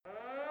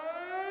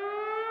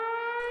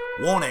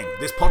Warning,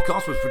 this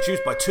podcast was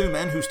produced by two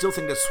men who still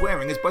think that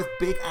swearing is both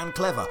big and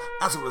clever.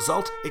 As a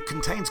result, it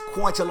contains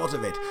quite a lot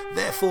of it.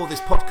 Therefore,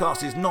 this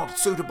podcast is not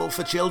suitable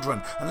for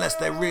children, unless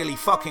they're really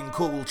fucking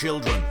cool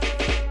children.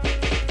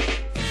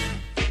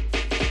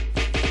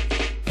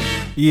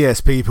 Yes,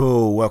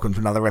 people, welcome to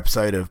another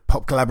episode of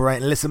Pop Collaborate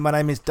and Listen. My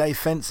name is Dave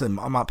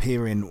Fensom. I'm up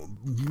here in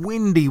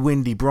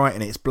windy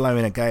Brighton. It's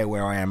blowing a gale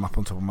where I am up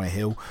on top of my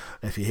hill.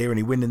 If you hear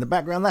any wind in the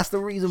background, that's the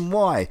reason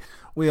why.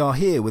 We are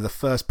here with the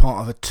first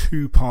part of a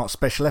two-part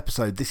special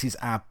episode. This is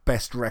our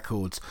best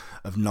records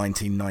of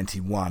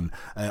 1991.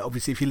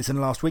 Obviously, if you listened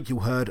last week, you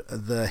heard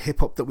the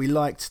hip-hop that we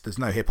liked. There's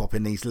no hip-hop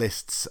in these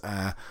lists.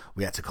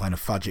 We had to kind of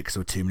fudge it because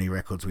there were too many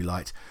records we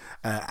liked.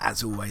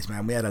 As always,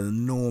 man, we had an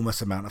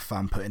enormous amount of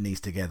fun putting these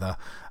together.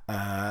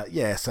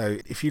 So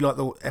if you like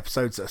the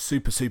episodes that are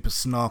super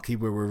snarky,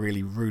 where we're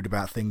really rude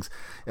about things,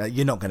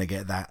 you're not going to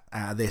get that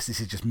out of this. This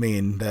is just me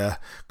and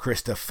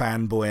Krista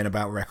fanboying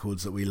about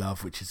records that we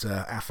love, which is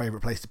our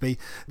favourite place to be.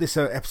 This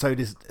episode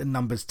is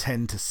numbers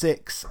 10 to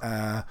 6.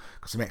 Got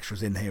some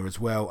extras in here as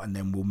well, and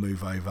then we'll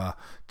move over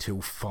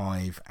till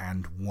 5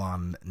 and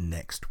 1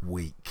 next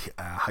week.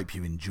 Hope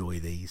you enjoy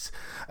these.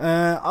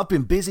 I've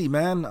been busy,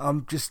 man. I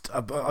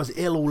was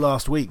ill all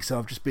last week, so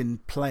I've just been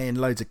playing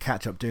loads of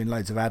catch up, doing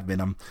loads of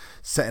admin. I'm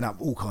setting up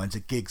all kinds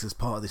of gigs as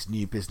part of this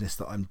new business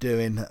that I'm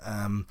doing.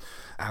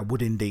 Our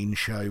Wood and Dean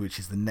show, which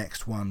is the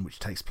next one, which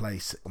takes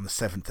place on the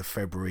 7th of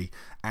February.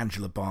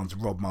 Angela Barnes,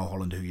 Rob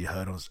Mulholland, who you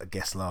heard as a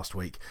guest last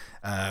week,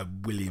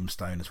 William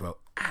Stone as well.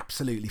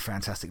 Absolutely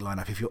fantastic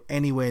lineup. If you're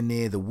anywhere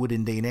near the Wood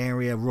and Dean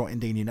area,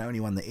 Rottingdean, you know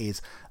anyone that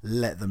is,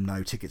 let them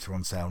know. Tickets are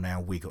on sale now.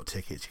 We got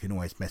tickets. You can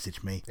always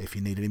message me if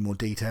you need any more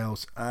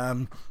details.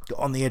 Got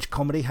On the Edge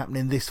comedy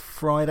happening this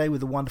Friday with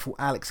the wonderful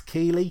Alex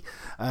Keeley.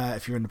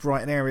 If you're in the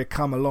Brighton area,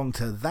 come along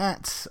to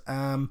that.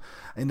 And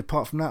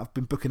apart from that, I've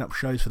been booking up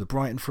shows for the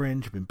Brighton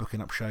Fringe. I've been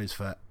booking up shows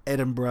for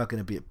Edinburgh.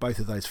 Going to be at both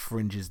of those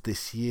fringes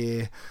this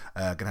year.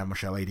 Going to have my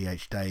show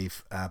ADH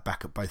Dave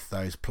back at both of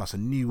those, plus a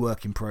new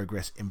work in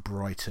progress in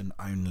Brighton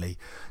only.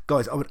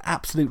 Guys, I would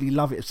absolutely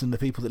love it if some of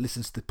the people that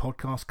listen to the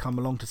podcast come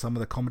along to some of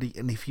the comedy,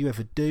 and if you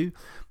ever do,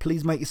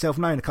 please make yourself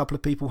known. A couple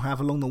of people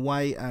have along the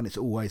way, and it's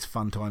always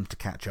fun times to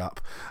catch up.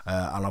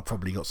 And I've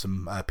probably got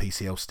some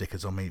PCL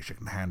stickers on me which I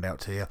can hand out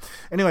to you.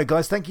 Anyway,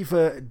 guys, thank you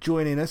for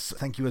joining us.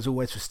 Thank you as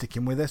always for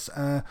sticking with us.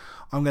 I'm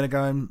going to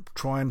go and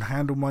try and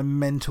handle my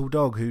mental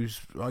dog,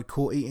 who's I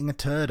caught eating a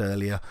turd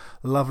earlier.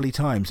 Lovely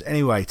times.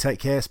 Anyway, take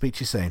care. Speak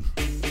to you soon.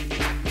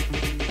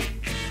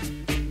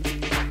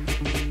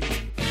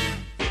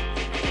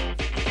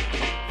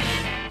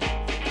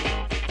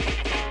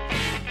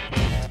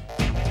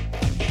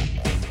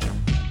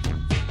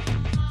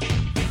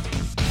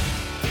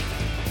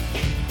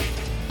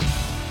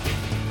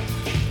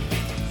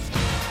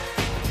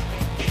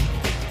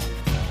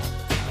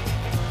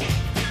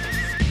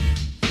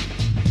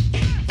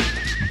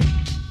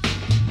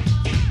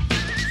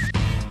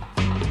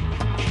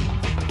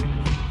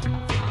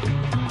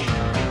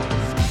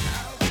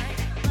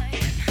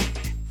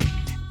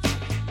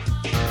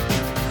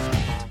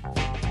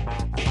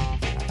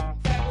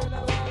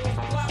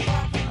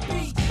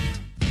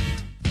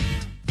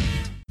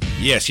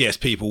 Yes,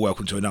 people,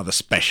 welcome to another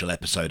special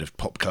episode of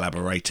Pop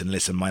Collaborate and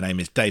Listen. My name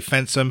is Dave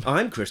Fensom.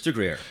 I'm Krista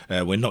Greer.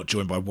 We're not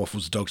joined by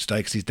Waffles the dog today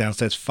because he's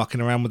downstairs fucking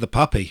around with the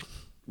puppy.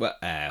 Well,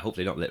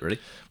 hopefully not literally.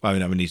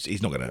 Well, I mean,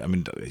 he's not going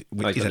to...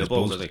 he's got no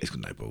balls, He's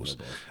got no balls.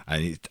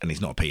 And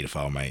he's not a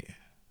paedophile, mate.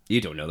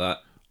 You don't know that.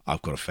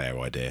 I've got a fair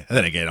idea. And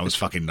then again,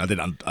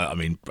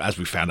 as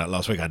we found out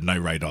last week, I had no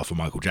radar for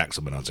Michael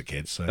Jackson when I was a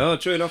kid. So. Oh,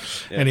 true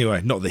enough. Yeah.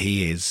 Anyway, not that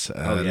he is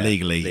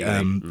legally.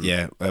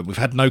 We've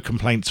had no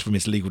complaints from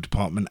his legal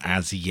department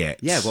as yet.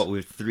 Yeah,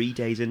 we're 3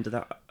 days into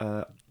that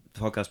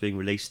podcast being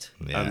released.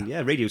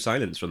 Radio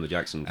silence from the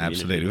Jackson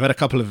community. Absolutely. We've had a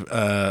couple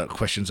of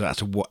questions as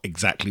to what it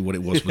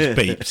was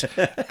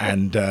beeped,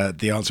 and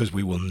the answer is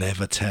we will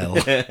never tell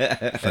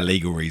for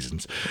legal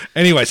reasons.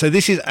 Anyway, so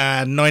this is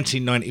our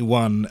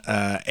 1991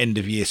 end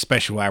of year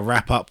special, our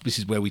wrap up. This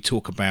is where we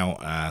talk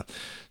about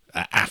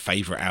our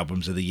favourite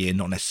albums of the year,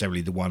 not necessarily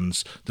the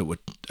ones that were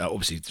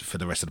obviously for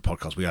the rest of the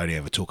podcast we only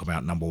ever talk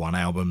about number one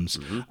albums,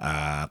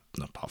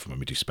 apart from when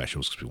we do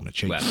specials because we want to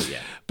cheat. Well, yeah.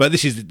 But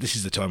this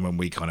is the time when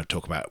we kind of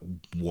talk about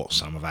what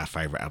some of our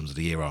favourite albums of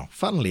the year are.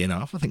 Funnily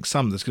enough, I think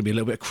there's going to be a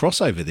little bit of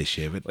crossover this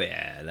year. But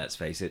let's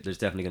face it, there's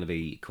definitely going to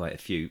be quite a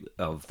few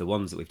of the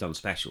ones that we've done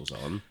specials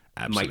on.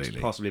 Absolutely.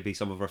 Might possibly be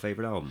some of our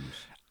favourite albums.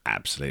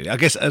 Absolutely. I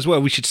guess as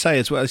well, we should say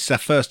as well, this is our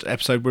first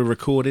episode we're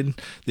recording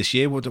this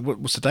year. What's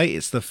the date?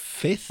 It's the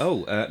 5th?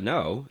 Oh,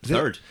 no.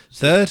 3rd.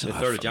 3rd? The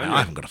 3rd of January. I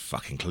haven't got a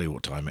fucking clue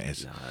what time it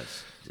is. No,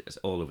 it's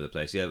all over the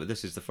place. Yeah, but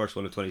this is the first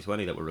one of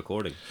 2020 that we're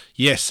recording.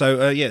 Yes,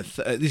 so,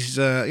 this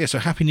is, so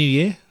Happy New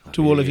Year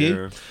to all of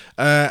you.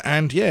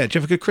 And, did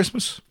you have a good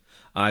Christmas?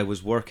 I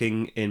was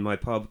working in my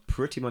pub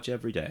pretty much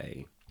every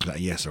day. Is that a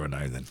yes or a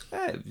no then?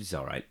 It was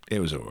all right. It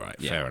was all right.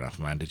 Yeah. Fair enough,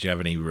 man. Did you have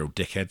any real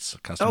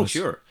dickheads, customers? Oh,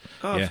 sure.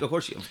 Of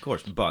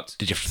course. But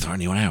did you have to throw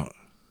anyone out?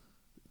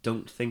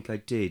 Don't think I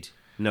did.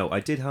 No,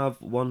 I did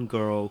have one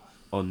girl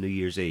on New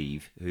Year's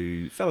Eve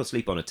who fell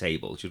asleep on a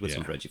table. She was with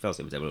some friends. She fell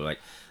asleep on a table. We were like,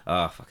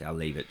 oh, fuck it, I'll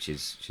leave it.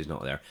 She's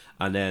not there.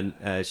 And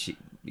then she,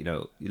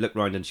 you looked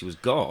round and she was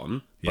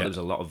gone, but there was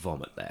a lot of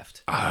vomit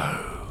left.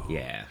 Oh.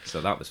 Yeah,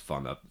 so that was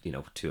fun at,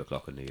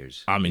 2:00 on New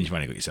Year's. I mean, you've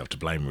only got yourself to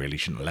blame, really. You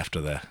shouldn't have left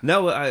her there.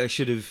 No, I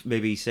should have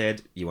maybe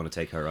said, you want to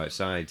take her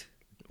outside.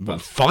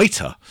 But fight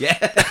her? Yeah.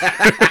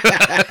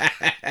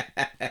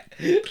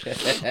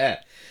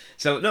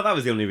 So, no, that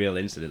was the only real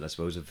incident, I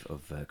suppose,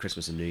 of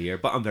Christmas and New Year.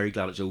 But I'm very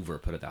glad it's over,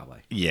 put it that way.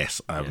 Yes.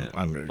 What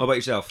about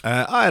yourself?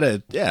 I had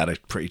a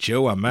pretty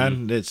chill one,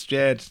 man. It's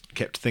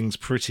kept things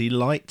pretty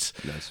light.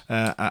 Nice.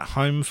 At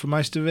home for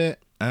most of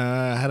it.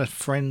 Had a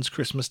friend's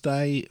Christmas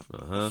day,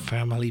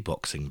 family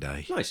Boxing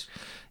Day. Nice.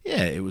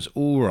 Yeah, it was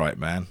all right,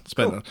 man.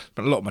 Spent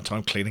a lot of my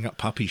time cleaning up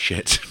puppy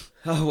shit.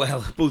 Oh,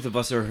 well, both of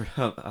us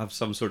have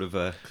some sort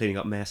of cleaning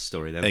up mess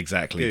story then.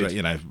 Exactly,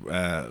 Good.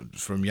 but,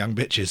 from young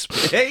bitches.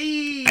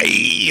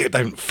 Hey!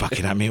 Don't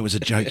fucking at me, it was a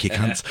joke, you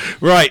cunts.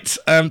 Right,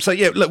 so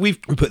yeah, look, we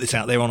put this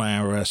out there on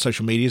our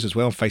social medias as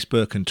well,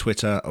 Facebook and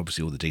Twitter.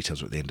 Obviously, all the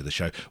details are at the end of the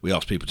show. We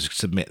asked people to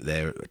submit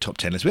their top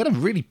 10 lists. We had a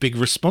really big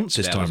response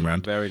this time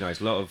around. Very nice.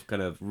 A lot of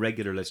kind of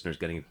regular listeners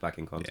getting back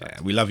in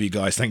contact. Yeah, we love you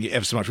guys. Thank you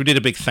ever so much. We did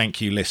a big thank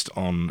you list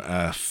on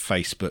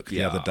Facebook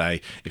the other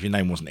day. If your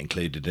name wasn't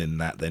included in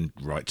that, then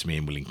write to me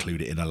and we'll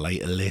include it in a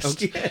later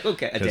list.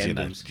 Okay.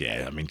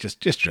 Addendums. I mean,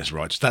 just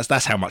right.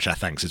 That's how much our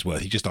thanks is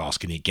worth. You just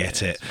ask and you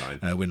get it.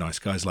 We're nice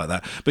guys like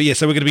that. But yeah,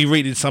 so we're going to be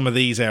reading some of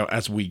these out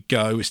as we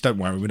go. Don't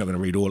worry, we're not going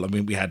to read all. I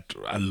mean, we had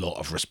a lot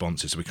of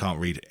responses, so we can't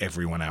read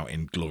everyone out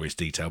in glorious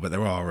detail. But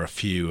there are a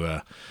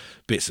few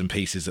bits and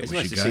pieces that it's we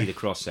nice should to go. see the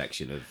cross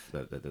section of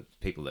the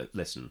people that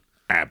listen.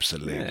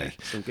 Absolutely. Yeah,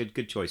 some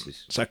good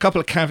choices. So a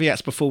couple of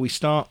caveats before we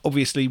start.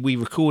 Obviously, we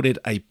recorded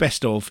a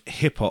best of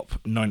hip hop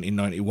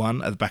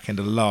 1991 at the back end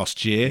of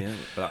last year. Yeah,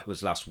 that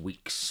was last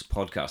week's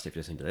podcast, if you're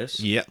listening to this.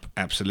 Yep,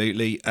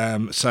 absolutely.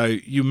 So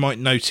you might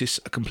notice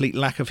a complete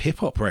lack of hip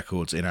hop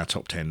records in our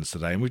top 10s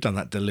today, and we've done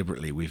that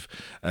deliberately. We've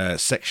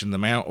sectioned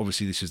them out.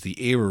 Obviously, this is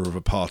the era of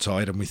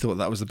apartheid, and we thought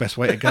that was the best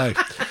way to go.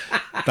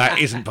 That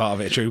isn't part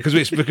of it, true,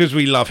 because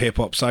we love hip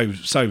hop so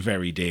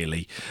very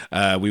dearly.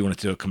 We wanted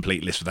to do a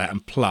complete list for that,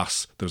 and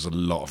plus there was a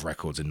lot of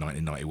records in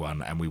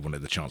 1991, and we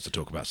wanted the chance to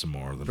talk about some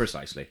more of them.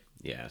 Precisely,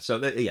 yeah. So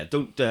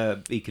don't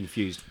be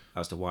confused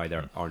as to why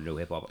there are no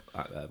hip hop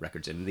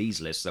records in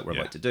these lists that we're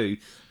about to do.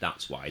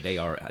 That's why they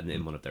are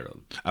in one of their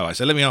own. All right,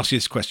 so let me ask you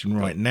this question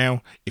right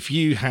now: if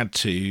you had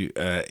to,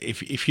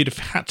 if you'd have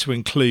had to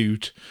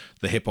include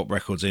the hip hop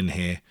records in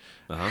here,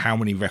 how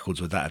many records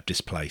would that have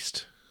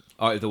displaced?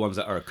 Out of the ones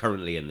that are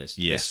currently in this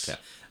yes list,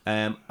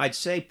 I'd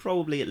say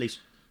probably at least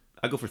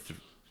I go for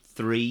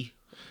 3.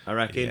 I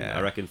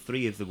reckon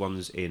 3 of the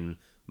ones in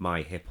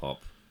my hip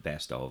hop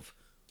best of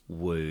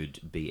would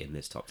be in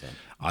this top 10.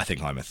 I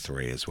think I'm a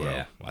 3 as well.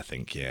 Yeah. I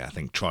think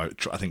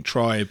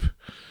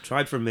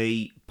Tribe for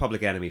me,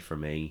 Public Enemy for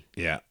me.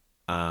 Yeah.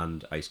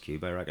 And Ice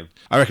Cube, I reckon.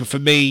 For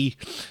me,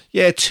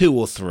 2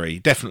 or 3.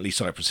 Definitely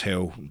Cypress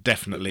Hill.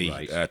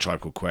 Definitely Tribe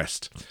Called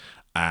Quest.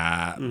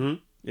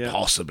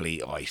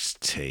 Possibly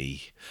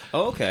Ice-T.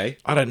 Oh, okay.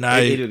 I don't know.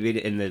 It would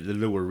be in the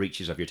lower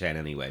reaches of your 10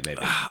 anyway, maybe.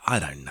 I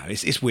don't know.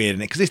 It's weird,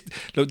 isn't it?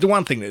 Because the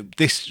one thing that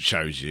this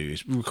shows you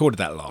is we recorded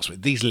that last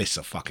week. These lists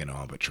are fucking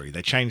arbitrary.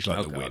 They change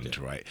like the wind,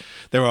 right?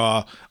 There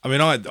are. I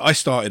mean, I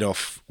started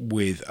off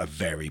with a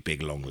very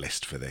big long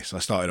list for this. I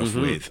started off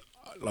with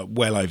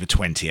well over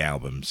 20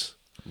 albums.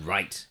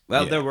 Right.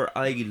 Well, there were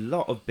a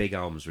lot of big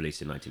albums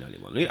released in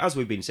 1991. As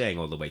we've been saying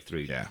all the way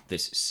through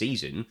this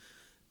season,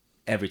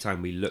 every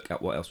time we look at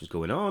what else was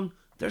going on,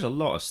 there's a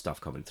lot of stuff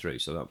coming through.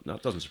 So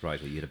that doesn't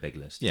surprise me. You had a big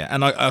list. Yeah,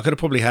 and I could have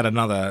probably had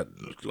another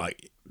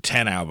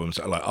 10 albums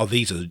that are like,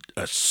 these are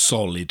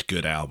solid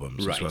good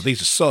albums as well.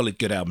 These are solid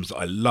good albums that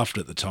I loved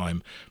at the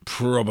time,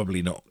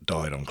 probably not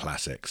died on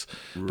classics.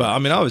 Right. But I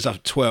mean, I was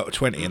up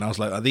 20 and I was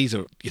like,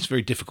 it's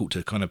very difficult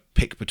to kind of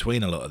pick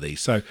between a lot of these.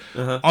 So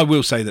I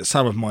will say that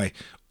some of my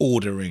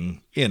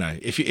ordering,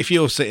 if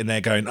you're sitting there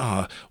going,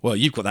 well,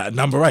 you've got that at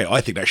number 8, I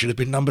think that should have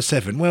been number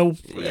 7. Well,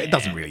 it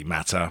doesn't really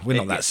matter. We're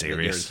not that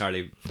serious. You're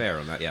entirely fair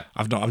on that, yeah.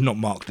 I've not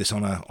marked this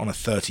on a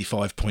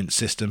 35-point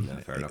system. No,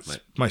 fair enough,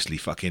 mate. Mostly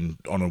fucking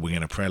on a wing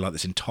and a prayer like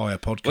this entire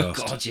podcast.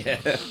 Oh God,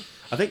 yeah.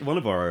 I think one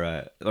of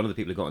the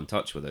people who got in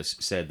touch with us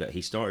said that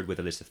he started with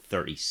a list of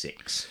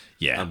 36,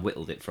 and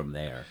whittled it from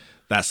there.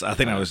 I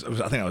think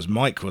that was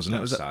Mike, wasn't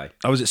it? Was it Si?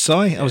 Oh, was it Si?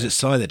 Yeah. Oh, was it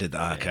Si that did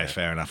that? Okay,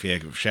 fair enough. Yeah,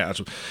 shout out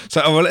to him.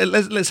 So,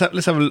 let's have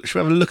a should we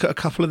have a look at a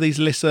couple of these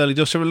lists early?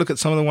 Just have a look at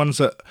some of the ones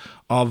that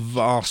are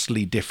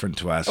vastly different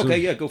to ours. Okay,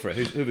 yeah, go for it.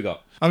 Who we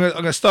got? I'm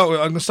going to start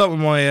with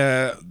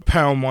my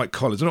pal Mike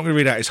Collins. I'm not going to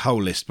read out his whole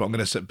list, but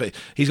but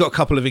he's got a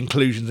couple of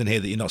inclusions in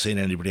here that you're not seeing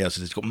anybody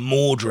else's. He's got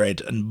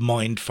Mordred and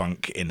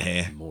Mindfunk in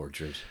here.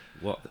 Mordred.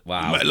 What?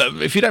 Wow. Look,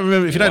 if you don't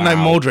know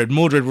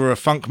Mordred were a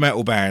funk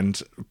metal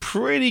band,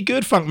 pretty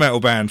good funk metal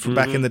band from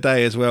back in the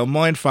day as well.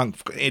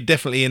 Mindfunk,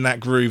 definitely in that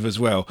groove as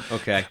well.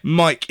 Okay.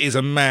 Mike is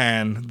a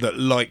man that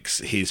likes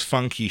his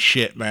funky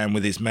shit, man,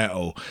 with his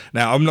metal.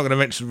 Now, I'm not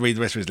going to read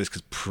the rest of his list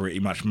because pretty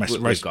much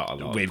we've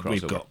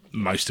got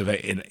most of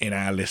it in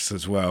our lists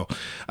as well.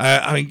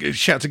 I mean,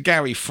 shout out to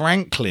Gary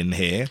Franklin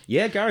here.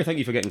 Yeah, Gary, thank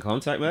you for getting in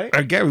contact, mate.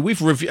 Gary,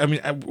 we've reviewed. I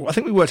mean, I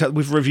think we worked out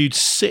we've reviewed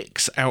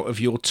 6 out of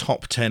your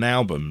top 10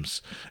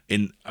 albums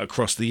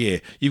across the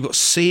year. You've got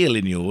Seal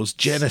in yours,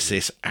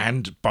 Genesis,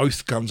 and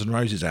both Guns N'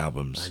 Roses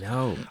albums. I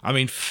know. I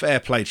mean, fair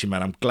play to you,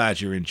 man. I'm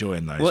glad you're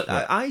enjoying those. Well,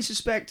 I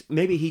suspect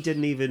maybe he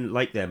didn't even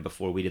like them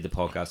before we did the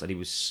podcast, and he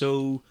was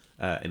so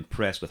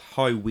impressed with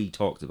how we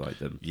talked about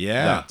them.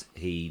 Yeah. That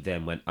he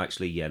then went,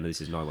 actually, yeah, no, this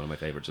is now one of my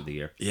favourites of the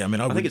year. Yeah, I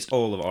mean, I think it's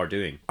all of our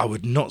doing. I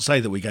would not say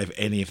that we gave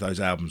any of those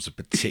albums a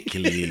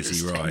particularly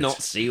easy ride.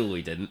 Not Seal,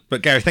 we didn't.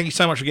 But Gary, thank you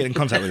so much for getting in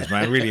contact with us,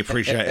 man. I really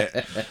appreciate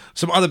it.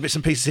 Some other bits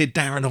and pieces here.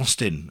 Darren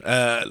Austin,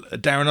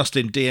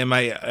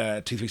 DMA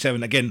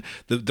 237. Again,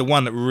 the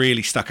one that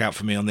really stuck out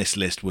for me on this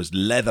list was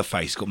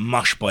Leatherface. Got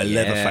mushed by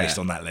Leatherface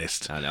on that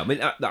list. I know. I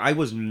mean, I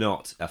was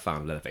not a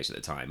fan of Leatherface at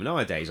the time.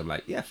 Nowadays, I'm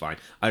like, yeah, fine.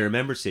 I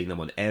remember seeing them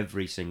on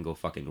every single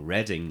fucking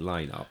Reading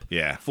lineup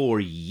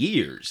for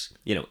years,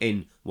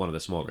 in one of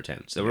the smaller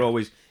tents. They were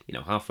always,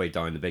 halfway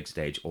down the big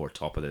stage or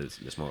top of the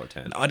smaller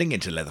tent. I didn't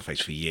get into Leatherface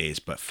for years,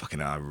 but fucking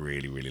hell, I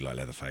really, really like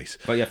Leatherface.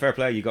 But yeah, fair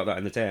play, you got that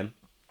in the 10.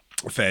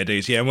 Fair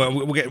dues, yeah.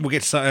 We'll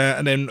get to,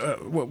 and then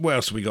what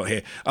else have we got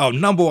here? Oh,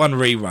 number one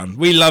rerun.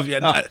 We love you.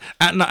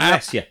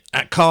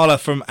 At Carla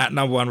from at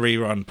number one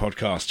rerun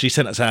podcast. She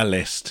sent us our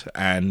list,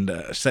 and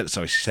she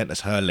sent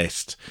us her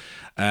list.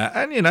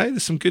 And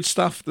there's some good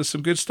stuff. There's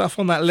some good stuff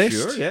on that list.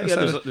 Sure, yeah.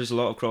 There's a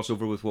lot of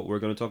crossover with what we're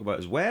going to talk about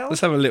as well.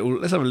 Let's have a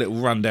little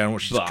rundown on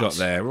what she's got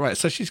there. Right,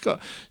 so she's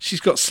got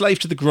 "Slave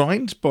to the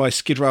Grind" by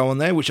Skid Row on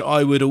there, which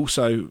I would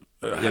also.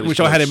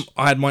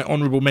 I had my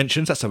honourable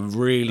mentions. That's a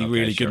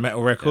really good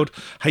metal record.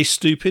 Yeah. "Hey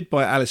Stupid"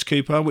 by Alice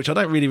Cooper, which I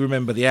don't really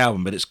remember the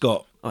album, but it's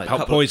got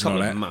Poison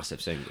on it. Massive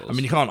singles. I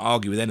mean, you can't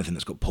argue with anything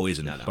that's got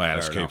Poison by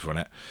Alice Cooper on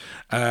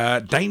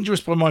it.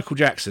 "Dangerous" by Michael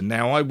Jackson.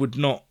 Now, I would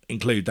not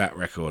include that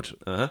record,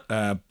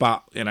 but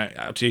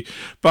up to you.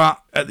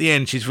 But at the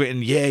end, she's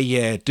written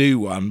 "Yeah, do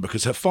one"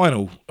 because her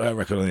final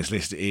record on this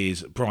list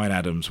is Bryan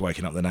Adams'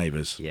 "Waking Up the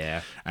Neighbours."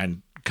 Yeah,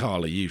 and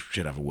Carla, you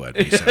should have a word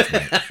with yourself,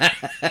 mate.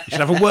 You should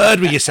have a word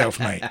with yourself,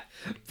 mate.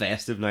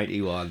 Best of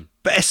 91.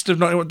 Best of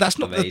 91. That's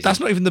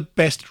not even the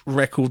best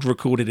record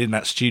recorded in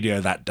that studio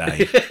that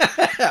day.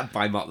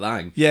 By Mutt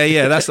Lange.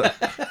 Yeah. That's.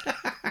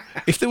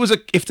 If there was a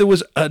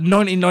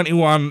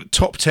 1991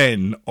 top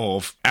 10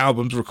 of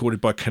albums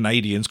recorded by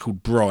Canadians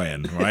called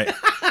Brian, right?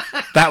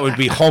 That would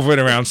be hovering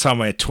around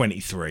somewhere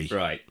 23.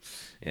 Right.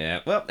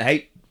 Yeah. Well,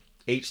 hey,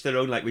 each their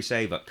own, like we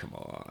say, but come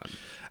on.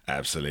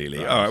 Absolutely.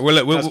 Right. All right. Well,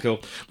 look, that's cool.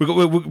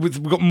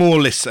 We've got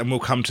more lists, and we'll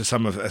come to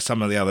some of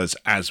the others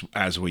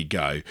as we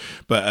go.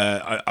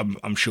 But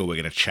I'm sure we're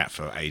going to chat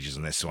for ages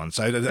on this one.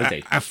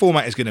 So our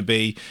format is going to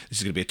be a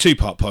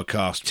 2-part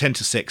podcast, 10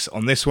 to 6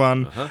 on this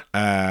one.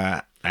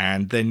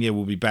 And then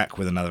we'll be back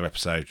with another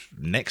episode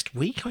next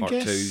week, I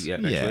guess.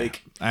 Part 2, next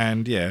week.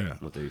 And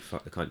we'll do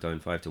the countdown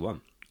 5 to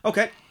 1.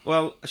 Okay.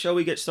 Well, shall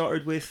we get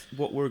started with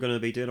what we're going to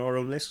be doing our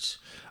own lists?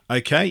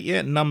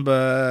 Okay.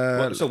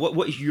 Number. So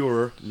what is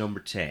your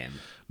number 10?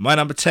 My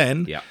number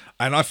 10. Yeah.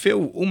 And I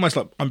feel almost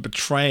like I'm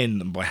betraying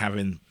them by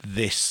having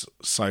this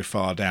so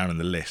far down in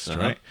the list,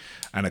 right?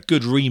 And a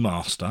good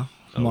remaster.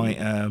 Might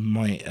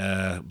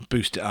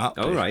boost it up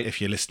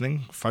if you're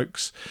listening,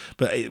 folks.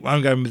 But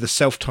I'm going with the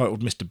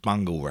self-titled Mr.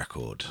 Bungle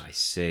record. I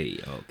see.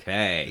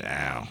 Okay.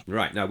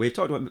 Now we've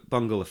talked about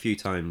Bungle a few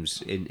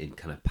times in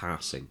kind of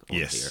passing on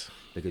here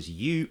because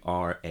you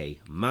are a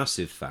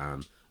massive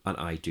fan. And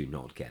I do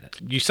not get it.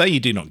 You say you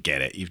do not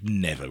get it. You've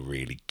never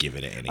really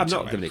given it any time. I'm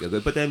not giving it a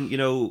go. But then,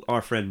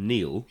 our friend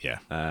Neil,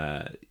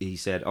 he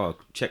said,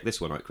 check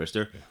this one out,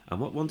 Krister. Yeah. And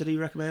what one did he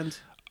recommend?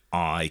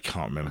 I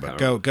can't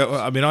remember. Go.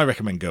 I mean, I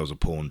recommend Girls Are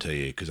Porn to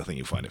you because I think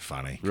you'll find it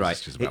funny. Right.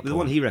 The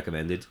one he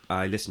recommended,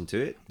 I listened to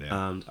it,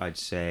 and I'd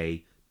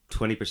say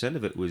 20%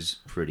 of it was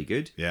pretty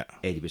good. Yeah.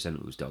 80% of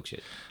it was dog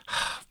shit.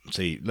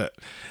 See, look.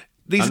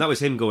 And that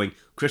was him going,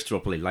 Krister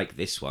will probably like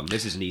this one.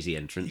 This is an easy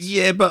entrance.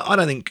 Yeah, but I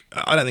don't think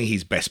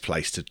he's best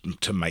placed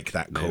to make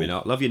that call. Maybe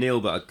not. Love you, Neil,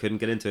 but I couldn't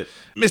get into it.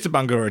 Mr.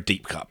 Bungle are a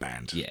deep cut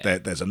band. Yeah.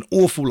 There's an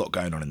awful lot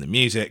going on in the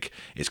music.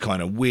 It's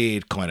kind of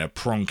weird, kind of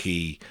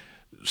pronky,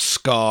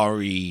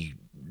 scarry,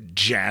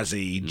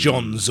 jazzy,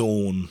 John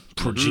Zorn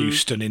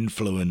produced and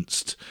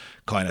influenced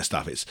kind of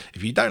stuff. It's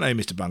if you don't know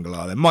Mr. Bungle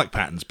are, they're Mike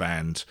Patton's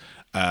band.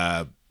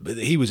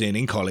 He was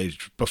in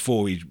college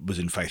before he was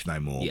in Faith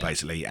No More,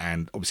 basically,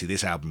 and obviously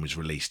this album was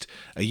released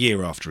a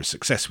year after his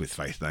success with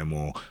Faith No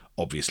More,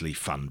 obviously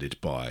funded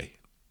by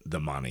the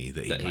money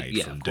that he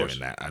made from doing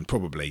that, and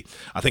probably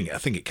I think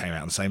it came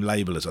out on the same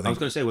label as I was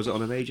going to say, was it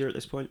on a major at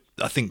this point?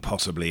 I think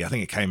possibly. I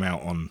think it came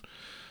out on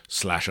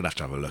Slash. I'd have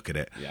to have a look at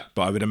it,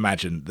 but I would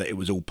imagine that it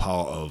was all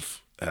part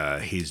of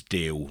his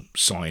deal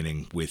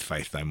signing with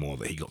Faith No More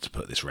that he got to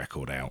put this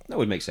record out. That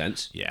would make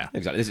sense. Yeah.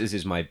 Exactly. This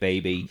is my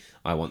baby.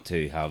 I want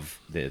to have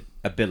the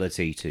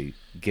ability to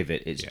give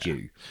it its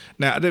due.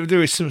 Now,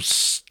 there is some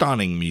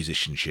stunning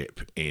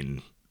musicianship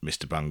in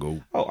Mr.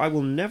 Bungle. Oh, I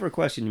will never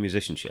question the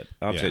musicianship.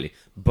 Absolutely. Yeah.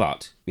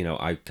 But,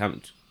 I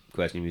can't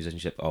question the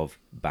musicianship of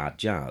bad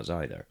jazz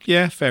either.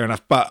 Yeah, fair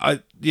enough.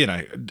 But,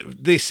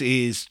 this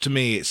is, to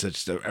me, it's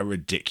just a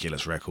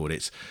ridiculous record.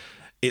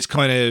 It's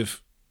kind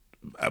of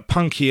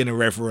punky and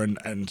irreverent,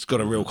 and it's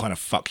got a real kind of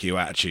fuck you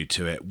attitude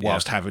to it,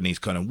 whilst having these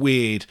kind of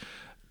weird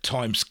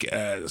time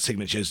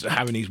signatures,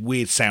 having these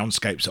weird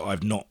soundscapes that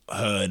I've not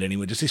heard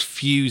anywhere. Just this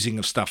fusing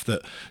of stuff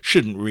that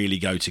shouldn't really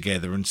go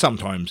together, and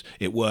sometimes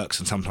it works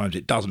and sometimes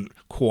it doesn't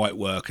quite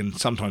work, and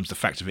sometimes the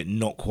fact of it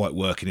not quite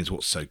working is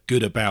what's so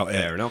good about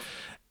it. Fair enough.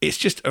 It's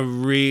just a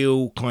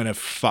real kind of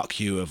fuck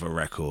you of a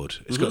record.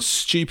 It's got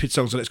stupid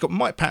songs on it. It's got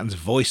Mike Patton's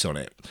voice on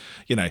it.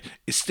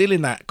 It's still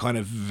in that kind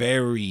of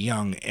very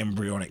young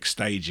embryonic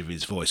stage of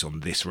his voice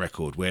on this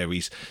record, where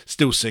he's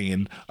still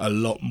singing a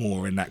lot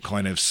more in that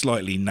kind of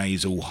slightly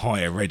nasal,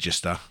 higher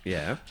register.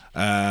 Yeah.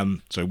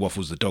 So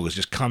Waffles the dog has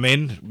just come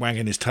in,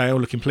 wagging his tail,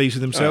 looking pleased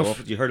with himself.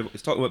 Waffles, you heard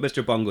he's talking about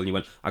Mr. Bungle, and you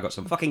went, I got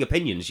some fucking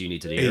opinions you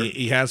need to hear.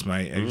 He has,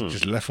 mate. He's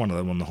just left one of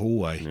them on the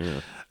hallway.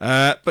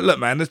 Yeah. But look,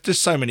 man, there's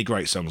so many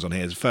great songs on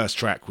here. There's the first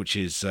track, which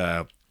is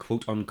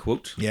quote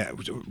unquote,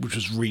 which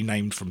was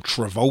renamed from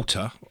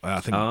Travolta, I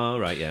think. Oh,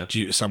 right, yeah.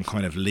 Due to some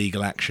kind of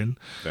legal action.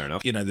 Fair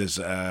enough. There's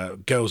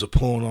Girls Are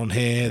Porn on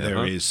here.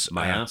 There is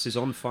My Ass Is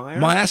on Fire.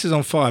 My Ass Is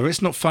on Fire.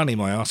 It's not funny.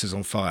 My Ass Is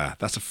on Fire.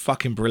 That's a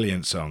fucking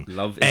brilliant song.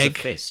 Love is a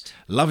Fist.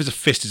 Love is a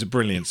Fist is a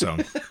brilliant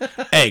song.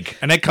 Egg.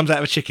 An egg comes out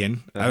of a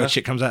chicken. A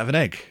chick comes out of an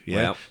egg. Yeah.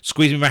 Well.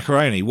 Squeeze Me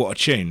Macaroni. What a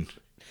tune.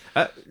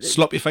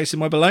 Slop Your Face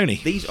in My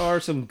Bologna. These are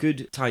some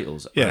good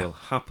titles. Yeah. I'll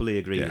happily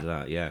agree with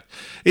that. Yeah.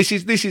 This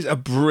is a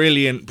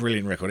brilliant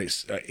record.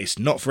 It's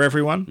not for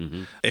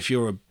everyone. If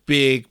you're a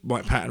big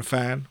Mike Patton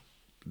fan,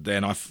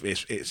 then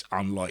it's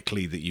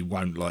unlikely that you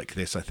won't like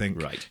this. I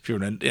think. Right. If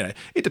you're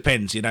it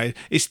depends.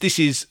 This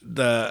is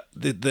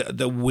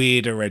the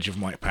weirder edge of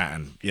Mike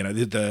Patton.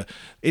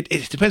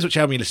 It depends which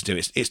album you listen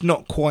to. It's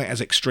not quite as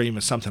extreme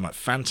as something like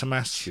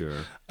Fantomas.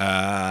 Sure.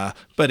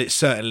 But it's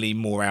certainly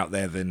more out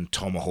there than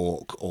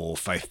Tomahawk or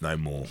Faith No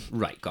More.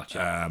 Right,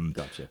 gotcha.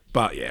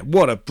 But yeah,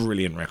 what a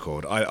brilliant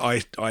record.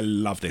 I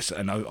love this,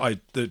 and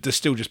there's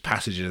still just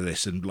passages of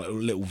this and like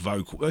little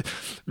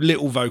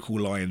vocal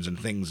lines and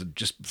things, and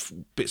just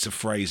bits of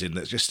phrasing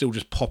that's just still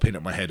just popping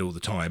at my head all the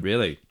time.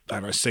 Really?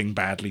 And I sing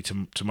badly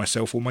to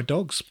myself or my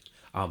dogs.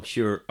 I'm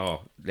sure.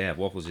 Oh, yeah,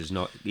 Waffles is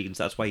not.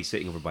 That's why he's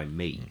sitting over by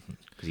me,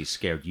 because he's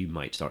scared you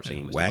might start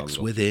singing. Mr. Wax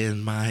Bungle.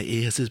 within my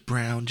ears is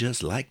brown,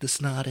 just like the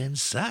snot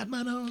inside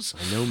my nose.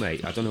 I know,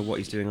 mate. I don't know what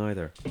he's doing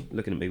either.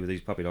 Looking at me with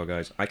these puppy dog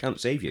eyes. I can't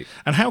save you.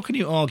 And how can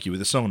you argue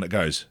with a song that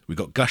goes, "We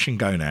got gushing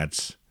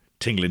gonads,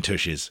 tingling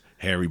tushes,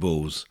 hairy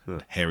balls,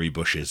 hairy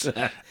bushes,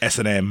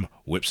 S&M,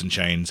 whips and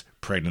chains,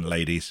 pregnant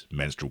ladies,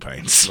 menstrual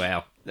pains."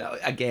 Well,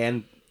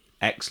 again,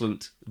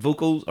 excellent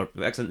vocals, or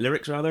excellent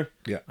lyrics, rather.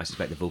 Yeah. I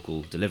suspect the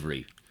vocal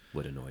delivery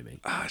would annoy me.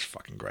 It's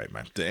fucking great,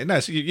 man. No,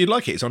 so you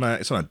like it. It's on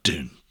a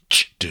dun,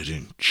 ch,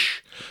 dun,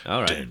 ch,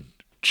 all right. Dun,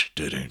 ch,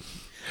 dun.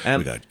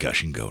 We got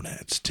gushing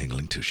gonads,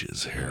 tingling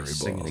tushes, hairy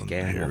balls, and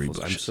again, hairy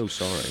Waffles. bushes. I'm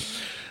so sorry.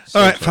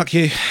 All right, fuck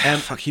you.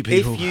 Fuck you,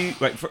 people.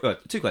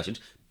 Two questions.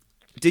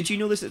 Did you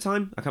know this at the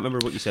time? I can't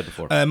remember what you said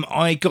before.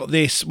 I got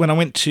this when I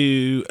went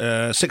to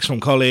sixth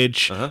form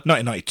college,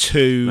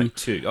 1992.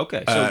 92.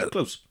 Okay, so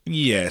close.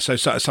 Yeah, so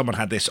someone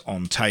had this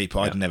on tape.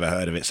 I'd never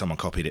heard of it. Someone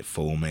copied it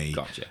for me.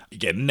 Gotcha.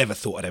 Again, never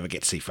thought I'd ever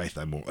get to see Faith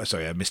No More.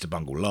 Mr.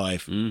 Bungle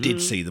live.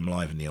 Did see them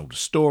live in the Old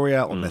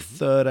Astoria on their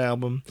third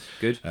album.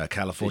 Good.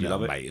 California. Did you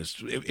love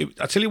mate,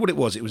 I tell you what it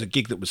was. It was a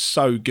gig that was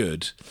so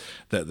good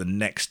that the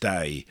next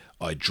day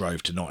I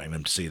drove to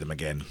Nottingham to see them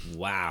again.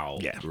 Wow.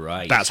 Yeah,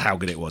 right. That's how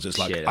good it was. It's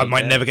like, Shit, I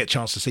might never get a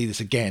chance to see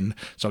this again,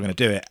 so I'm going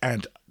to do it.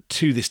 And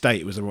to this day,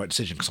 it was the right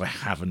decision because I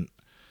haven't.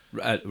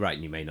 Right,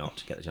 and you may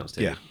not get the chance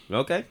to. Yeah.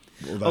 Okay.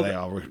 Although they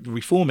are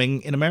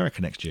reforming in America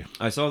next year.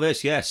 I saw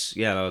this, yes.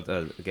 Yeah,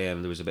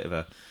 again, there was a bit of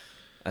a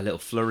little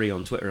flurry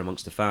on Twitter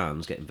amongst the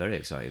fans, getting very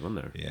excited,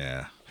 wasn't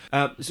there?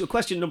 Yeah. So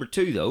question number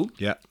 2, though.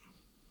 Yeah.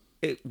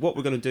 What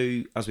we're going to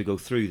do as we go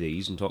through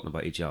these and talking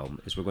about each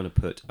album is we're going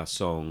to put a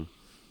song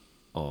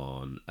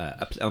onto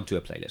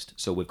a playlist.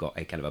 So we've got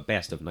a kind of a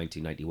best of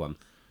 1991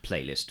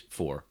 playlist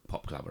for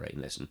Pop Collaborate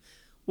and Listen.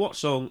 What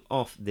song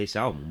off this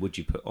album would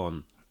you put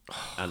on?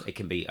 And it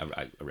can be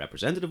a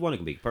representative one, it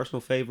can be a personal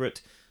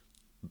favourite,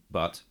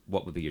 but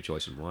what would be your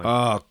choice and why?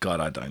 Oh, God,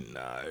 I don't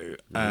know.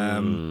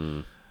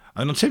 I'm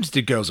tempted to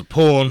do Girls Are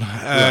Porn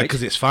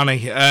because it's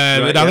funny.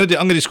 But I'm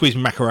going to Squeeze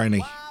Me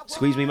Macaroni.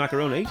 Squeeze Me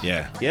Macaroni?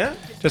 Yeah. Yeah?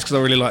 Just because I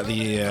really like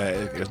the...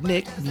 it goes,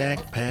 knick,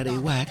 knack, patty,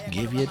 whack,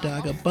 give your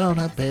dog a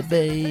boner,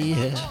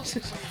 baby.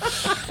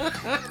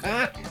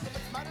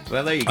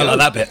 Well, there you go. I like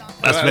that bit.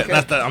 That's Right, bit. okay.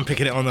 That's that. I'm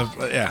picking it on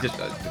the. Yeah. Just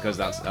because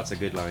that's a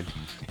good line.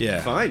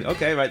 Yeah. Fine.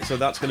 Okay. Right. So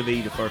that's going to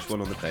be the first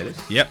one on the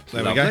playlist. Yep.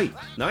 There we Lovely. go.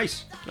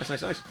 Nice.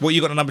 Nice. What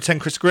you got at number 10,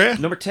 Chris Greer?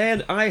 Number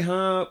 10, I've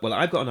got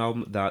an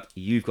album that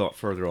you've got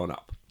further on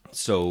up.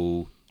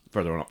 So,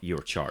 further on up your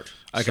chart.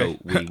 Okay. So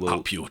we will...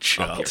 Up your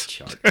chart. Up your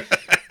chart.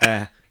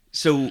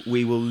 So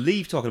we will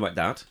leave talking about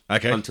that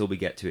until we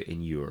get to it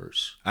in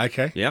yours.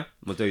 Okay. Yeah?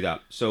 We'll do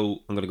that.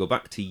 So I'm going to go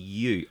back to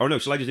you. Oh, no,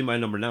 shall I just do my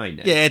number 9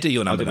 then? Yeah, do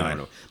your I'll number do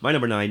 9. My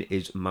number 9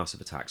 is Massive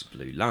Attack's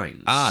Blue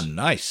Lines. Ah,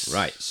 nice.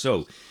 Right,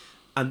 so...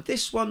 And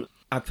this one,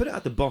 I put it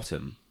at the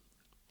bottom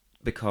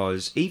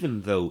because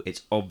even though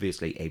it's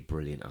obviously a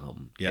brilliant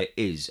album, it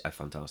is a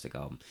fantastic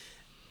album.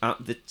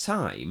 At the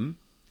time,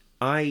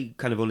 I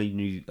kind of only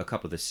knew a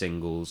couple of the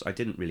singles. I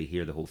didn't really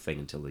hear the whole thing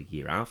until a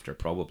year after,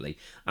 probably.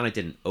 And I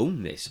didn't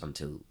own this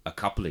until a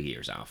couple of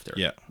years after.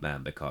 Yeah.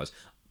 Because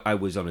I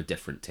was on a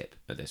different tip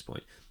at this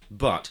point.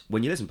 But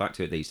when you listen back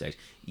to it these days,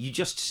 you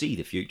just see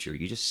the future.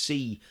 You just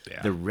see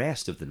the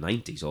rest of the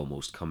 90s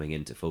almost coming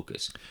into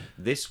focus.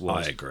 This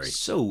was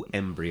so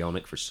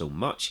embryonic for so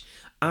much.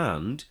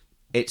 And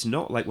it's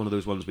not like one of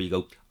those ones where you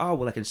go, oh,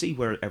 well, I can see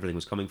where everything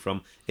was coming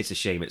from. It's a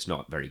shame it's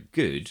not very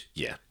good.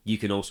 Yeah. You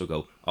can also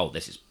go, oh,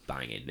 this is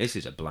banging. This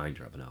is a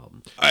blinder of an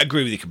album. I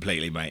agree with you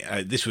completely, mate.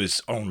 This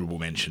was honourable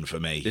mention for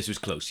me. This was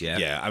close, yeah?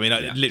 Yeah, I mean,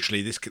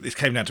 literally, this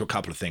came down to a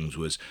couple of things.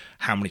 Was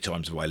how many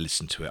times have I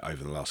listened to it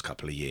over the last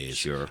couple of years?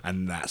 Sure.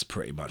 And that's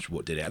pretty much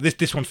what did it.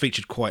 This one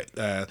featured quite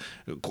a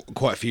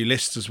few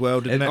lists as well,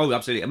 didn't it? Oh,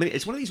 absolutely. I mean,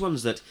 it's one of these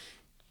ones that,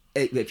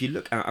 if you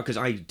look at... Because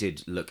I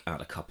did look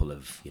at a couple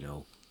of,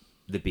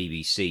 the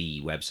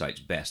BBC website's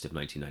best of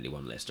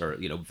 1991 list, or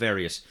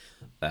various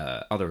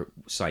other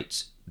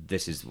sites.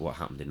 This is what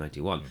happened in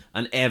 91,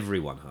 and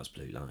everyone has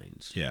Blue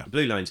Lines. Yeah,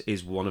 Blue Lines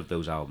is one of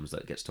those albums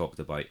that gets talked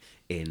about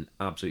in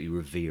absolutely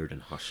revered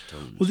and hushed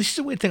tones. Well, this is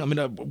a weird thing. I mean,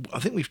 I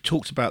think we've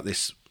talked about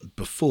this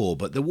before,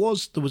 but there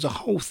was a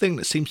whole thing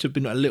that seems to have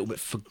been a little bit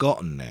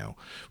forgotten now,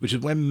 which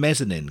is when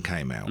Mezzanine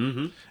came out.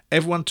 Mm-hmm.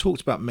 Everyone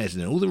talked about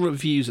Mezzanine. All the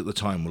reviews at the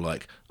time were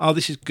like, "Oh,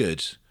 this is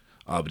good,"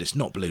 but it's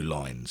not Blue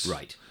Lines,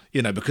 right?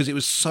 Because it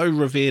was so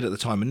revered at the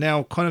time, and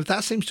now kind of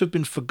that seems to have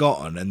been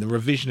forgotten. And the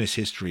revisionist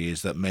history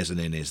is that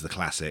Mezzanine is the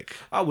classic.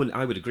 I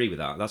would agree with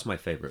that. That's my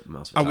favourite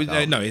Massive Attack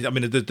album. No, I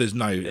mean, there's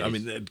no. I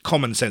mean,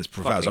 common sense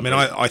prevails. I mean,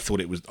 I thought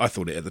it was. I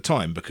thought it at the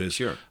time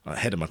because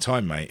ahead of my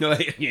time, mate.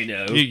 You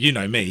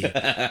know me.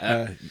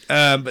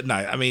 But no,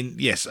 I mean,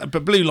 yes,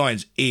 but Blue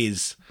Lines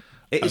is.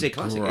 It is a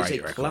classic.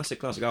 It's a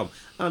classic album,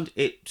 and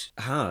it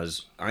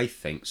has, I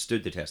think,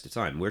 stood the test of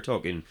time. We're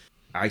talking.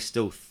 I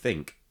still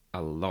think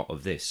a lot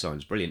of this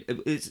sounds brilliant.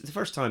 It's the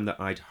first time that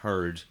I'd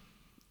heard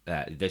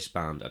this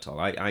band at all.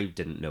 I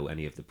didn't know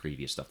any of the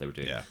previous stuff they were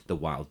doing, the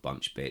Wild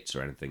Bunch bits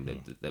or anything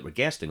that we're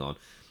guesting on.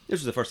 This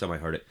was the first time I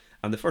heard it,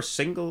 and the first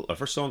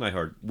song I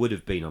heard would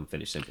have been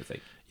Unfinished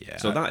Sympathy. Yeah.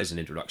 So that is an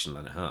introduction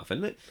and a half,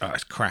 isn't it? Oh,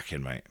 it's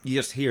cracking, mate. You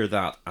just hear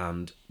that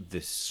and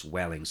the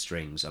swelling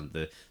strings and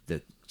the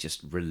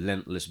just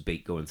relentless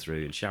beat going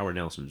through, and Shower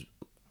Nelson's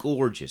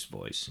gorgeous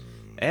voice.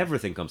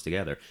 Everything comes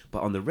together.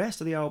 But on the rest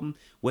of the album,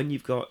 when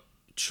you've got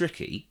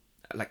Tricky,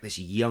 like this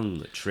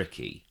young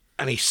Tricky,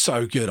 and he's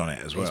so good on it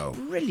as well.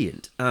 He's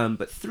brilliant.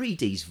 But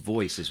 3D's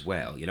voice as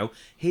well.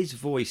 His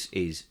voice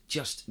is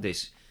just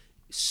this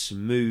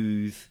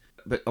smooth,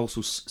 but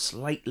also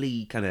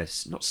slightly kind of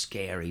not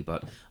scary,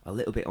 but a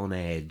little bit on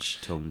edge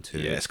tone to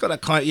it. Yeah, it's got a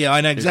kind. Yeah,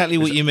 I know exactly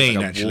what you mean.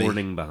 Like actually,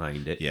 warning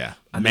behind it. Yeah,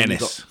 and menace. Then you've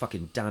got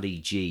fucking Daddy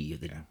G,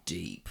 the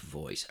deep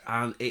voice,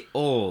 and it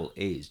all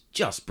is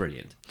just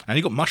brilliant. And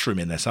you got Mushroom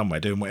in there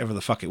somewhere doing whatever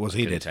the fuck it was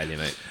he did. Tell you,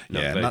 mate.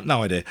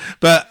 No idea.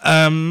 But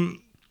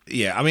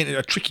yeah, I mean,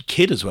 a tricky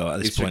kid as well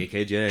at this point.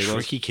 Tricky kid, yeah,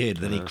 tricky kid.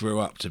 Then he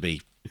grew up to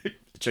be.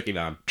 Tricky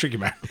man. Tricky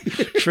man.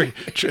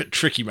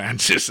 Tricky man.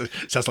 Sounds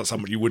like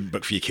someone you wouldn't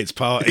book for your kid's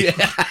party.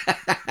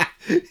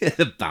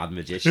 The bad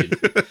magician.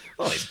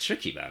 Oh, it's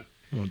Tricky man.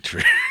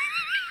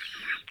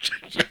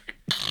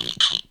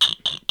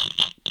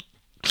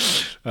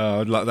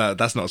 Oh, like that.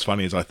 That's not as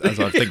funny as I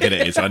think it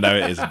is. I know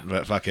it isn't,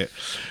 but fuck it.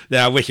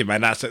 Yeah, wicked man.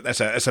 That's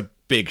a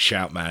big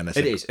shout, man. It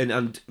is,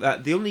 and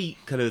the only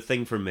kind of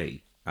thing for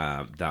me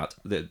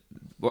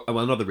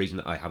another reason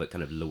that I have it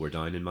kind of lower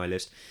down in my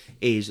list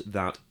is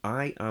that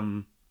I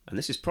am, and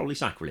this is probably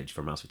sacrilege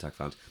for Massive Attack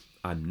fans,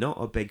 I'm not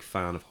a big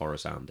fan of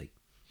Horace Andy.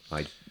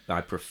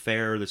 I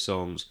prefer the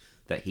songs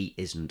that he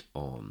isn't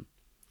on.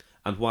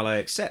 And while I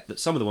accept that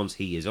some of the ones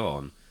he is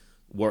on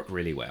work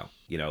really well,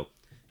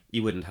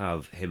 you wouldn't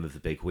have Hymn of the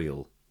Big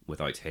Wheel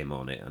without him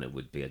on it, and it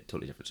would be a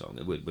totally different song.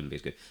 It wouldn't be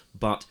as good.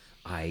 But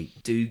I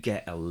do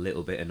get a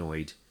little bit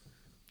annoyed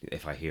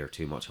if I hear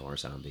too much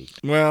Horace Andy.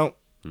 Well,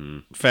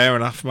 fair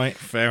enough, mate.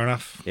 Fair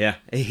enough. Yeah,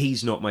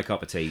 he's not my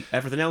cup of tea.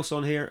 Everything else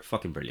on here,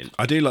 fucking brilliant.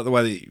 I do like the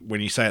way that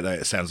when you say it, though,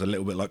 it sounds a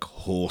little bit like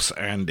Horse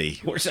Andy.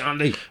 Horse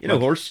Andy.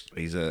 Horse.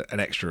 He's an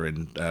extra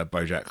in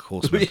BoJack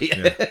Horseman.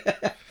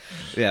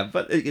 Yeah,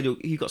 but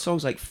you've got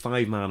songs like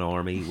Five Man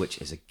Army, which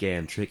is,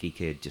 again, Tricky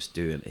Kid just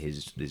doing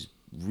his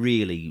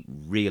really,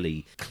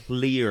 really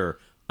clear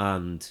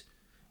and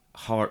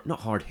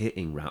not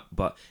hard-hitting rap,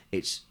 but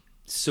it's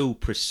so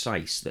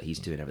precise that he's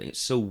doing everything. It's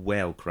so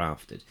well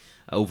crafted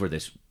over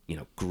this,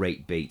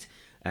 great beat.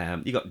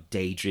 You got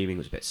Daydreaming,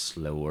 which was a bit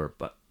slower,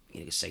 but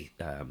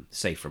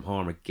Safe from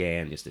Harm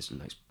again, just this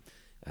nice,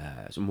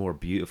 some more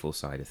beautiful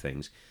side of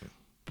things.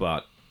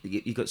 But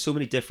you got so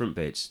many different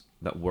bits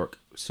that work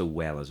so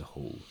well as a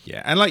whole.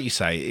 Yeah, and like you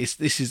say,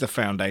 this is the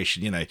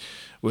foundation.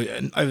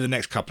 Over the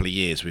next couple of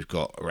years, we've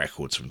got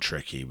records from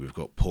Tricky, we've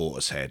got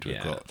Portishead,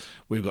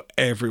 we've got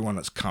everyone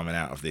that's coming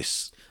out of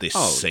this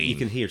scene. You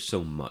can hear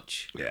so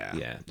much.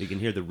 Yeah, you can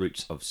hear the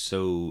roots of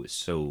so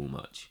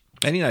much.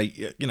 And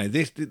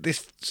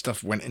this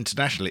stuff went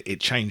internationally. It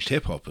changed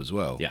hip hop as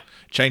well. Yeah,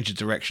 changed the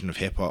direction of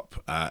hip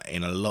hop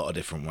in a lot of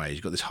different ways.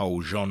 You've got this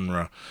whole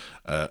genre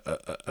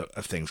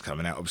of things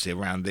coming out. Obviously,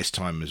 around this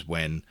time is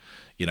when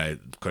you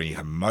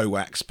have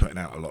Mowax putting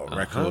out a lot of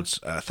records.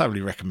 Thoroughly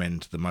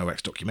recommend the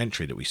Mowax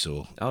documentary that we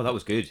saw. Oh, that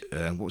was good.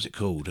 What was it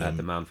called? The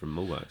Man from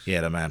Mowax.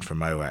 Yeah, The Man from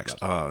Mowax.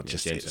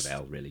 James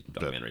Lavelle, really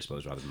documentary, I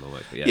suppose, rather than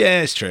Mowax. But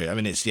yeah, it's true. I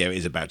mean, it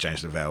is about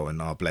James Lavelle,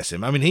 and bless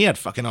him. I mean, he had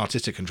fucking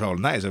artistic control,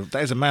 and that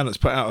is a man that's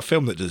put out a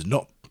film that does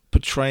not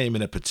portray him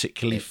in a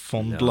particularly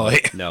fond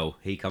light. No,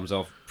 he comes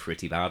off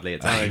pretty badly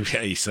at times.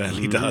 Yeah, he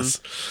certainly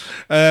does.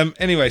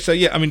 Anyway, so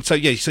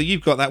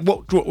you've got that.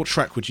 What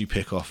track would you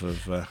pick off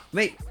of?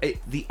 Mate,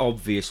 the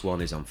obvious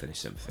one is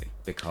Unfinished Sympathy,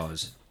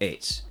 because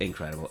it's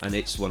incredible, and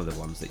it's one of the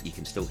ones that you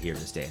can still hear to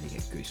this day and you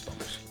get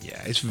goosebumps.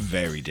 Yeah, it's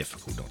very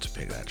difficult not to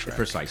pick that track.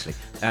 Precisely.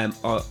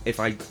 If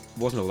I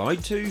wasn't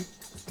allowed to,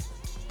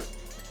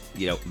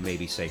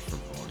 maybe Safe from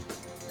Harm.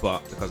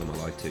 But because I'm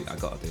allowed to, I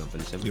got to do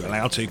Unfinished Sympathy. You're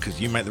allowed to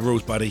because you make the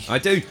rules, buddy. I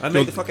do. I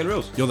make the fucking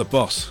rules. You're the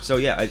boss. So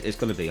yeah, it's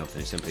going to be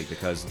Unfinished Sympathy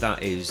because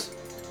that is,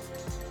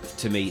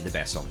 to me, the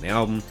best song on the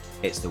album.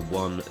 It's the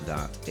one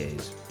that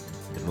is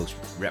the most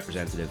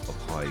representative of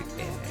how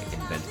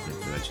inventive and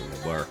influential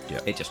they were.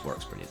 Yeah. It just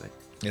works brilliantly.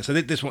 Yeah, so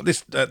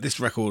this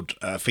record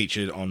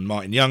featured on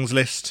Martin Young's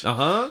list.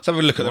 Let's have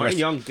a look at the rest. Martin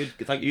Young, good.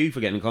 Thank you for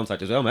getting in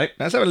contact as well, mate.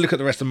 Let's have a look at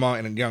the rest of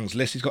Martin and Young's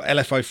list. He's got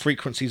LFO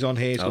Frequencies on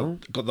here. He's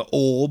got the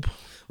Orb.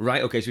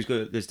 Right, okay, so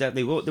there's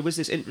definitely... there was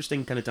this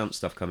interesting kind of dance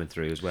stuff coming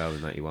through as well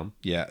in 91.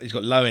 Yeah, he's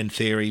got Low End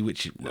Theory,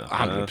 which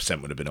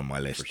 100% would have been on my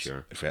list. For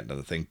sure. If we had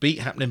another thing. Beat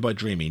Happening by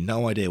Dreamy,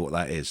 no idea what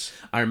that is.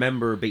 I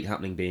remember Beat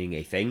Happening being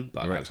a thing,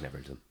 but I was never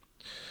into them.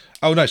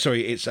 Oh, no,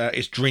 sorry,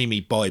 it's Dreamy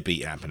by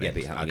Beat Happening. Yeah,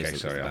 Beat Happening. Okay,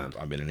 sorry,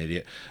 I've been an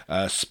idiot.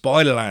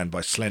 Spiderland by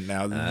Slint.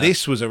 Now,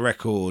 this was a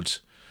record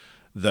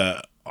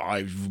that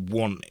I've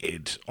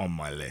wanted on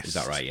my list. Is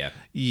that right? Yeah.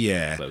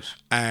 Yeah. Close.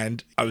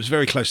 And I was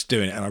very close to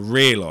doing it, and I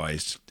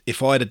realised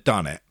if I'd have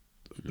done it,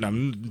 now,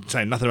 I'm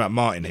saying nothing about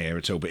Martin here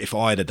at all, but if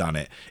I'd have done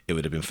it, it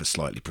would have been for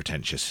slightly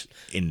pretentious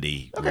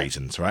indie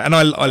reasons, right? And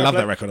I love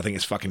that record. I think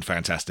it's fucking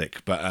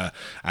fantastic. But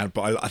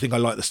I think I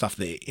like the stuff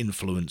that it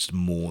influenced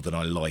more than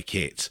I like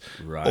it.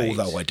 Right.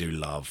 Although I do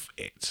love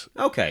it.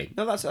 Okay.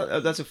 No, that's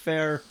a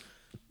fair,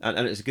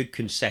 and it's a good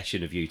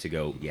concession of you to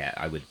go. Yeah,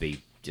 I would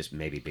be just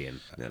maybe being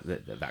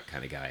that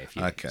kind of guy if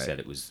you said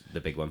it was the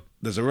big one.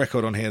 There's a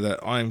record on here that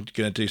I'm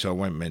going to do, so I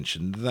won't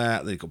mention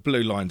that. They've got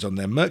Blue Lines on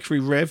there.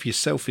 Mercury Rev, Your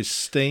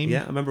Self-Esteem.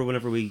 Yeah, I remember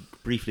whenever we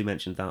briefly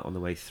mentioned that on the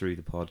way through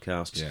the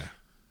podcast.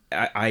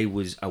 Yeah, I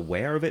was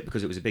aware of it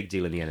because it was a big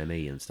deal in the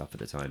NME and stuff at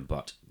the time,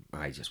 but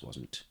I just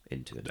wasn't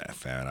into it. Yeah,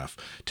 fair enough.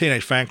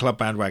 Teenage Fan Club,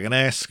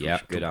 Bandwagon-esque. Yeah,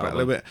 good album. A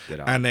little bit. Good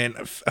album. And then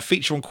a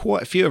feature on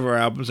quite a few of our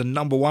albums, and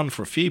number one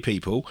for a few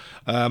people,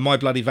 My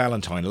Bloody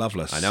Valentine,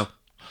 Loveless. I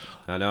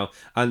know.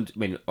 And I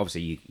mean,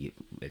 obviously,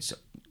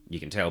 you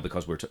can tell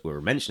because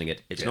we're mentioning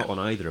it. It's not on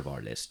either of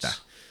our lists. Nah.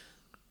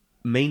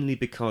 Mainly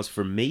because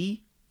for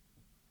me,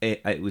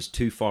 it was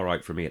too far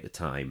out for me at the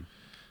time,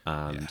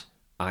 and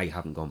I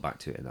haven't gone back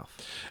to it enough.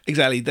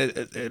 Exactly.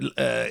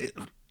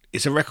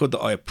 It's a record that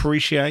I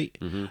appreciate,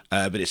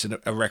 but it's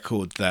a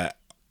record that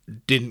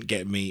didn't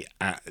get me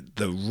at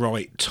the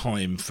right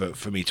time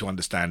for me to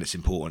understand its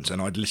importance,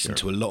 and I'd listened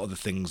to a lot of the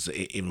things that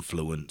it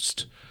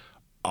influenced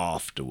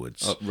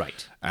afterwards. Oh,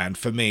 right. And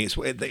for me,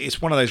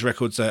 it's one of those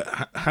records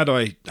that had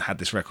I had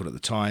this record at the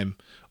time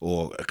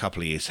or a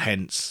couple of years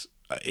hence,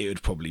 it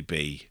would probably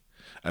be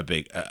a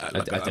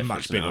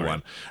much bigger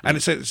one. And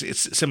it's a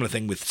similar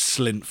thing with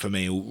Slint for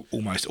me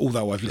almost,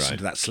 although I've listened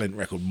to that Slint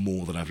record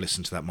more than I've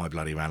listened to that My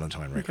Bloody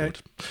Valentine record.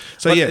 Okay.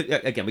 So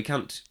again, we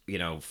can't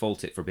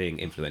fault it for being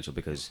influential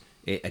because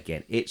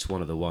it's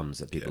one of the ones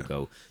that people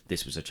go,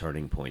 this was a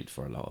turning point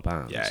for a lot of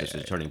bands. This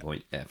was a turning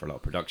point for a lot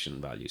of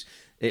production values.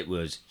 It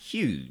was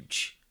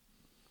huge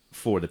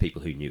for the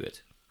people who knew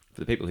it,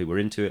 for the people who were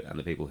into it, and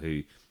the people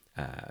who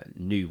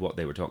knew what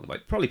they were talking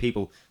about. Probably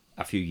people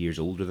a few years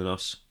older than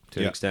us to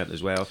an extent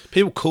as well.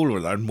 People cooler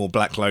though, more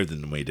black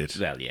clothing than we did.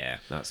 Well, yeah,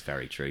 that's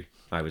very true.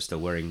 I was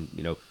still wearing,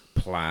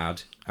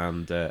 plaid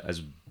and as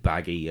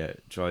baggy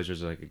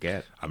trousers as I could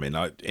get. I mean,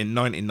 in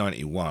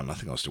 1991, I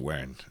think I was still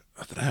wearing.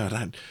 I don't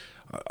know.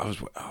 I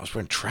was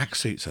wearing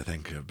tracksuits, I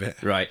think, a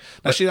bit. Right.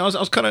 Actually, I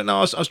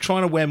was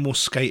trying to wear more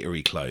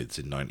skatery clothes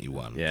in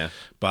 91. Yeah.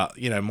 But,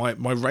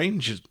 my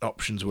range of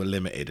options were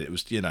limited. It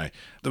was, there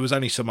was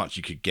only so much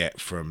you could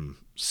get from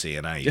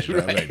C&A. You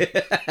know what I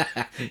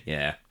mean?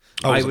 Yeah.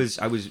 I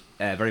was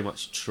very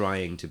much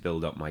trying to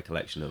build up my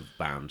collection of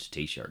band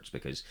T-shirts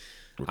because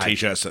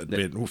T-shirts that had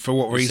been, for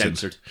what reason?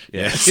 Censored.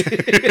 Yes.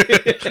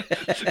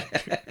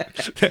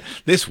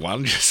 This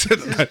one just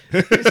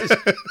This is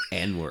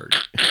N-word.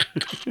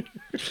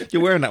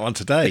 You're wearing that one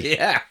today.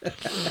 Yeah.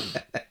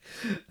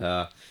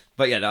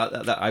 But yeah,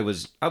 that I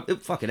was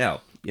fucking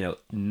hell. You know,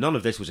 none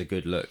of this was a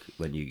good look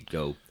when you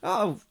go,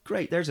 oh,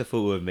 great, there's a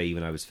photo of me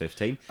when I was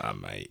 15.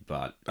 Mate.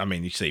 But I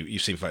mean, you've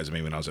seen photos of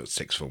me when I was at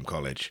sixth form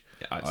college.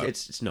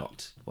 It's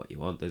not what you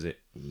want, is it?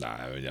 No,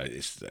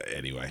 it's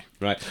anyway.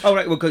 Right. All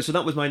right. Well, good. So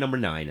that was my number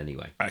 9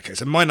 anyway. Okay,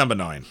 so my number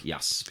 9.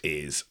 Yes.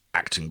 Is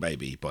Acting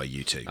Baby by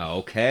U2.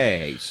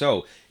 Okay.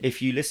 So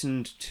if you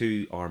listened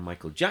to our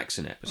Michael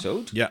Jackson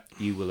episode, yeah,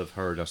 you will have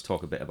heard us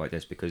talk a bit about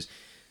this because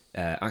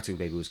Acting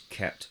Baby was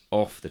kept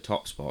off the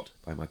top spot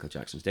by Michael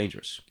Jackson's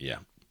Dangerous. Yeah.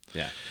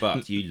 Yeah,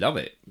 but you love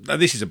it.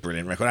 This is a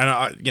brilliant record, and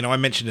I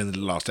mentioned in the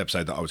last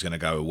episode that I was going to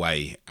go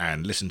away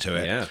and listen to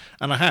it,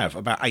 and I have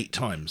about 8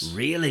 times.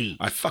 Really,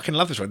 I fucking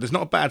love this record. There's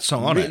not a bad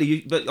song on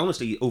it. But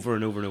honestly, over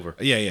and over and over.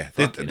 Yeah.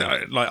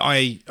 Like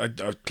I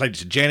played it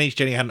to Jenny.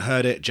 Jenny hadn't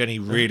heard it. Jenny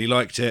really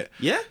liked it.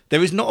 Yeah,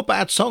 there is not a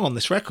bad song on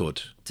this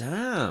record.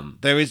 Damn,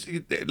 there is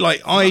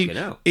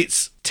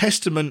it's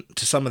testament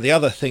to some of the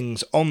other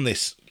things on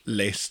this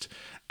list,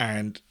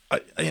 and.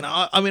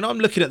 I'm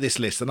looking at this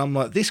list and I'm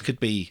like, this could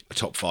be a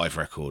top 5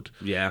 record.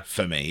 Yeah,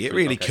 for me, it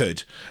really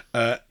could.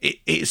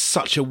 It's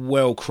such a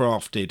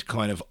well-crafted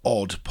kind of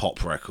odd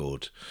pop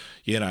record.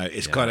 You know,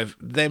 it's kind of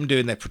them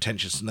doing their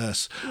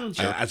pretentiousness,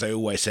 as I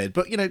always said.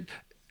 But you know,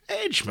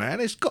 Edge, man,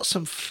 it's got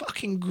some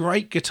fucking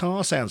great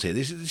guitar sounds here.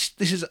 This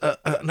is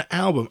an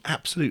album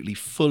absolutely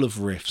full of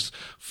riffs,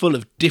 full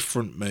of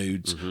different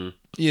moods. Mm-hmm.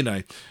 You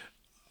know.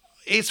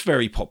 It's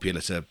very popular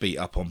to beat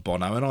up on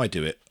Bono, and I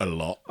do it a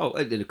lot. Oh,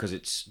 because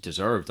it's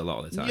deserved a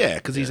lot of the time. Yeah,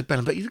 because he's a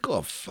band, but he's got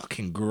a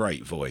fucking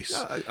great voice.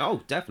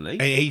 Oh, definitely.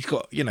 And he's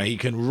got, he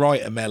can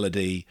write a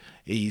melody.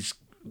 He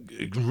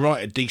can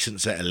write a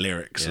decent set of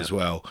lyrics as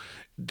well.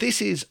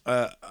 This is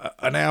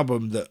an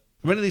album that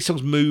many of these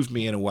songs moved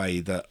me in a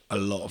way that a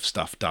lot of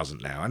stuff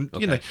doesn't now.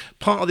 And,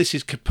 part of this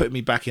is putting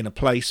me back in a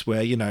place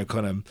where,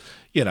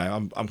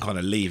 I'm kind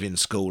of leaving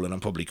school and I'm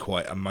probably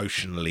quite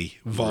emotionally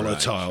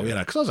volatile,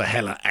 because I was a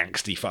hella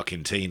angsty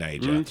fucking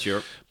teenager.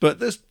 Sure. But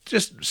there's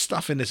just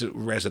stuff in this that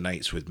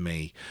resonates with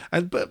me.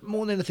 But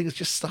more than anything, it's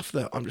just stuff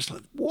that I'm just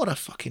like, what a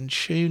fucking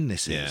tune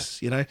this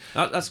is,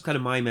 That's kind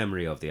of my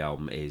memory of the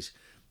album is...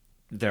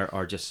 There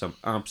are just some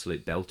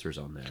absolute belters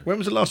on there. When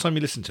was the last time you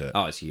listened to it?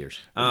 Oh, it's years.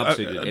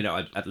 Absolutely.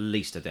 At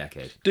least a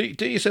decade. Do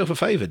yourself a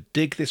favour.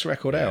 Dig this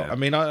record out. I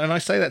mean, I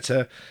say that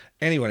to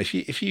anyone.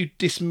 If you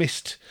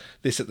dismissed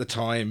this at the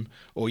time,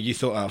 or you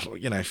thought,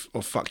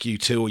 or fuck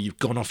U2, or you've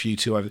gone off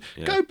U2,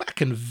 go back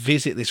and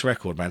visit this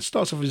record, man.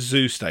 Starts off with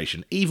Zoo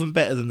Station, even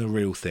better than The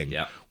Real Thing.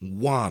 Yeah.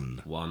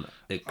 One.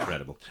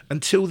 Incredible.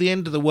 Until the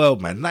End of the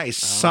World, man. That is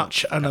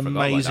such an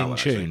amazing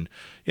tune. Actually.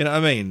 You know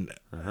what I mean?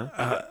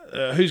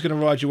 Uh-huh. Who's Going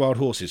to Ride Your Wild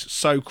Horses?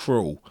 So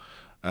Cruel.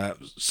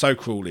 So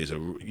Cruel is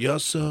you're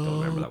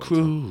so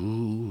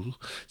cruel.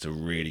 It's a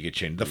really good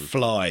tune. The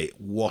Fly,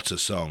 what a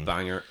song.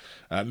 Banger.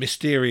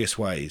 Mysterious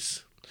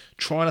Ways.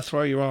 Trying to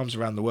Throw Your Arms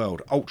Around the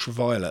World.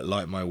 Ultraviolet,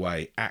 Light My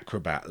Way.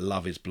 Acrobat,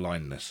 Love Is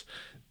Blindness.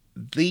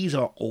 These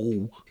are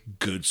all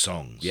good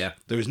songs. Yeah.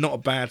 There is not a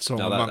bad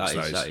song amongst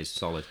those. That is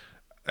solid.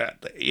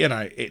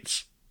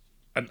 It's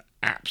an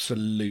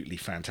absolutely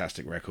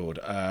fantastic record.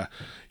 I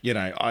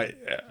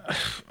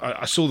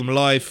saw them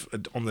live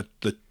on the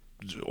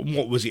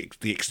what was it,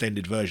 the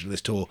extended version of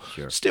this tour.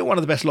 Sure. Still one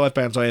of the best live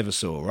bands I ever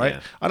saw, right?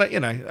 Yeah. I don't,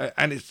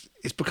 and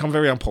it's become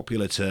very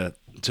unpopular to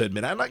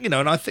admit that. And,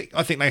 and I think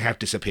they have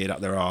disappeared up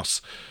their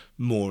arse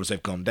more as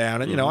they've gone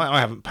down. And, I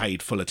haven't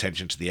paid full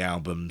attention to the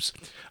albums.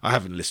 I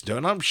haven't listened to it.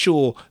 And I'm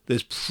sure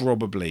there's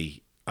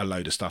probably a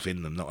load of stuff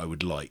in them that I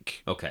would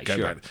like. Okay, go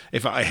sure. back.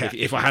 If I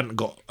hadn't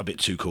got a bit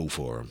too cool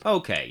for them.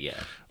 Okay,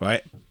 yeah.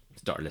 Right?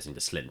 Start listening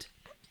to Slint.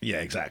 Yeah,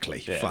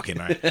 exactly. Yeah. Fucking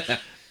right.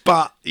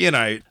 But,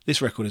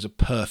 this record is a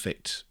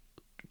perfect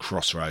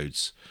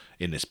crossroads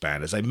in this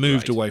band as they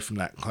moved away from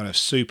that kind of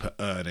super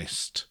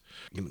earnest,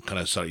 kind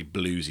of slightly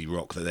bluesy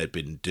rock that they'd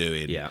been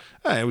doing,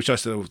 which I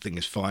still think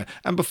is fine.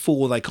 And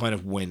before they kind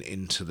of went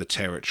into the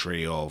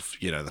territory of,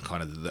 the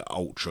kind of the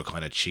ultra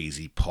kind of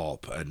cheesy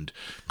pop and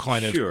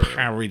kind of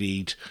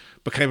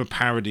became a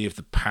parody of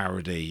the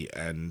parody,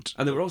 and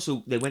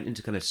they went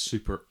into kind of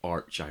super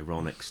arch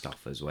ironic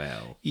stuff as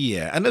well.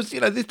 Yeah, and there's,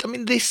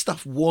 this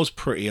stuff was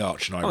pretty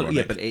arch and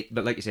ironic. Oh yeah,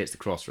 but like you say, it's the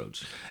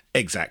crossroads.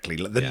 Exactly,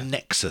 the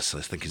nexus,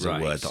 I think, is a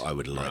word that I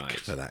would like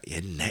for that.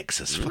 Yeah,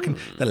 nexus, fucking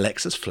the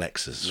Lexus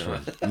flexes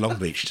from Long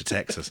Beach to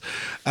Texas.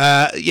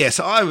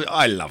 So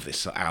I love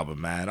this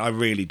album, man. I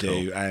really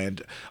do,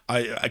 and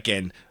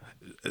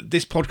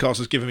this podcast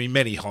has given me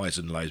many highs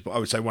and lows, but I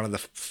would say one of the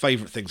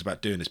favourite things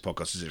about doing this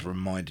podcast is it's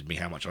reminded me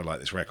how much I like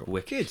this record.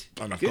 Wicked,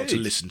 and I've got to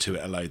listen to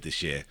it a load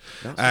this year.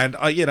 And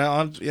I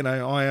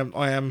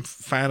am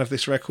fan of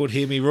this record.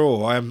 Hear me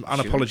roar! I am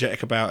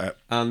unapologetic about it.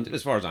 And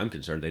as far as I'm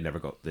concerned, they never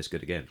got this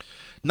good again.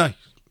 No,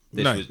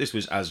 this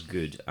was as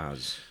good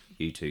as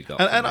U2 got.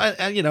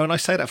 And I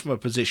say that from a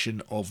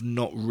position of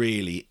not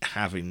really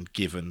having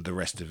given the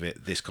rest of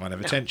it this kind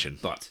of attention.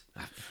 But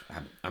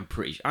I'm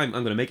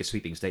going to make a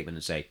sweeping statement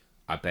and say,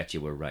 I bet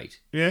you were right.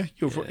 Yeah,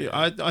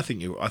 I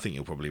think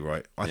you're probably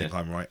right. I think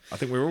I'm right. I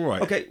think we're all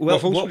right. Okay, well,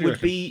 what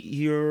would be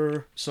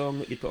your song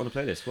that you'd put on a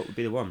playlist? What would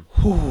be the one?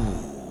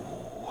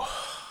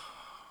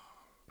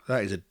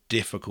 That is a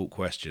difficult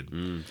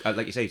question.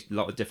 Like you say, a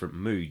lot of different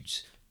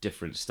moods,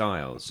 different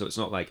styles. So it's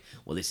not like,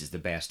 well, this is the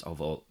best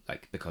of all,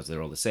 like, because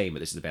they're all the same, but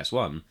this is the best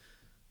one.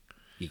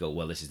 You go,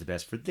 well, this is the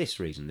best for this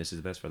reason. This is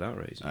the best for that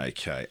reason.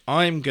 Okay,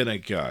 I'm gonna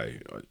go.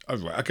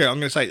 Okay, I'm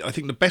gonna say I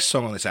think the best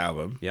song on this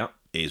album.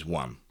 Is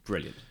One.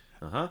 Brilliant.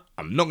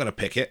 I'm not gonna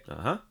pick it.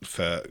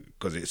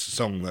 Because it's a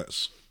song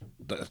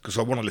because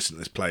I want to listen to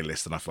this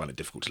playlist and I find it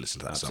difficult to listen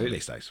to that song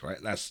these days. Right?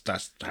 That's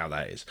how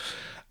that is.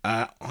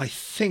 I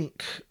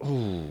think.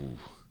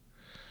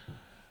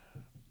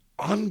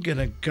 I'm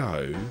gonna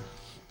go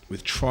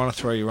with Trying to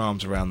Throw Your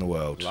Arms Around the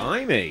World.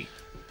 Blimey.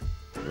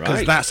 Because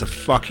Right. that's a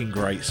fucking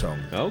great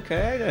song.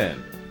 Okay,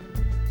 then.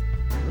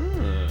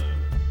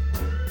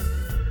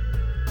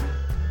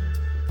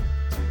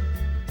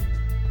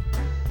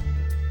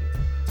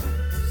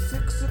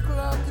 6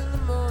 o'clock in the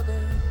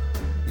morning,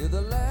 you're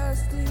the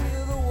last to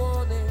hear the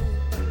warning.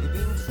 You've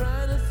been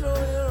trying to throw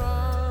your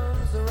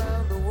arms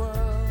around the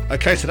world.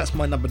 Okay, so that's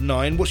my number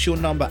 9. What's your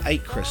number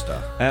 8,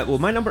 Krista? Well,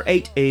 my number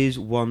 8 is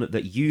one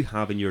that you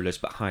have in your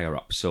list, but higher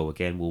up. So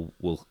again,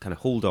 we'll kind of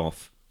hold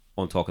off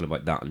on talking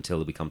about that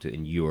until we come to it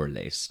in your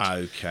list.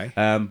 Okay.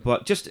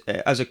 But just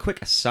as a quick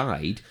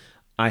aside,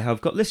 I have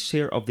got lists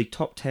here of the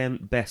top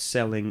 10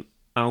 best-selling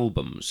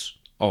albums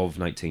of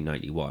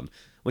 1991,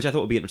 which I thought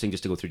would be interesting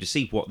just to go through to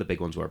see what the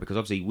big ones were, because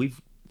obviously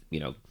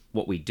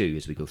what we do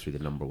is we go through the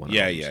number one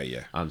albums.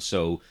 Yeah. And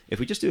so if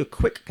we just do a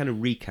quick kind of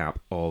recap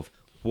of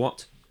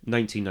what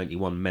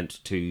 1991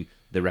 meant to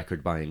the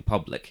record-buying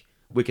public,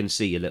 we can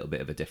see a little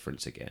bit of a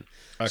difference again.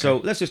 Okay. So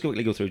let's just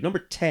quickly go through. Number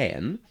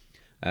 10...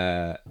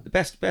 the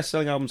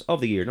best-selling albums of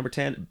the year. Number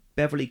 10,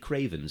 Beverly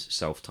Craven's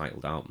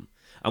self-titled album.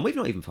 And we've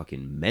not even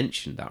fucking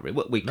mentioned that.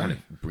 We kind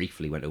of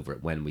briefly went over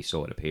it when we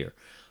saw it appear.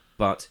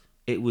 But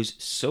it was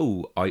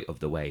so out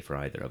of the way for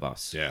either of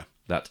us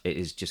that it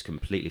is just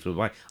completely flew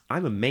by.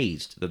 I'm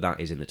amazed that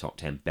is in the top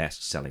 10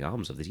 best-selling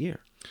albums of this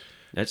year.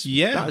 That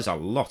is a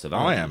lot of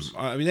albums.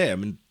 I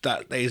mean,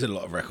 that is a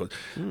lot of records.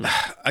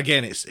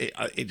 Again,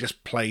 it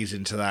just plays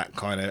into that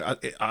kind of...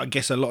 I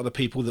guess a lot of the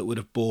people that would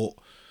have bought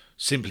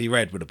Simply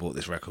Red would have bought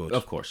this record.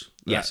 Of course.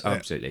 Yes,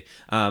 absolutely.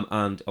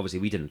 And obviously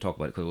we didn't talk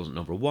about it because it wasn't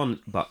number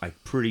 1, but I'm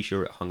pretty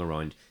sure it hung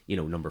around,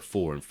 number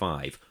 4 and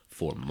 5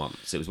 for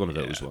months. It was one of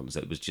those ones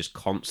that was just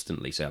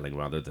constantly selling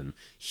rather than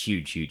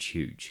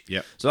huge.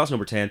 Yeah. So that's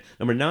number 10.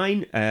 Number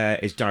 9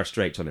 is Dire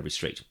Straits on Every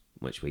Street,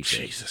 which we did.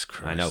 Jesus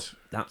Christ. I know.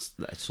 That's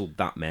sold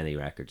that many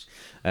records.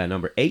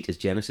 Number 8 is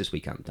Genesis, We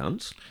Can't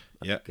Dance.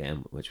 Yeah.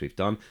 Again, which we've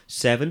done.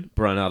 7,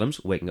 Bryan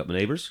Adams, Waking Up the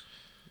Neighbours.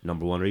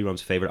 Number 1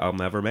 rerun's favourite album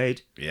ever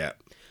made. Yeah.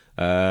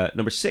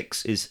 Number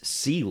 6 is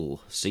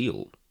Seal,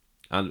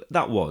 and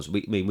that was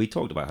we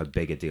talked about how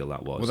big a deal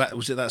that was.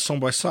 Was it that song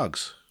by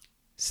Suggs?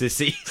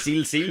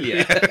 Seal,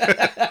 yeah.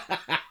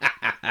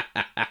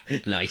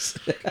 Nice.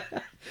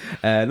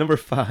 Number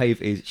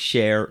 5 is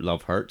Cher,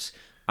 Love Hurts,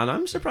 and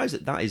I'm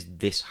surprised that is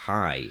this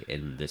high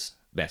in this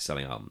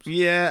best-selling albums.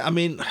 Yeah, I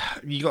mean,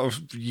 you got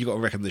to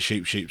reckon the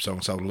Shoop Shoop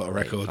song sold a lot of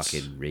records.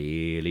 It fucking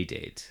really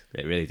did.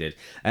 It really did.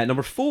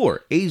 Number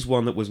 4 is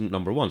one that wasn't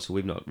number 1, so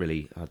we've not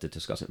really had to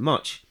discuss it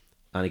much.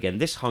 And again,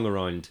 this hung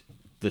around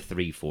the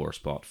 3-4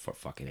 spot for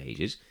fucking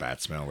ages.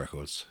 Bad Smell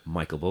Records.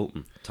 Michael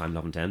Bolton, Time,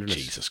 Love and Tenderness.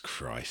 Jesus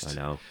Christ! I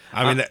know.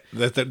 I mean,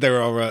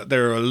 there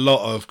are a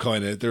lot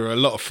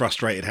of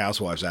frustrated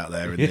housewives out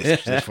there in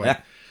this point.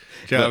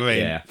 Do you know what I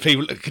mean? Yeah.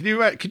 People,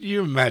 can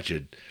you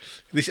imagine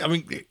this? I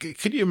mean,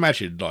 can you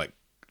imagine like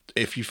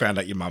if you found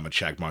out your mum had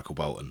shagged Michael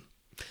Bolton?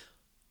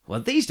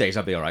 Well, these days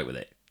I'd be all right with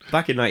it.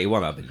 Back in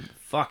 '91, I've been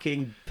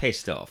fucking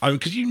pissed off. I mean,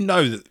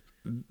 because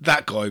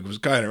that guy was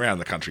going around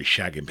the country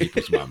shagging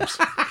people's mums.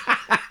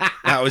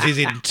 That was his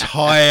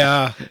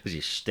entire... That was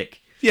his shtick.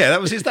 Yeah, that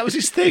was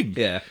his thing.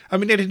 Yeah. I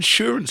mean, he had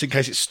insurance in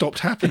case it stopped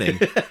happening.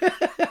 You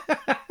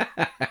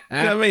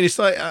know what I mean? It's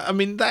like, I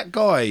mean, that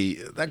guy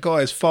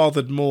has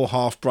fathered more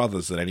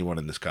half-brothers than anyone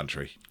in this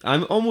country.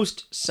 I'm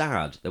almost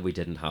sad that we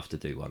didn't have to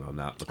do one on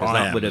that. Because I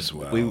that am would have... as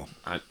well.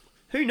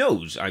 Who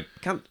knows? I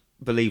can't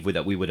believe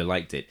that we would have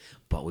liked it,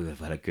 but we would have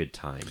had a good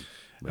time.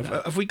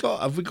 Have we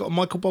got a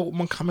Michael Bolton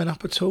one coming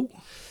up at all?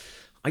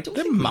 I don't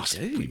There think must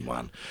be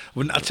one.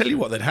 Well, I'll tell you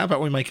what then, how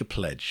about we make a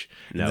pledge?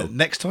 No.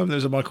 Next time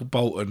there's a Michael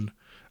Bolton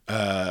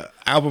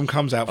album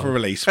comes out for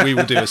release, we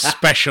will do a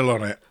special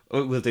on it.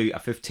 We'll do a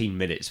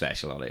 15-minute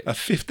special on it. A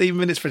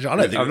 15-minute special.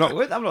 I'm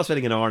not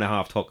spending an hour and a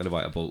half talking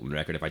about a Bolton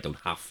record if I don't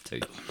have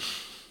to.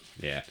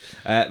 Yeah.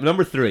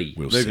 Number 3.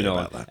 We'll moving see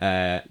on. about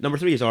that. Number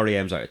 3 is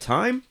R.E.M's Out of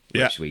Time,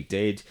 Yeah. which we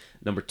did.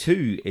 Number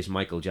 2 is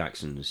Michael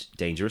Jackson's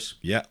Dangerous.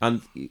 Yeah.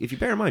 And if you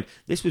bear in mind,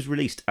 this was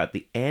released at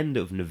the end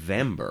of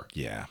November.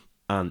 Yeah.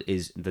 and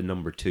is the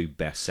number 2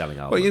 best-selling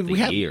album Well, of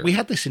the year. we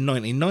had this in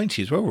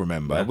 1990 as well,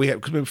 remember? Yeah.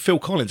 Because Phil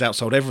Collins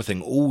outsold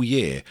everything all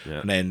year,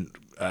 Yeah. and then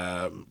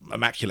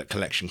Immaculate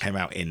Collection came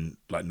out in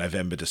like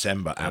November,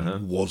 December,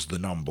 and was the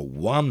number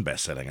 1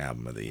 best-selling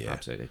album of the year.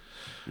 Absolutely.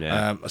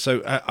 Yeah.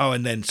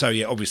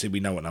 Obviously we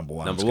know what number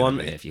 1 Number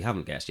 1, if you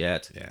haven't guessed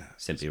yet, Yeah.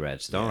 Simply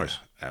Red Stars.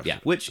 Yeah, Yeah,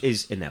 which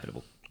is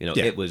inevitable. You know,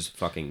 Yeah. it was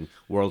fucking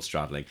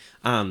world-straddling.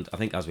 And I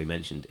think, as we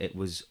mentioned, it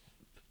was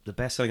the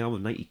best-selling album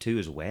of 92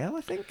 as well,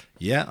 I think.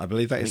 Yeah, I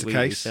believe that is the We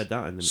case. said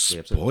that in the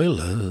episode.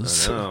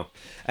 Spoilers. I know.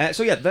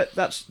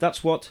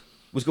 That's what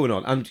was going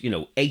on. And,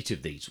 8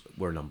 of these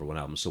were number 1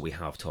 albums, so we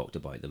have talked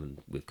about them and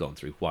we've gone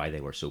through why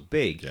they were so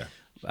big. Yeah.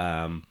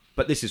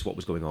 But this is what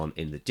was going on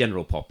in the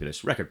general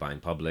populace, record-buying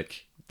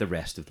public, the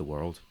rest of the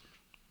world.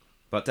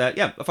 But,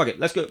 fuck it.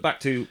 Let's go back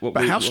to what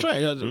But how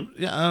straight?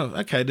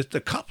 Okay. There's a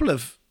couple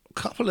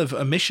of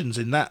omissions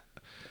in that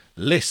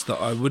list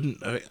that I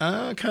wouldn't.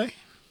 Okay.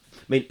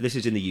 I mean, this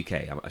is in the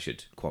UK, I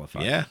should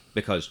qualify. Yeah.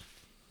 Because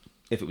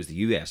if it was the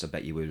US, I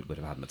bet you would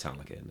have had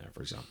Metallica in there,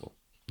 for example.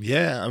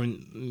 Yeah, I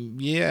mean,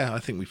 I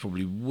think we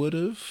probably would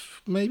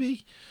have,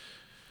 maybe.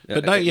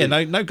 Yeah, But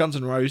no Guns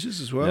N' Roses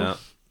as well.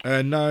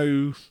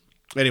 No.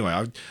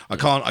 Anyway, I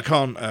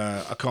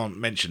can't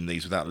mention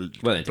these without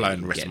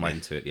blowing the rest of my.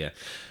 Into it, yeah.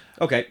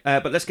 Okay,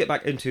 but let's get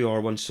back into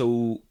our one. So,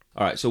 all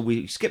right, so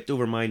we skipped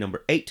over my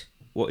number 8.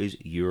 What is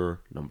your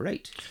number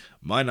 8?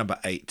 My number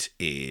 8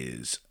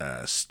 is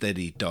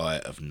Steady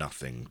Diet of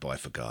Nothing by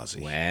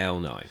Fugazi. Well,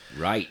 no.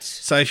 Right.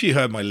 So if you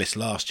heard my list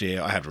last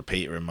year, I had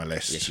Repeater in my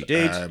list. Yes, you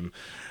did.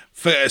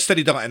 For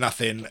Steady Diet of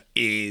Nothing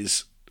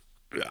is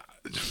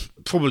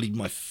probably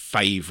my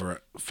favourite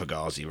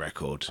Fugazi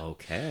record.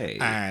 Okay.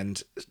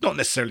 And it's not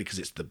necessarily because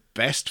it's the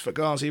best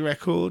Fugazi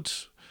record.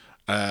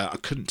 I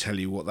couldn't tell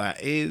you what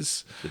that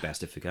is. The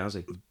best of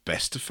Fugazi.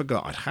 Best of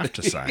Fugazi, I'd have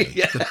to say.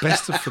 The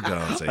best of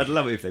Fugazi. I'd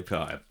love it if they put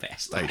out a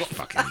best. They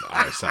fucking,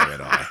 so would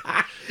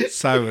I.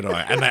 So would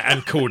I.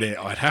 And called it,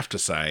 I'd have to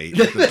say,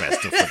 the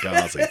best of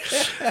Fugazi.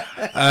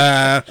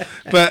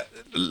 But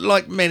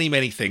like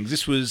many things,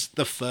 this was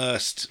the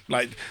first,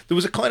 like, there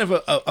was a kind of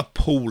a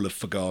pool of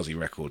Fugazi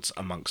records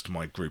amongst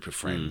my group of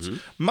friends,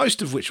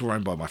 most of which were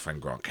owned by my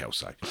friend Grant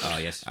Kelso. Oh,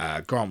 yes.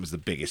 Grant was the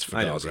biggest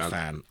Fugazi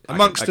fan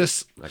amongst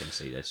us. I can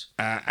see this.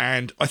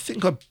 And I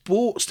think I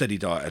bought Steady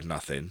Diet of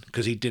Nothing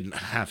because he didn't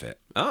have it.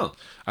 Oh.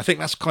 I think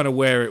that's kind of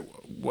where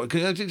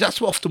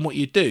that's often what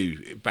you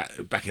do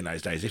back in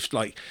those days.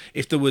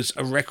 If there was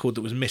a record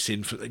that was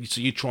missing,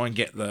 so you try and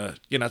get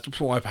that's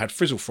why I had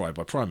Frizzle Fry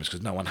by Primus,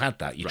 because no one had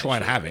that. You try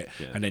and have it,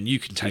 and then you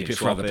can tape it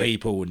for other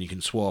people, and you can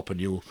swap, and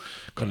you'll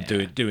kind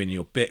of doing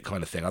your bit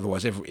kind of thing.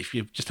 Otherwise, if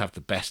you just have the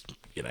best,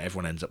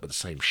 everyone ends up with the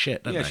same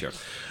shit, don't they? Sure.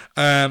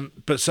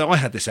 But so I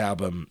had this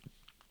album,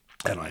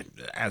 and I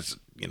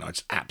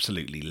just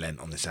absolutely lent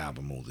on this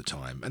album all the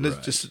time. And there's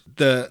just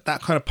that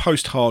kind of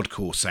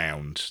post-hardcore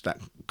sound, that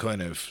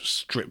kind of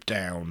stripped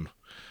down,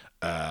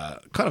 kind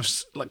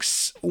of like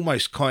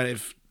almost kind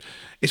of,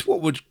 it's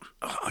what would,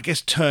 I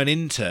guess, turn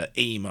into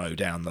emo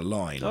down the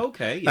line.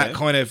 Okay, yeah. That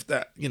kind of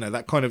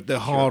the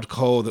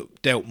hardcore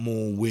that dealt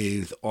more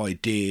with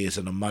ideas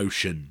and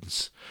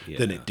emotions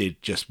than it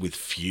did just with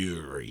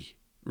fury.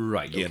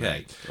 Right,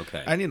 okay.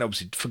 And,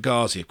 obviously,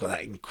 Fugazi have got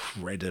that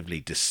incredibly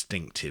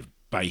distinctive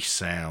bass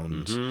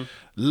sound,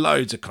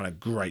 loads of kind of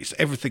great,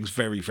 everything's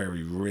very,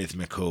 very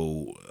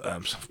rhythmical.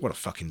 What a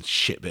fucking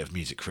shit bit of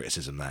music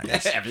criticism that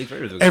is.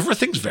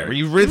 Everything's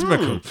very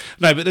rhythmical.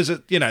 No, but there's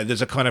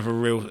a kind of a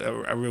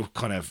real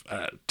kind of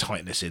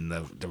tightness in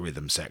the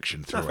rhythm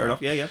section throughout. Fair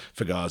enough. Yeah.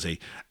 Fugazi.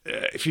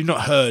 If you've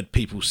not heard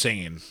people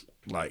singing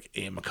like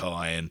Ian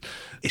MacKaye, and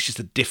it's just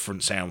a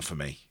different sound for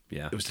me.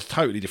 Yeah. It was a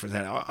totally different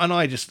sound, and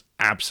I just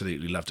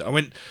absolutely loved it. I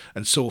went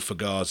and saw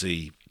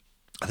Fugazi,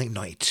 I think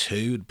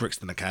 92 at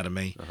Brixton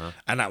Academy,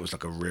 and that was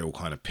like a real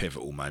kind of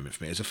pivotal moment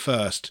for me. It was the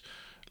first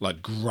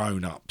like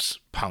grown-ups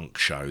punk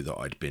show that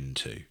I'd been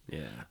to.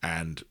 Yeah.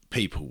 And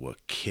people were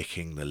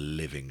kicking the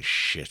living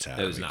shit out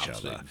of each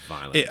other.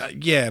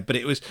 Violent. But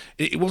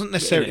it wasn't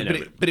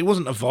necessarily but it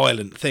wasn't a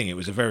violent thing. It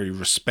was a very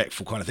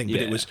respectful kind of thing, but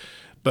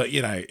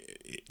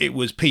it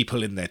was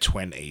people in their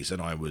 20s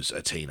and I was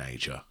a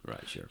teenager.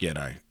 Right, sure.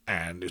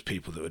 And it was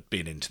people that had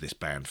been into this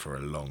band for a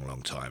long,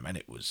 long time, and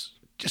it was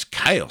just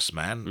chaos,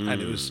 man.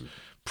 And it was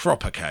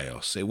proper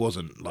chaos. It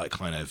wasn't like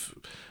kind of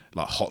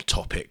like Hot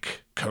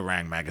Topic,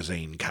 Kerrang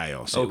magazine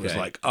chaos. It was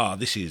like,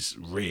 this is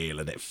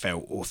real, and it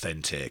felt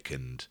authentic.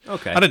 And I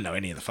didn't know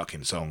any of the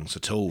fucking songs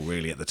at all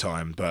really at the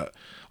time, but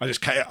I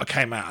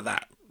came out of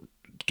that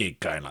gig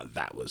going like,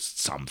 that was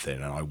something,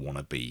 and I want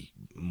to be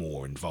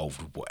more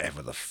involved with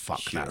whatever the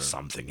fuck that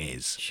something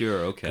is.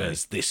 Sure, okay.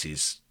 Because this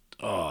is,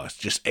 it's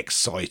just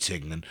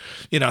exciting. And,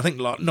 I think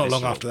not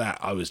long after that,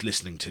 I was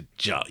listening to,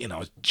 I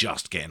was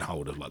just getting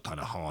hold of like kind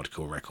of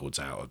hardcore records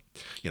out of,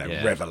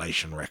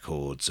 Revelation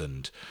Records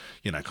and,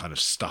 kind of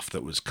stuff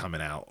that was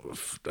coming out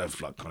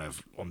of like kind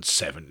of on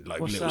 7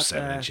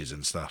 inches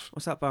and stuff.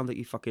 What's that band that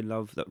you fucking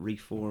love that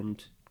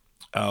reformed?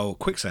 Oh,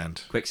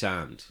 Quicksand.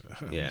 Quicksand.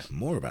 Yeah.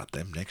 More about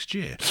them next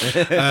year.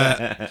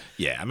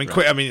 Yeah, I mean,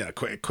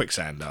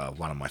 Quicksand are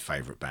one of my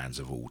favourite bands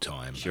of all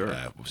time. Sure.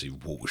 Obviously,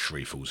 Walter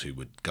Schriefels, who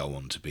would go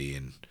on to be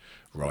in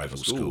Rival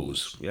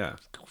Schools. Yeah.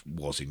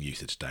 Was in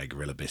Youth of Today,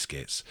 Gorilla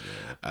Biscuits.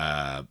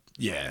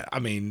 Yeah, I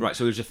mean... Right,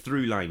 so there's a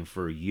through line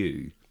for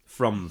you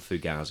from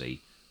Fugazi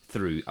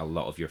through a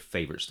lot of your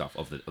favourite stuff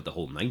of the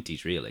whole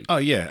 90s, really. Oh,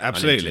 yeah,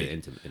 absolutely.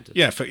 Into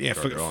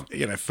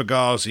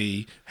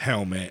Fugazi,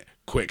 Helmet,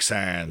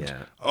 Quicksand,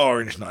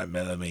 Orange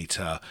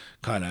 9mm,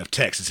 kind of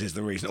Texas Is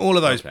the Reason. All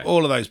of those,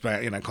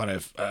 kind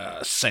of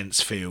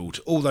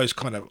Sensefield, all those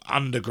kind of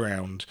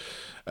underground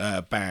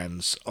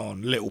bands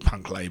on little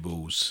punk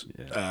labels,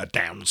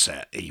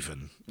 Downset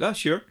even. Oh,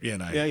 sure. You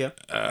know,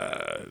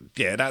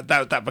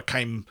 that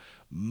became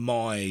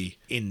my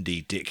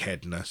indie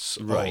dickheadness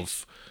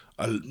of,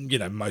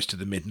 most of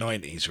the mid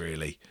 '90s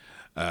really.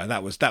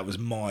 That was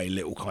my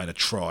little kind of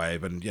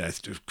tribe, and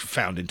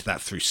found into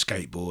that through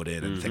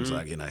skateboarding and things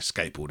like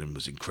skateboarding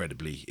was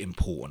incredibly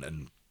important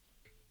and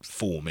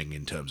forming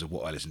in terms of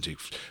what I listen to,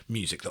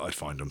 music that I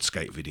find on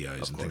skate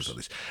videos and things like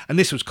this. And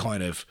this was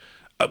kind of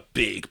a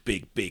big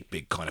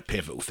kind of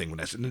pivotal thing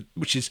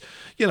which is,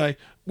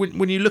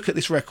 when you look at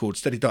this record,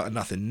 Steady Diet of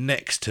Nothing,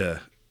 next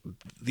to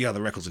the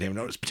other records in here, and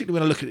particularly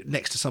when I look at it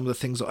next to some of the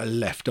things that I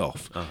left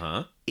off,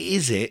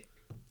 is it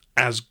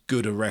as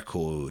good a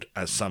record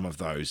as some of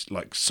those,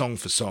 like song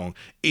for song?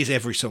 Is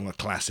every song a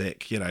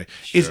classic? Can I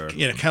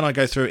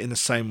go through it in the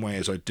same way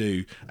as I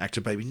do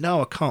Active Baby?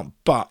 No, I can't.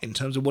 But in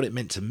terms of what it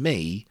meant to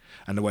me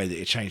and the way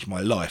that it changed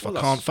my life, I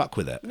can't fuck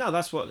with it. No,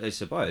 that's what it's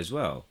about as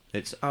well.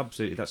 It's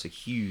absolutely, that's a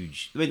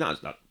huge... I mean,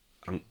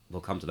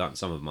 we'll come to that in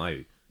some of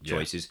my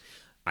choices.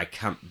 I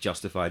can't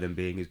justify them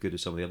being as good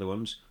as some of the other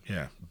ones.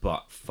 Yeah.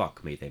 But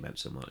fuck me, they meant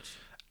so much.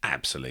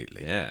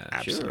 Absolutely. Yeah,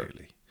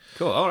 absolutely. Sure.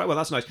 Cool. All right, well,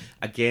 that's nice.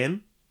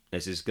 Again,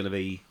 this is going to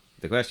be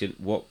the question.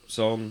 What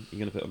song are you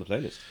going to put on the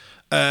playlist?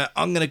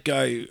 I'm going to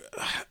go...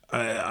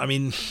 I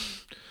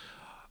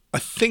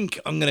think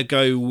I'm going to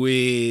go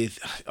with...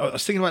 I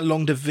was thinking about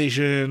Long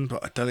Division,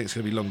 but I don't think it's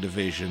going to be Long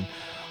Division.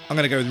 I'm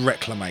going to go with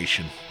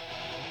Reclamation.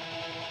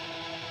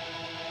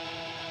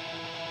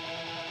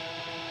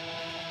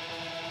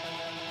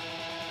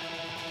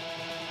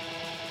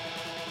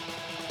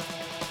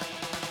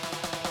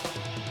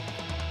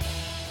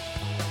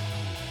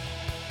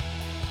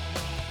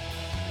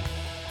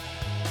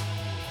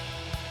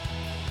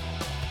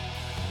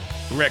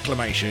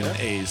 Reclamation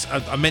is...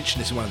 I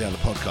mentioned this in one of the other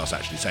podcasts,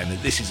 actually, saying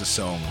that this is a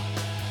song...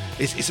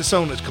 It's a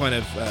song that's kind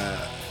of...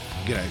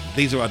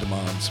 these are our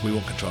demands. We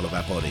want control of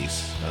our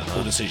bodies.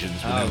 All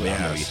decisions will never be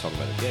ours. You're talking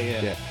about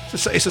it. Yeah.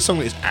 It's a song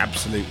that is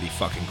absolutely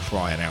fucking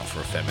crying out for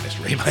a feminist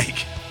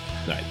remake.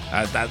 Right.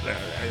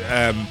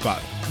 But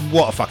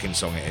what a fucking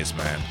song it is,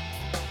 man.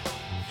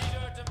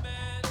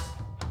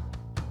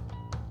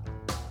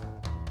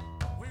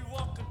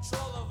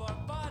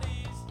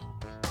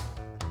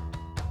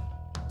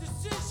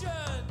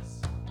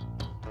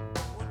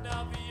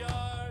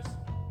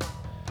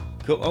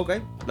 Cool.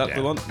 Okay, that's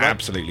the one. Right.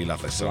 Absolutely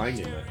love this song.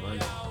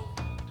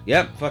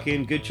 Yeah,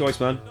 fucking good choice,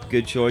 man.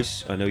 Good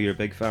choice. I know you're a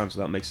big fan,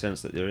 so that makes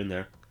sense that they're in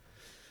there.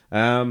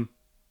 So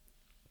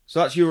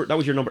that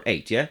was your number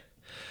 8, yeah?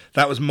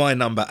 That was my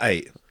number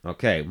 8.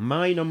 Okay,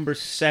 my number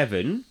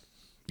 7.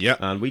 Yeah.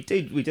 And we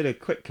did a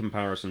quick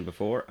comparison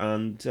before,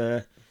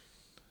 and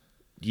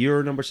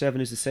your number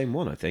 7 is the same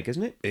one, I think,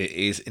 isn't it? It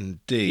is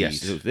indeed.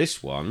 Yes, so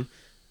this one,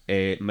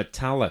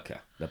 Metallica,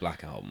 the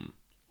Black Album,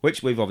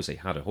 which we've obviously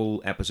had a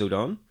whole episode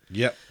on.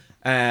 Yep.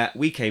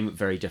 We came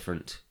very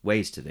different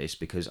ways to this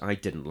because I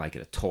didn't like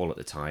it at all at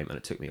the time, and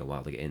it took me a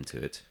while to get into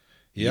it.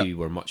 Yep. You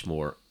were much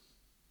more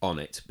on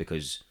it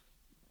because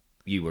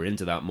you were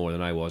into that more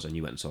than I was, and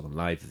you went and saw them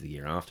live the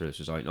year after this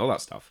was out and all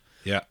that stuff.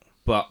 Yeah.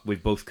 But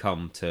we've both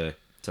come to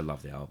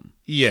love the album.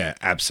 Yeah,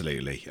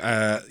 absolutely.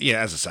 As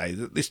I say,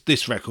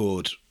 this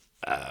record...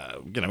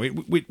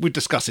 we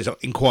discussed this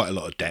in quite a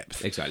lot of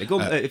depth. Exactly.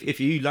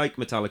 If you like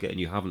Metallica and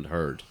you haven't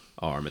heard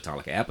our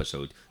Metallica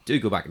episode, do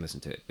go back and listen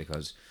to it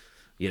because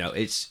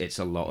it's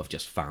a lot of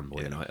just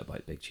fanboying out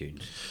about big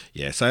tunes.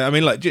 Yeah. So I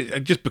mean, like,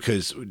 just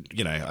because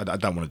I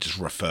don't want to just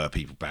refer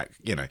people back.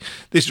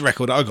 This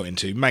record I got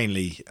into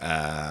mainly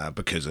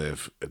because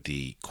of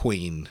the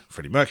Queen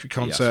Freddie Mercury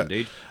concert.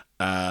 Yes,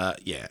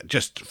 indeed.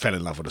 Just fell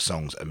in love with the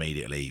songs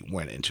immediately,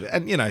 went into it.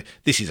 And,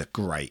 this is a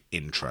great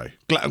intro.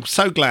 I'm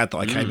so glad that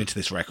I came into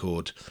this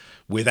record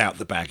without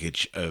the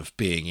baggage of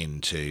being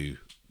into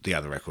the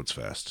other records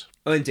first.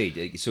 Oh,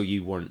 indeed. So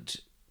you weren't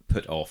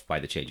put off by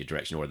the change of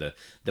direction or the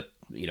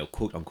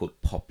quote-unquote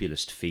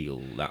populist feel,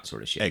 that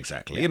sort of shit.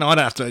 Exactly. Yeah. I'd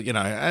have to,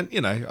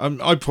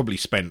 I probably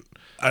spent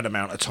an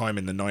amount of time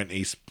in the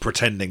 90s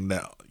pretending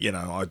that,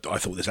 I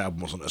thought this album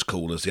wasn't as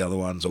cool as the other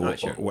ones or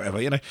whatever,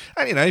 And,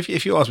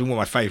 if you ask me what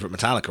my favourite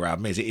Metallica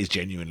album is, it is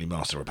genuinely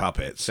Master of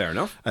Puppets. Fair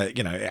enough.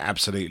 It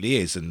absolutely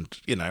is. And,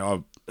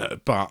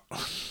 but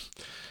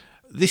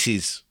this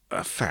is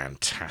a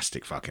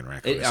fantastic fucking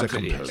record. It's a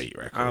complete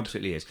record.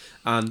 Absolutely is.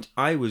 And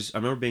I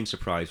remember being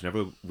surprised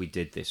whenever we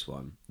did this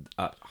one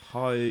at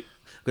how...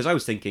 Because I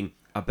was thinking,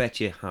 I bet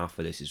you half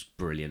of this is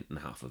brilliant and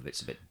half of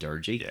it's a bit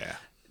dirgy. Yeah.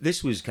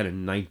 This was kind of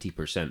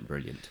 90%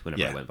 brilliant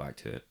whenever Yeah. I went back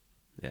to it.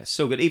 Yeah,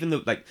 so good. Even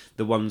though, like,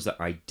 the ones that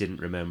I didn't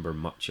remember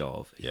much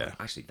of. Yeah.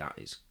 Actually, that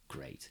is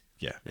great.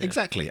 Yeah,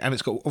 exactly. And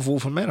it's got A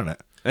Wolf and Men on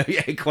it.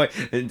 Yeah, quite.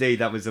 Indeed,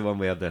 that was the one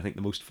we had, I think,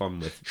 the most fun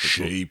with.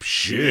 Shape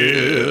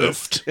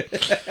Shift.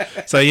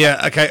 So,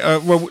 yeah, okay.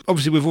 Well,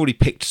 obviously, we've already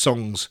picked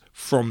songs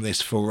from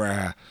this for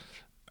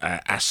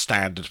our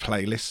standard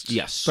playlist.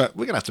 Yes. But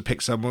we're going to have to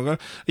pick some. Are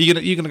you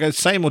going to go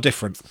same or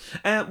different?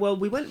 Well,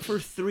 we went for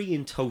 3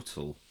 in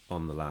total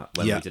on the lap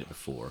when Yeah. we did it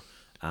before.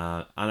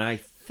 And I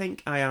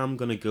think I am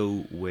going to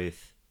go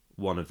with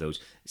one of those.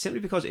 Simply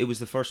because it was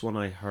the first one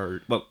I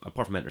heard. Well,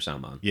 apart from Enter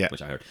Sandman, Yeah.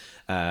 which I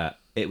heard.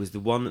 It was the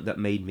one that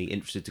made me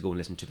interested to go and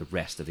listen to the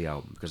rest of the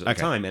album. Because at the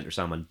Okay. time, Enter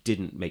Sandman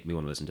didn't make me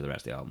want to listen to the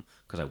rest of the album.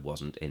 Because I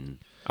wasn't in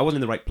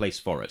the right place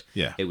for it.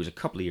 Yeah. It was a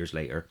couple of years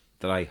later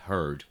that I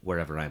heard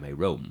Wherever I May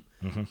Roam.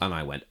 And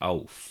I went,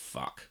 oh,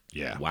 fuck.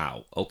 Yeah.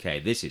 Wow. Okay,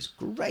 this is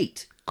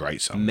great.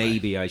 Great song. mate.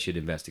 Maybe I should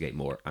investigate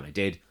more, and I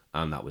did,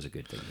 and that was a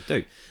good thing to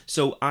do.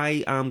 So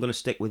I am going to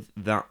stick with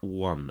that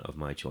one of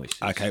my choices.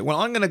 Okay, well,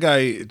 I'm going to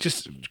go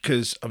just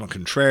because I'm a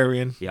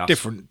contrarian. Yes.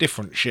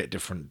 Different shit,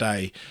 different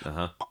day.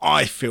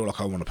 I feel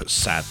like I want to put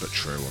Sad But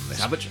True on this.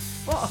 Savage,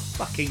 what a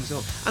fucking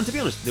song! And to be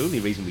honest, the only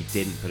reason we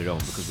didn't put it on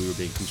because we were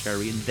being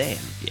contrarian then.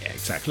 Yeah,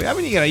 exactly. I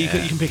mean, you know, you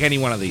can pick any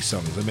one of these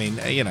songs. I mean,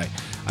 you know,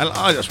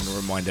 I just want to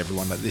remind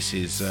everyone that this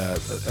is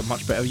a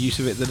much better use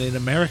of it than in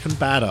American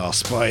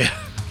Badass by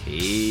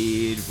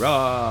Kid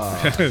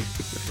Rock.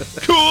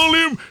 Call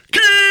Him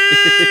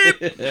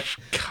Kid.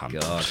 Cunt.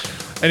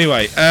 God.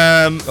 Anyway,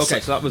 Okay,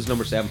 so that was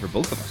number 7 for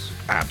both of us.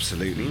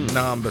 absolutely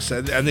number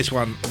 7, and this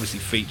one obviously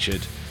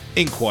featured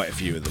in quite a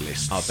few of the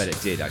lists. I'll bet it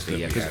did actually. that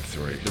Yeah, we because had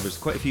through. there was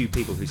quite a few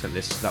people who sent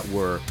lists that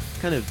were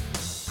kind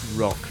of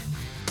rock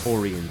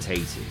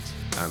orientated,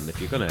 and if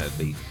you're gonna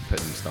be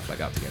putting stuff like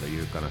that together,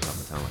 you're gonna have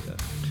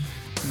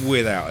Metallica.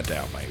 Without a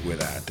doubt, mate.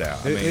 Without a doubt.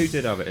 Who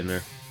did have it in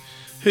there?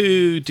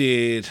 Who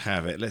did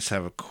have it? Let's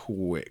have a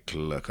quick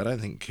look. I don't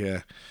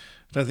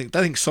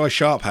think Cy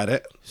Sharp had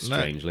it. No,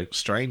 Strangely.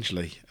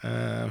 strangely.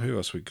 Who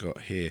else we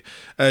got here?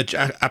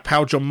 Our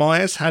pal John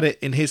Myers had it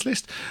in his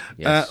list.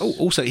 Yes.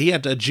 Also, he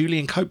had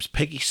Julian Cope's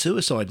Peggy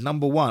Suicide,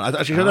 number 1.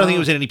 Actually, I don't think it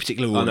was in any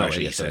particular order. no,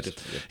 actually, yes, he said.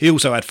 yeah. He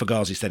also had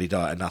Fugazi Steady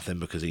Diet and Nothing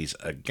because he's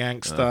a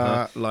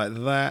gangster like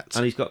that.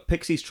 And he's got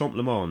Pixies Trompe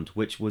Le Monde,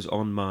 which was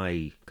on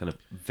my kind of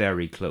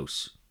very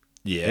close.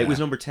 Yeah, It was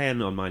number 10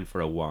 on mine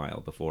for a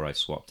while before I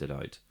swapped it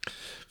out.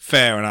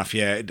 fair enough.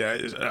 Yeah,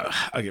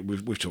 again,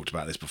 we've talked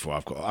about this before.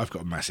 I've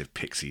got a massive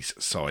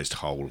pixie-sized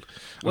hole.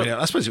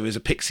 I suppose if it was a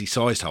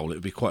pixie-sized hole, it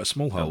would be quite a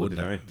small hole, wouldn't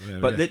it? Yeah,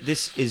 But yeah.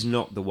 this is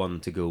not the one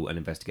to go and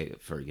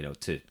investigate for,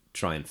 to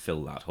try and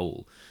fill that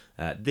hole.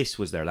 This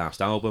was their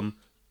last album,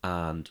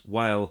 and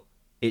while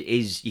it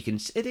is,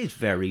 it is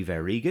very,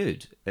 very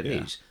good. It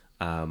is.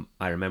 I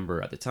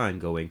remember at the time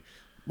going,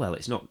 well,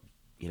 it's not.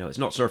 It's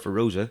not Surfer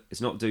Rosa, it's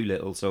not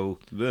Doolittle, so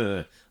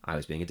I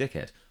was being a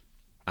dickhead.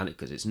 And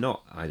because it's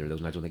not either of those,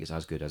 and I don't think it's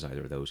as good as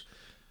either of those,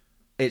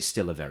 it's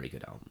still a very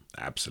good album.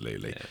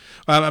 Absolutely.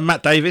 And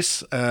Matt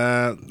Davis,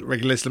 regular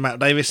listener Matt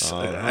Davis.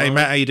 Hey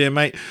Matt, how you doing,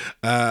 mate?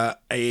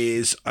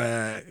 He's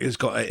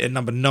got a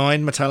number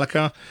 9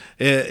 Metallica.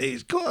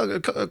 He's got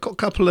a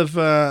couple of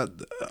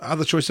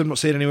other choices I'm not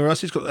seeing anywhere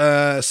else. He's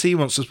got Sea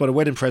Monsters by The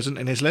Wedding Present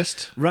in his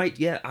list. Right,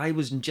 yeah, I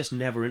was just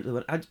never into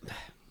it.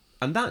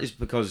 And that is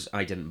because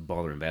I didn't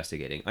bother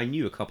investigating. I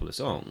knew a couple of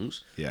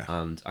songs, Yeah.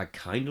 and I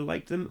kind of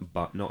liked them,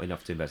 but not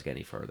enough to investigate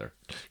any further.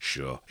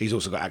 Sure. He's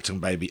also got Acton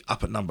Baby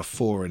up at number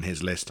 4 in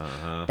his list.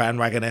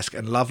 Bandwagon-esque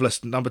and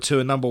Loveless number 2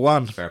 and number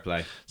 1. Fair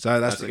play. So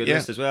that's a good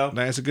list as well.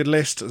 That's a good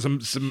list.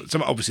 Some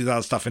obviously the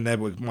other stuff in there,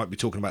 but we might be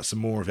talking about some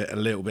more of it a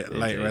little bit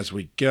later Indeed. as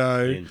we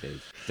go.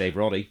 Indeed. Dave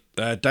Roddy.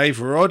 Dave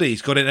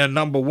Roddy's got it at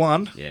number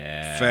 1.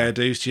 Yeah. Fair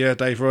dues, yeah.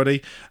 Dave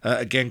Roddy.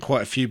 Again,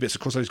 quite a few bits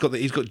across. He's got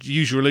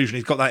Use Your Illusion.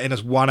 He's got that in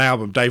as one album.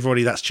 Dave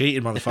Roddy, that's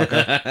cheating,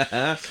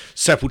 motherfucker.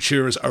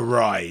 Sepultura's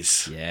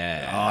Arise.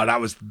 Yeah. Oh, that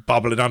was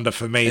bubbling under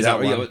for me. Is that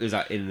that, one. was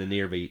that in the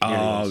nearby?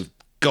 Oh,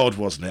 God,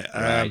 wasn't it?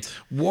 Right.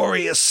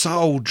 Warrior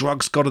Soul,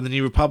 Drugs, God of the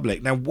New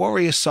Republic. Now,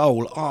 Warrior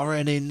Soul are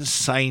an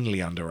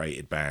insanely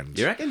underrated band.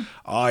 You reckon?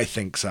 I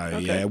think so,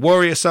 yeah.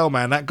 Warrior Soul,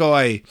 man, that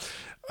guy,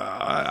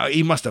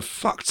 he must have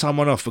fucked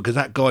someone off because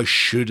that guy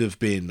should have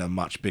been a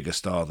much bigger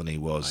star than he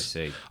was. I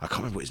see. I can't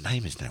remember what his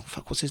name is now.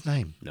 Fuck, what's his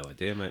name? No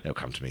idea, mate. It'll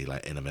come to me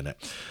in a minute.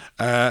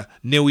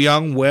 Neil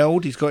Young,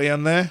 Weld, he's got it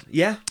on there.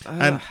 Yeah.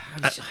 And-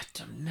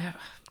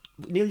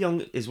 Neil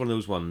Young is one of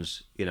those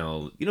ones,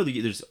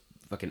 there's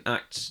fucking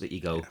acts that you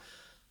go,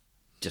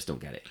 just don't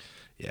get it.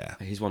 Yeah.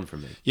 He's one for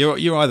me.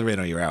 You're either in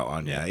or you're out,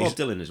 aren't you? Bob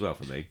Dylan as well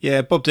for me.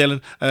 Yeah, Bob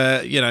Dylan.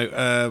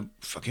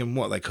 Fucking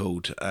what are they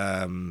called?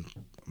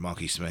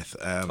 Marky Smith.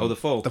 The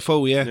Fall. The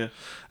Fall, yeah.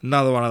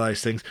 Another one of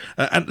those things.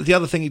 And the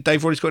other thing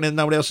Dave Roddy's got and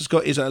nobody else has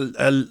got is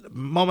a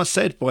Mama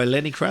Said by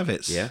Lenny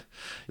Kravitz. Yeah.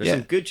 There's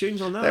some good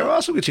tunes on that. There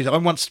are some good tunes. I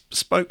once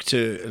spoke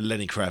to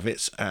Lenny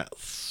Kravitz at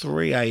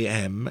 3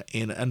 a.m.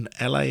 in an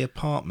LA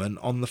apartment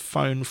on the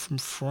phone from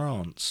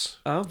France.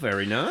 Oh,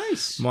 very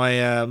nice.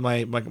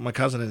 My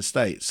cousin in the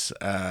States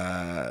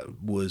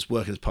was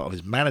working as part of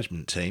his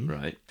management team.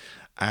 Right.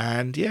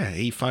 And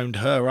he phoned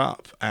her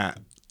up at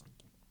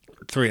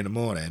 3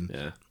 a.m.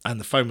 Yeah. And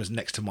the phone was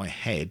next to my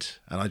head,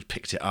 and I'd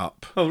picked it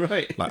up. Oh,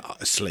 right. Like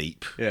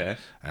asleep. Yeah.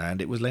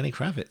 And it was Lenny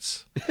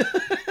Kravitz.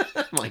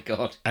 Oh, my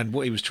God. And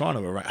what he was trying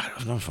to arrange, I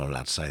don't know if I'm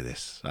allowed to say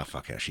this. Oh,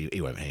 fuck it, actually,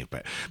 he won't hear.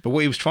 But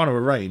what he was trying to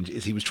arrange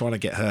is he was trying to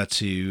get her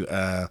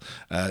to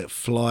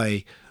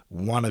fly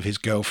one of his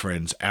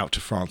girlfriends out to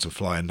France and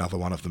fly another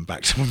one of them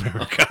back to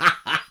America.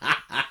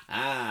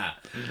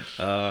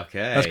 Okay.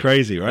 That's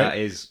crazy, right? That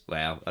is,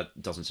 well,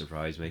 that doesn't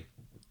surprise me.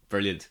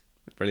 Brilliant.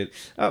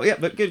 Oh, yeah,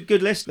 but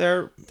good list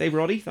there, Dave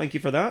Roddy. Thank you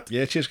for that.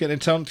 Yeah, cheers for getting in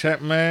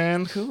contact,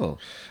 man. Cool.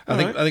 I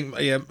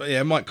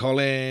think, Mike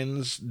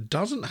Collins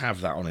doesn't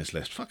have that on his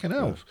list. Fucking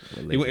hell.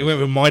 He went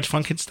with Mind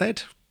Funk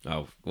instead.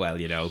 Oh, well,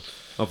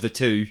 of the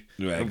two.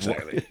 Yeah,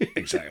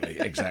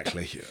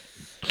 exactly.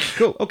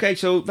 Cool. Okay,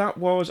 so that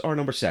was our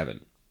number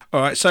 7.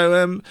 All right,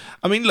 so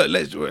I mean, look,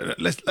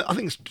 let's. I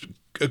think it's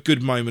a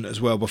good moment as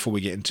well before we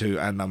get into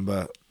our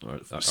number. Our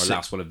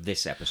last one of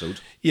this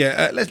episode.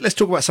 Yeah, let's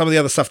talk about some of the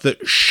other stuff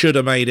that should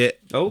have made it,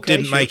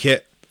 didn't make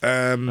it.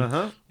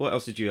 What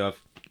else did you have?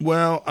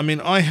 Well, I mean,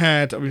 a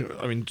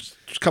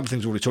couple of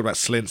things we already talked about: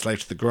 Slint, Slave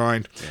to the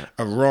Grind,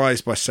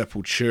 Arise by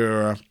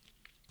Sepultura.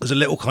 There's a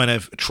little kind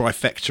of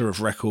trifecta of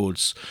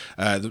records,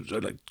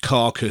 like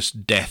Carcass,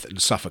 Death,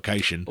 and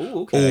Suffocation,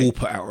 all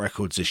put out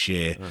records this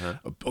year.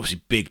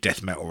 Obviously, big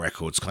death metal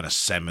records, kind of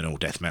seminal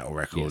death metal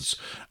records,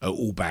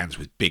 all bands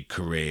with big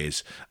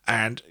careers.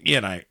 And,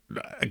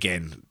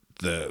 again,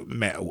 the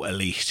metal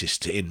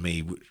elitist in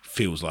me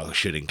feels like I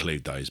should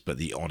include those, but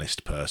the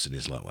honest person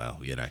is like,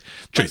 well,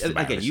 truth of the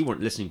matter again, you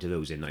weren't listening to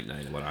those in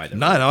 1991 either.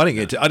 No,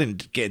 I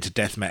didn't get into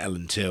death metal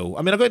until,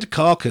 I got into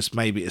Carcass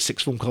maybe at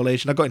sixth form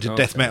college, and I got into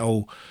death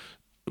metal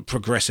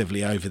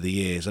progressively over the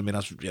years. I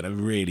was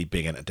really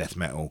big into death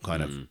metal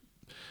kind of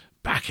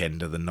back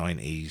end of the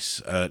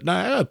 90s.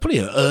 Probably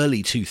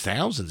early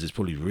 2000s is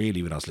probably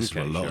really when I was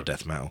listening to a lot of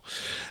death metal.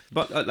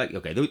 But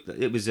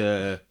it was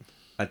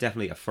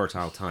definitely a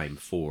fertile time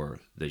for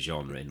the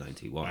genre in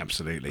 91.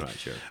 Absolutely. Right,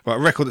 sure. Well, a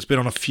record that's been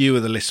on a few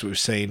of the lists we've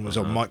seen was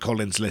on Mike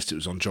Collins' list. It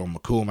was on John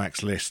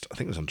McCormack's list. I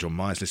think it was on John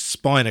Myers' list.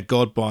 Spine of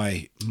God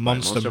by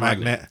Monster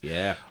Magnet.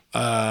 Yeah.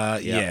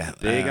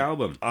 Big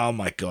album. Oh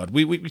my God.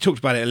 We talked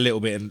about it a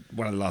little bit in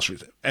one of the last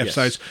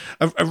episodes.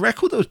 Yes. A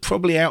record that was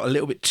probably out a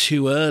little bit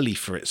too early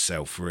for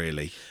itself,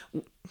 really.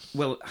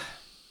 Well,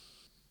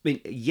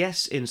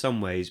 yes, in some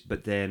ways,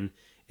 but then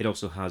it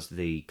also has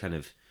the kind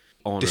of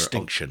honor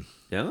distinction.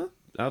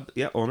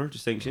 Honor,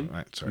 distinction,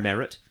 right,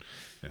 merit.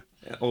 Yeah.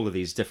 All of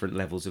these different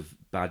levels of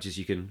badges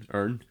you can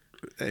earn.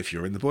 If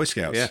you're in the Boy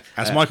Scouts,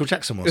 as Michael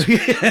Jackson was.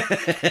 It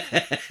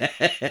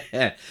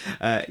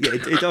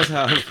does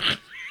have...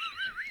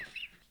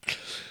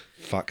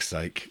 Fuck's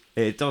sake.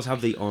 It does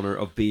have the honour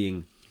of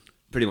being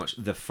pretty much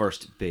the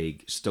first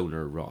big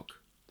stoner rock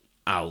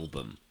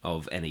album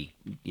of any,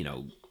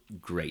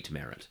 great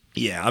merit.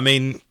 Yeah,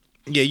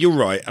 yeah, you're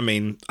right. I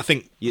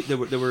think there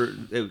were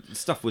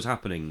stuff was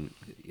happening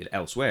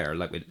elsewhere,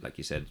 like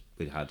you said,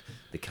 we had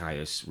the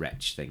Caius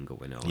Wretch thing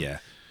going on. Yeah.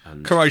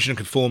 And Corrosion and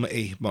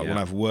Conformity, might want to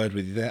have a word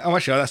with you there. Oh,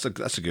 actually,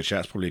 that's a good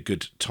shout. It's probably a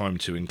good time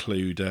to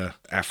include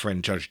our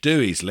friend Judge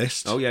Dewey's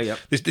list. Oh yeah.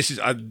 This is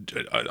I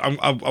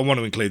want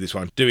to include this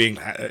one. Dewey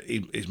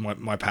is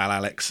my pal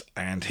Alex,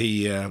 and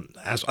he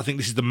has. I think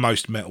this is the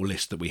most metal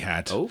list that we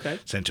had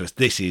sent to us.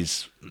 This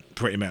is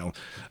pretty metal.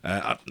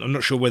 I'm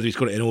not sure whether he's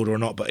got it in order or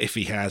not, but if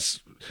he has,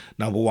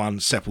 number 1,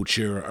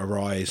 Sepultura,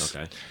 Arise.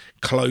 Okay.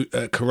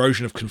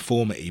 Corrosion of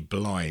Conformity,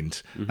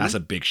 Blind. That's a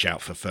big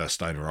shout for first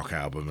stoner rock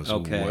album as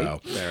well.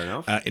 Fair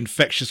enough.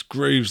 Infectious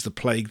Grooves, The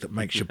Plague That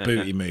Makes Your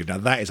Booty Move. Now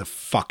that is a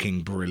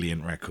fucking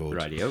brilliant record.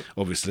 Radio.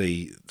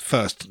 Obviously,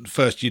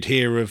 first you'd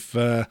hear of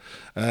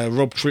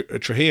Rob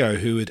Trujillo,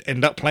 who would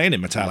end up playing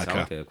in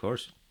Metallica. Of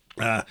course.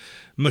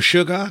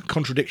 Meshuggah,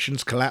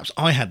 Contradictions, Collapse.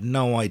 I had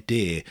no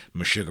idea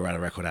Meshuggah had a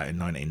record out in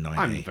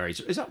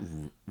 1990. Is that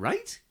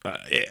right?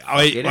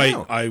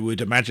 I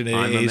would imagine it is.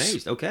 I'm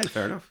amazed. Okay,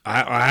 fair enough.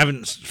 I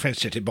haven't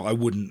sense-checked it, but I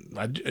wouldn't.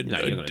 You're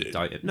not going to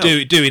die.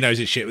 No. Dewey knows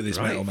his shit with his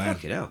metal, man.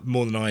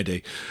 More than I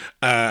do.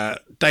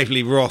 Dave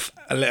Lee Roth,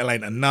 A Little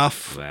Ain't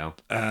Enough. Wow.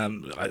 I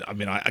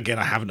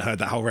haven't heard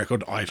that whole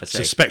record. I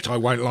suspect I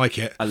won't like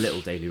it. A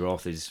little Dave Lee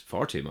Roth is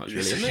far too much, really,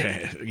 isn't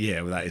it?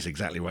 Yeah, well, that is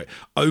exactly right.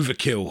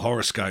 Overkill,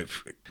 Horoscope,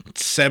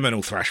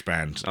 seminal thrash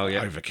band. Oh,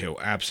 yeah. Overkill,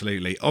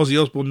 absolutely.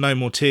 Ozzy Osbourne, No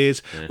More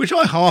Tears, which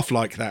I half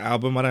like that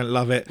album. I don't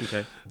love it.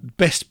 Okay.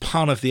 Best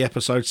pun of the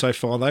episode so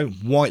far, though.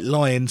 White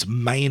Lion's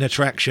Main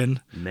Attraction.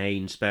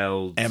 Main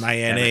spelled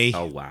M-A-N-E.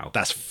 Oh, wow.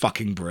 That's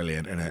fucking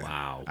brilliant, isn't it?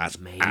 Wow. That's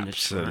Main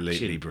absolutely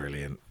attraction.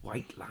 Brilliant.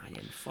 White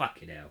Lion,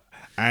 fucking hell.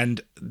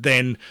 And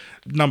then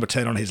number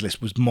 10 on his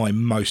list was my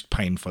most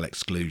painful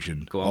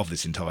exclusion of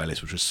this entire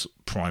list, which was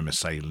Primus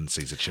Sale and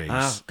Caesar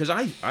cheese. Because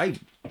I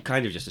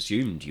kind of just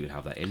assumed you would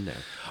have that in there.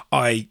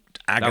 I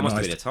agonised. That must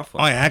have been a tough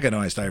one. I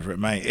agonised over it,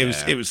 mate. It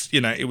was,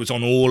 it was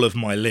on all of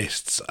my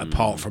lists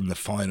apart from the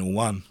final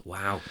one.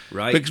 Wow,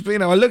 right. Because,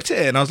 I looked at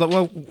it and I was like,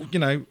 well,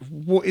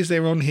 what is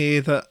there on here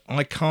that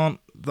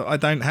I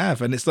don't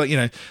have? And it's like,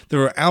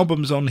 there are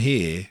albums on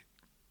here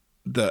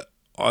that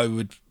I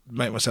would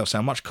make myself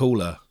sound much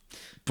cooler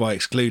by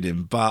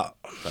excluding, but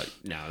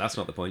no, that's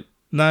not the point.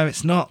 No,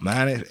 it's not,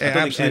 man. It I don't think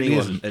absolutely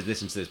anyone isn't. has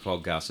listened to this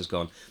podcast has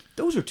gone,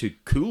 those are two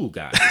cool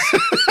guys.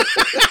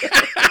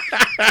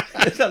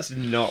 That's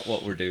not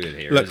what we're doing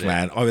here. Look,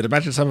 man, I would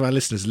imagine some of our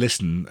listeners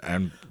listen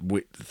and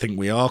think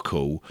we are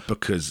cool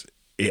because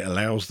it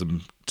allows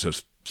them to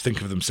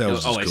think of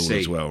themselves as cool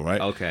as well, right?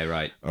 Okay,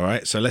 right. All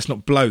right, so let's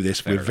not blow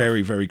this. We're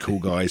very, very cool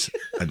guys,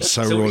 and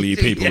so are all you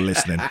people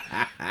listening.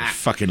 I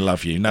fucking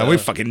love you. No, we're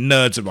fucking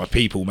nerds of my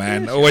people,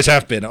 man. Always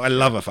have been. I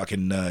love a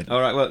fucking nerd.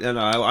 All right, well, no,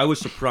 I was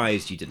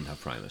surprised you didn't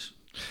have Primus.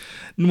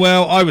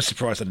 Well, I was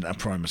surprised I didn't have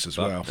Primus as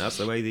well. That's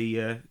the way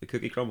the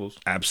cookie crumbles.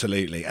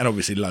 Absolutely, and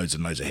obviously loads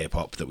and loads of hip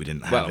hop that we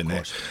didn't have in there.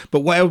 Course. But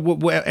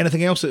what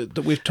anything else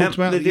that we've talked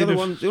about?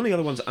 The only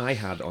other ones I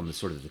had on the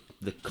sort of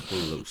the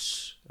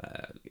close.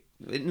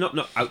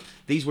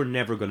 These were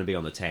never going to be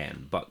on the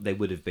 10, but they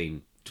would have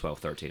been 12,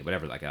 13,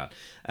 whatever like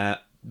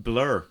that.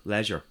 Blur,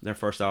 Leisure, their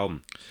first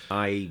album.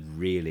 I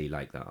really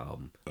like that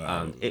album,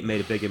 and it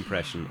made a big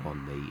impression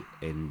on me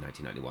in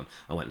 1991.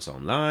 I went and saw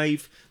them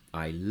live.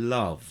 I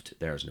loved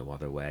There's No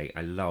Other Way.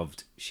 I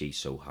loved She's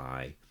So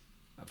High.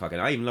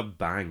 I even loved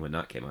Bang when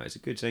that came out. It's a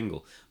good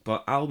single,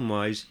 but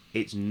album-wise,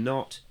 it's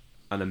not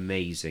an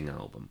amazing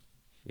album.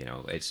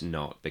 It's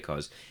not,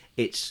 because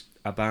it's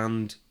a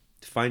band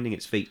finding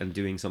its feet and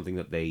doing something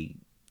that they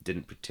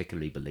didn't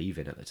particularly believe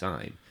in at the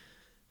time.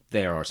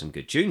 There are some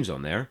good tunes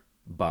on there,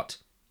 but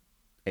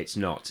it's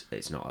not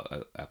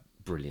a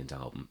brilliant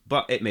album.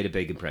 But it made a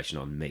big impression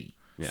on me.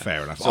 Yeah.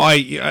 Fair enough. So,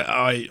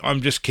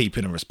 I'm just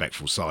keeping a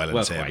respectful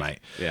silence here, mate.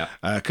 Yeah.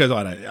 Because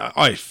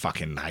I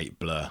fucking hate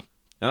Blur.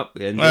 Oh,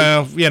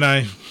 well,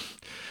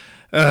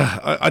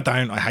 I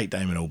don't. I hate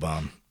Damon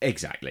Albarn.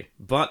 Exactly.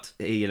 But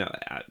and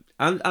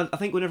I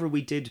think whenever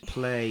we did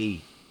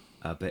play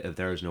a bit of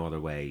There's No Other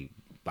Way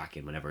back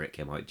in whenever it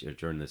came out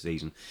during the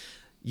season,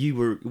 you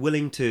were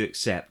willing to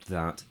accept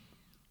that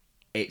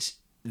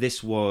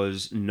this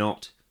was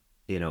not,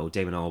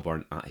 Damon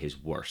Albarn at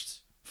his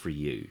worst for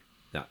you.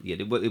 That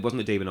it wasn't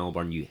the Damon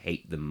Albarn you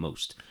hate the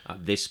most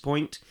at this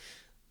point.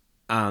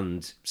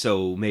 And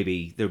so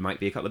maybe there might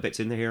be a couple of bits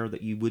in there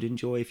that you would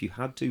enjoy if you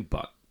had to,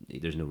 but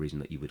there's no reason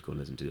that you would go and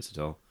listen to this at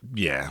all.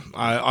 Yeah,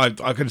 I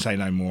can say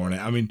no more on it.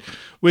 I mean,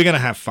 we're going to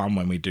have fun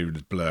when we do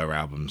the Blur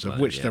albums, of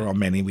which there are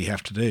many we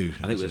have to do.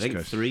 I think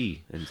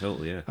 3 in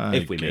total, yeah.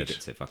 If we make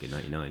it to fucking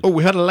 99. Oh,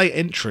 we had a late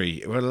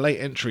entry. We had a late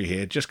entry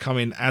here, just come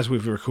in as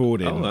we've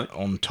recorded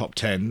on Top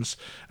 10s.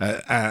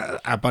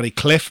 Our buddy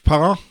Cliff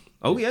Parr.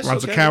 Oh, yes.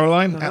 Runs a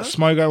Caroline at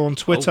Smogo on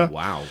Twitter. Oh,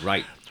 wow,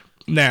 right.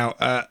 Now,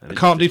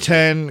 can't do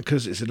 10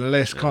 because it's in the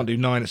list. Can't do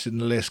 9, it's in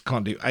the list.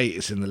 Can't do 8,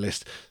 it's in the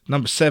list.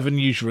 Number 7,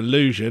 Use Your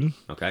Illusion.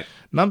 Okay.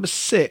 Number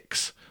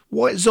 6,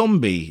 White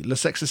Zombie, Le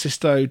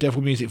Sexorcisto,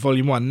 Devil Music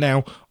Volume 1.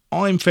 Now,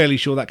 I'm fairly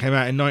sure that came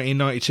out in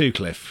 1992,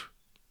 Cliff.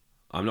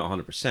 I'm not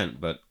 100%,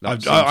 but I've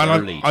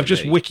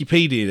just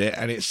Wikipedia'd it,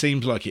 and it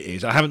seems like it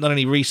is. I haven't done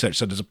any research,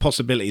 so there's a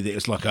possibility that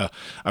it's like a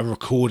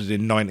recorded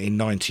in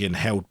 1990 and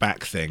held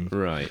back thing.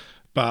 Right.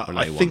 But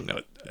I think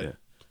that...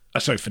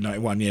 sorry, for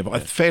 91, yeah, but I'm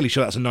fairly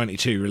sure that's a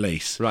 92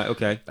 release. Right,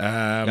 okay.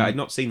 I'd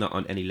not seen that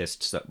on any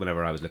lists that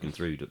whenever I was looking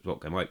through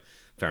what came out.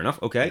 Fair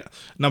enough, okay. Yeah.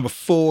 Number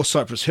 4,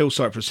 Cypress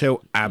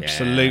Hill,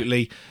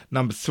 absolutely. Yeah.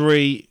 Number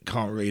 3,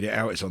 can't read it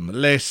out, it's on the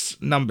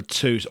list. Number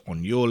 2 is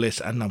on your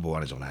list, and number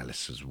 1 is on our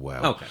list as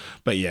well. Okay.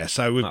 But yeah,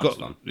 so we've got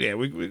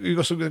we've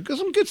got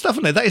some good stuff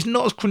in there. That is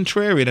not as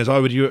contrarian as I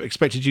would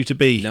expected you to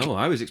be. No,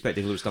 I was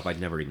expecting a lot of stuff I'd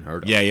never even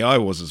heard of. Yeah, I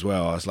was as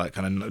well. I was like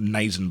kind of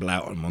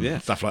Nasenblauten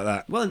and stuff like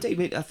that. Well,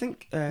 indeed, I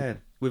think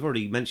we've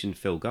already mentioned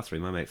Phil Guthrie,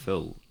 my mate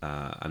Phil,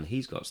 and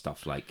he's got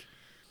stuff like,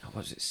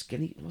 was it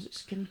Skinny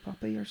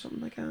Puppy or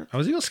something like that? Oh,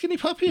 has he got Skinny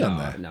Puppy on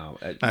there? No.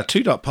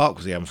 Two Dark Park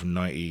was the album from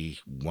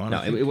 91.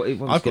 No, it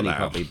wasn't Skinny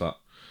Puppy, but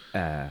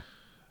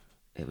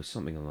it was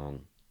something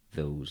along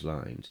those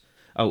lines.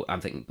 Oh,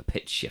 I'm thinking the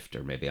Pitch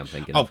Shifter, maybe I'm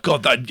thinking. Oh,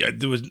 God,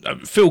 there was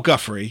Phil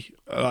Guthrie.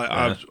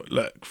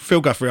 Look,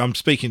 Phil Guthrie, I'm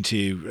speaking to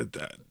you.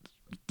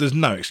 There's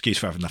no excuse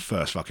for having the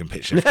first fucking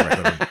Pitch Shifter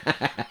record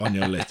on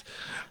your list.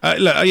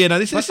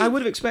 This I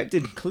would have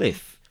expected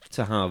Cliff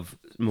to have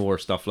more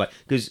stuff like,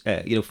 because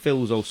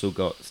Phil's also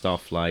got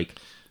stuff like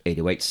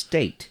 808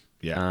 State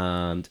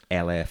and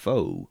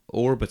LFO,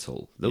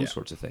 Orbital, those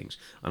sorts of things,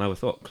 and I would have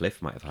thought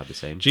Cliff might have had the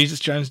same.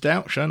 Jesus Jones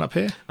Doubt showing up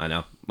here. I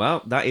know.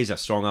 Well, that is a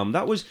strong album.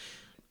 That would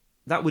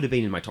have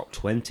been in my top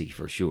 20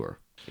 for sure.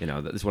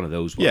 That's one of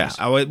those ones.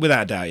 Yeah,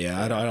 without a doubt.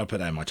 Yeah, I'd put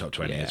that in my top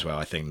 20 as well,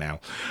 I think now.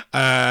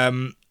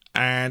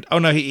 And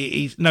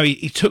he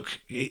took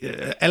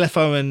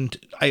LFO and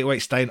 808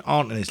 Stain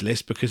aren't on his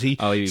list because he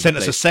sent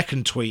us a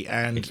second tweet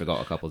and he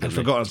forgot a couple, and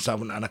forgotten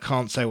something, and I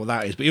can't say what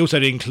that is. But he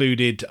also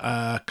included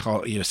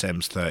Carl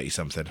USM's 30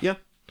 something. Yeah,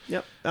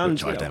 and,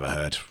 which I'd never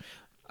heard.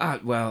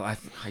 Well, I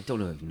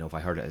don't even know if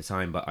I heard it at the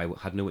time, but I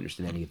had no interest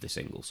in any of the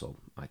singles, so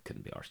I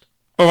couldn't be arsed.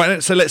 All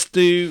right, so let's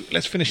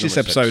finish this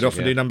episode off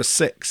and do number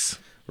 6.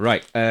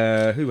 Right,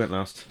 who went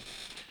last?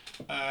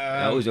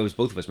 It was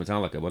both of us,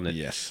 Metallica, wasn't it?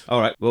 Yes. All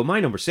right. Well, my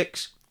number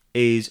 6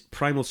 is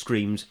Primal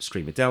Scream's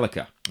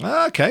Screamadelica.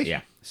 Okay.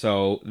 Yeah.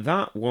 So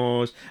that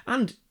was,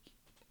 and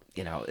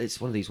it's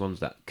one of these ones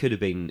that could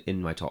have been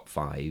in my top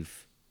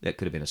 5. That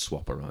could have been a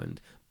swap around,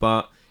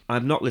 but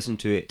I've not listened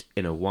to it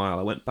in a while.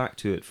 I went back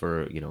to it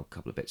for a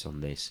couple of bits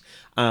on this,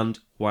 and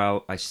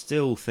while I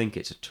still think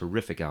it's a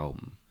terrific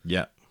album,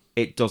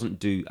 it doesn't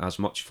do as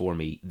much for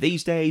me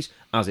these days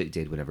as it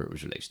did whenever it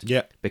was released.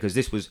 Yeah. Because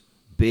this was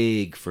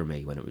big for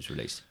me when it was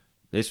released.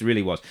 This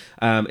really was.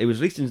 It was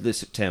released in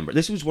September.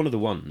 This was one of the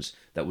ones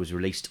that was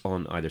released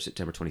on either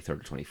September 23rd or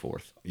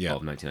 24th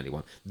of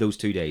 1991. Those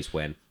 2 days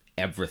when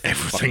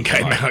everything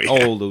came out.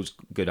 All those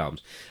good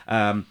albums.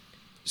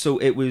 So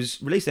it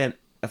was released then.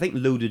 I think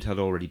Loaded had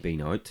already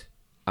been out.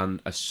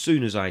 And as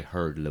soon as I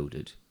heard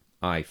Loaded,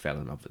 I fell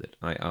in love with it.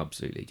 I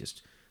absolutely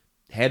just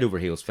head over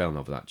heels fell in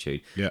love with that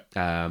tune.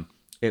 Yeah.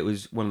 It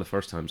was one of the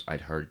first times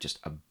I'd heard just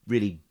a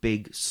really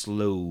big,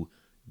 slow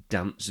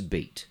dance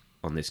beat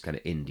on this kind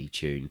of indie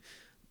tune.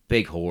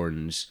 Big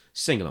horns,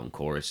 sing-along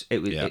chorus.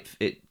 It was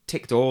it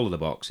ticked all of the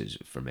boxes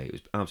for me. It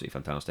was absolutely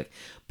fantastic.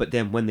 But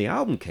then when the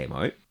album came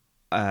out,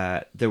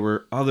 there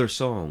were other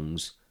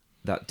songs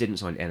that didn't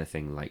sound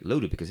anything like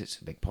Loaded because it's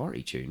a big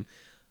party tune,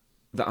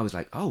 that I was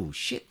like, oh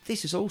shit,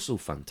 this is also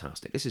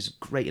fantastic. This is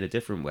great in a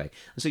different way.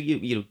 And so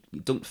you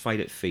Don't Fight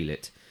It, Feel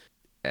It,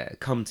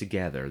 Come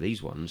Together,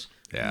 these ones,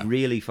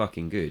 really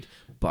fucking good.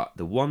 But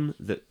the one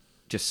that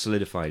just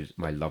solidified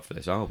my love for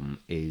this album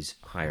is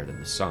Higher Than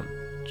the Sun.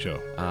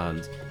 Sure.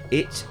 And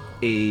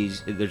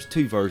there's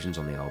 2 versions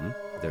on the album.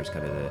 There's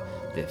kind of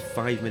the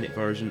 5-minute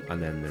version,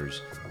 and then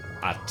there's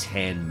a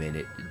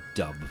 10-minute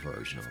dub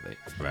version of it.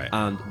 Right.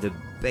 And the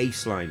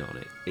bass line on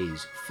it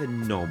is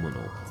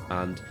phenomenal.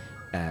 And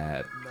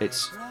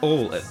it's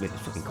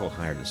fucking called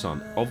Higher Than the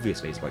Sun.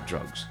 Obviously, it's about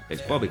drugs.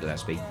 It's Bobby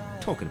Gillespie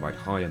talking about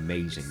how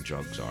amazing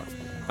drugs are.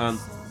 And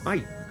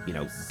I,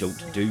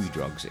 don't do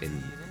drugs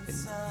in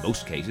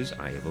most cases.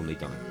 I have only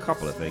done a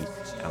couple of things,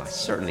 and I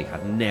certainly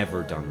had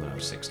never done when I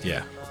was 16.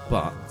 Yeah.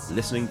 But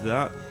listening to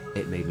that,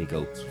 it made me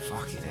go,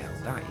 fucking hell,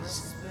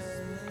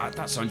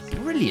 that sounds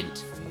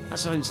brilliant. That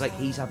sounds like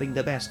he's having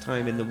the best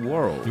time in the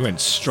world. You went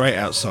straight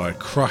outside,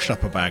 crushed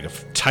up a bag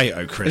of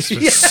potato crisps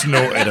and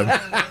snorted them.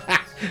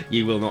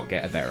 You will not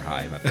get a better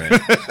high, my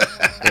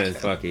friend.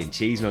 Fucking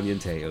cheese and onion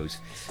potatoes.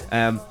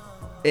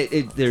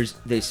 There's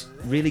this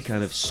really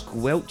kind of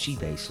squelchy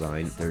bass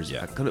line. There's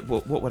a kind of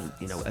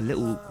a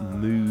little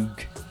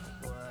moog,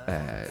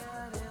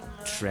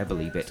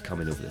 trebly bit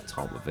coming over the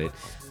top of it.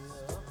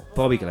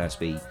 Bobby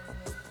Gillespie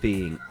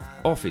being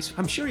off his...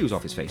 I'm sure he was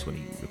off his face when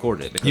he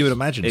recorded it. Because you would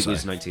imagine it so.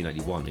 was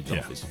 1991, he was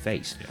off his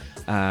face.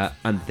 Yeah.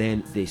 And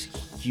then this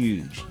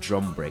huge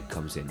drum break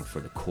comes in for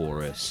the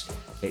chorus.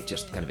 It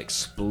just kind of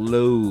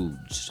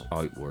explodes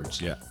outwards.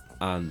 Yeah.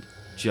 And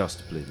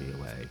just blew me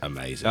away.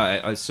 Amazing.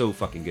 It's so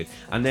fucking good.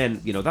 And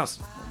then, that's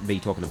me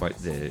talking about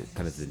the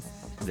kind of the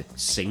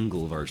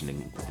single version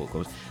in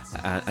vocals,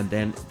 and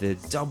then the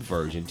dub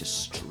version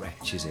just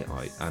stretches it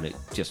out, and it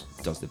just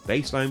does the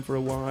bass line for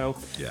a while.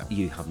 Yeah.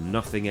 You have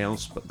nothing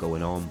else but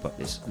going on, but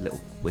this little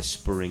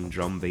whispering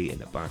drum beat in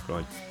the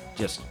background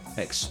just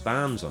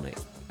expands on it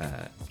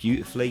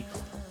beautifully,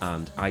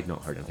 and I'd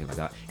not heard anything like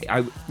that.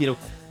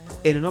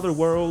 In another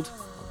world,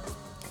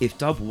 if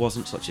dub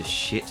wasn't such a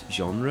shit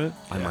genre,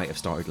 I might have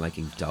started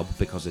liking dub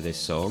because of this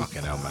song.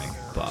 Fucking hell, mate.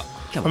 But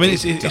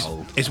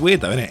it's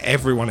weird though, isn't it?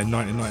 Everyone in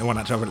 1991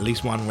 had to have at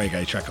least one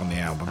reggae track on the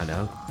album. I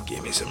know.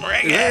 Give me some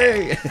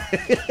reggae.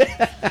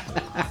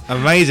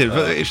 Amazing.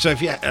 But I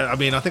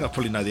think I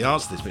probably know the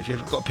answer to this, but if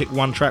you've got to pick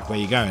one track, where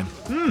are you going?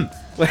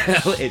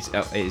 Well, it's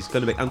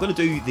going to be... I'm going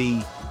to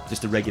do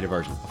just the regular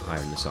version of Higher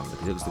Than the Sun,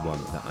 because it was the one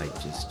that I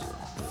just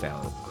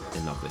fell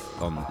in love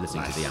with on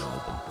listening to the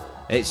album.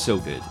 It's so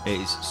good. It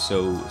is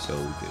so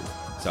good.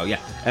 So yeah,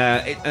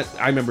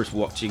 I remember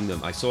watching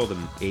them. I saw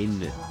them I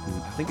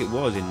think it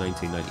was in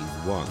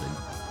 1991.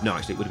 No,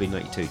 actually, it would have been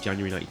 92,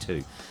 January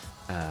 92.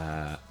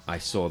 I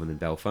saw them in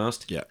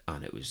Belfast. Yeah,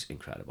 and it was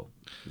incredible.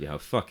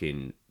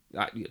 Fucking.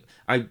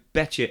 I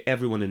bet you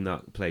everyone in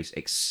that place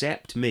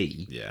except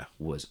me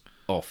was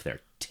off their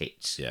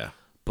tits. Yeah,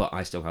 but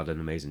I still had an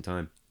amazing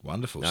time.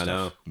 Wonderful stuff. I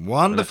know.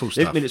 Wonderful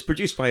stuff. I mean, it's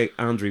produced by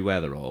Andrew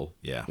Weatherall.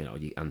 Yeah.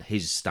 And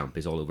his stamp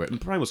is all over it. And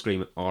Primal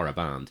Scream are a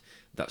band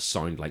that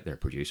sound like their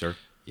producer.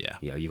 Yeah.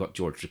 You got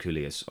George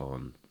Draculius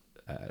on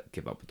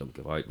Give Up But Don't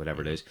Give Out,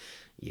 whatever it is.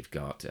 You've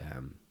got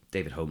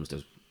David Holmes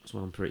does as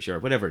well, I'm pretty sure.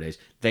 Whatever it is,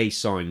 they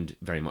sound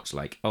very much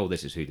like,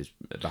 this is who's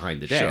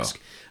behind the desk.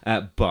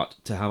 Sure. But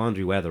to have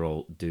Andrew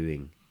Weatherall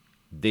doing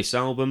this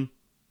album,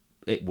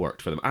 it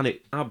worked for them, and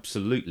it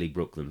absolutely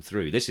broke them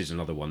through. This is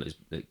another one that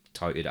is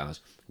touted as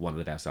one of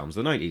the best albums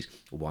of the 90s,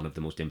 one of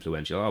the most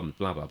influential albums,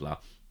 blah, blah, blah,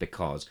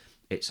 because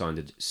it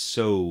sounded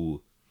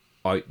so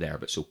out there,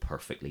 but so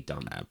perfectly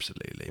done.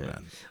 Absolutely,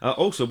 man.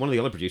 Also, one of the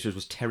other producers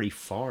was Terry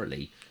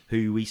Farley,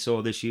 who we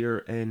saw this year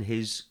in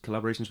his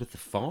collaborations with The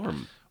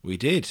Farm. We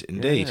did,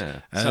 indeed.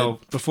 Yeah. So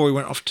before we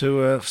went off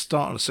to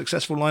start a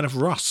successful line of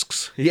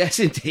rusks. Yes,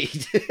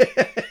 indeed.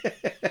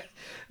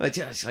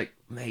 It's like,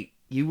 mate,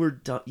 you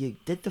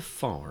did The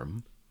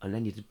Farm, and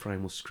then you did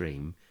Primal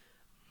Scream,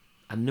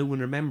 and no one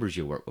remembers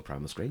your work with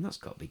Primal Scream. That's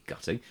got to be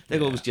gutting. They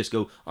always just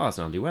go, oh, it's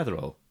an Andy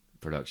Weatherall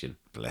production.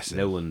 Bless him.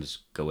 No one's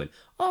going,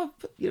 oh,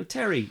 but,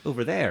 Terry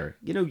over there.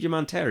 Your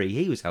man Terry,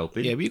 he was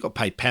helping. Yeah, but you got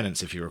paid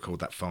penance if you record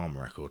that Farm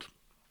record.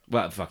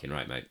 Well, fucking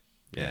right, mate.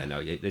 Yeah,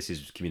 no, this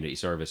is community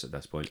service at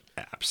this point.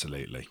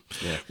 Absolutely.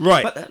 Yeah.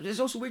 Right. But it's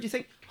also weird, you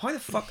think, how the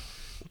fuck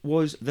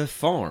was The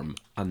Farm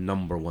a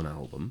 #1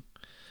 album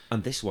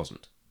and this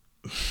wasn't?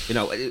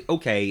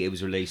 Okay, it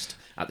was released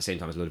at the same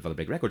time as a load of other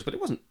big records, but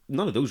it wasn't.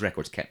 None of those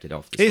records kept it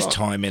off the It's spot.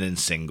 timing and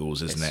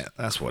singles, isn't it?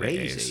 That's what Crazy.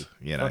 it is.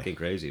 Fucking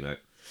crazy, mate.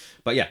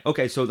 But yeah,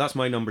 okay, so that's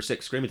my number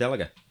 6,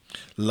 Screamadelica.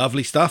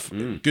 Lovely stuff.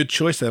 Good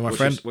choice there, my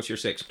friend. What's your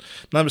 6?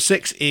 Number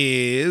 6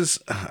 is,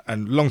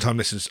 and long-time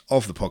listeners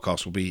of the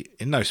podcast will be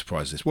in no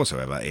surprises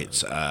whatsoever,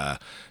 it's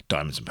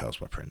Diamonds and Pearls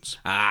by Prince.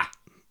 Ah,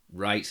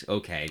 right,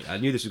 okay. I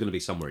knew this was going to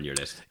be somewhere in your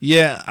list.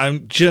 Yeah,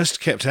 I'm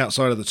just kept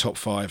outside of the top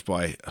 5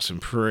 by some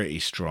pretty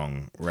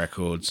strong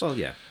records. Well,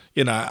 yeah.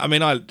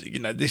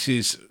 This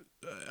is,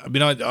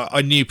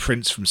 I knew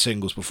Prince from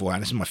singles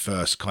beforehand. This is my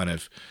first kind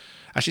of,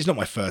 actually, it's not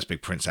my first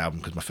big Prince album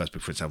because my first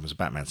big Prince album was a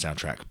Batman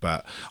soundtrack.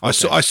 But I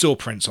saw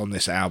Prince on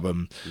this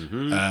album.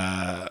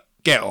 Mm-hmm.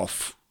 Get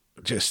Off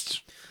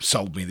just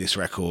sold me this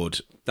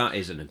record. That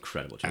is an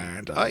incredible tune.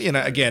 And I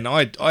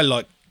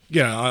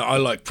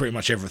like pretty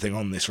much everything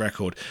on this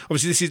record.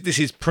 Obviously, this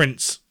is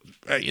Prince,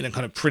 kind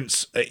of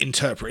Prince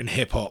interpreting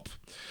hip hop.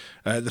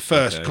 The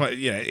first,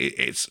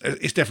 it's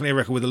definitely a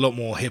record with a lot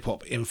more hip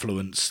hop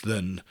influence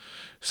than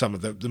some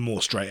of the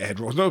more straight ahead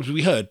rock.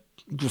 We heard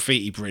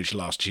Graffiti Bridge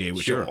last year,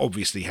 which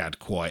obviously had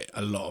quite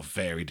a lot of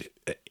varied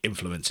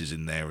influences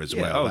in there as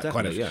well. Oh, that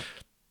kind of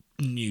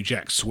New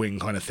Jack Swing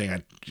kind of thing,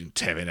 had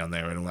Tevin on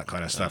there and all that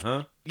kind of stuff.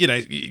 Uh-huh.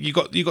 You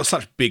got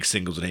such big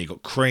singles in here. You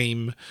got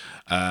Cream,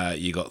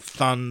 you got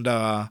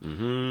Thunder,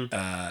 and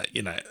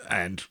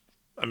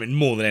I mean,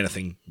 more than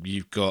anything,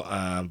 you've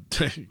got,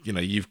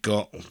 you've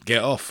got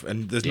Get Off,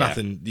 and there's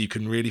nothing you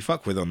can really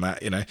fuck with on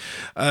that.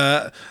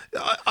 I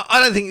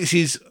don't think this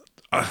is.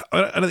 I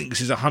don't think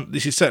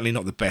this is certainly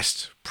not the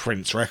best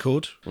Prince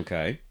record.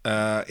 Okay.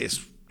 It's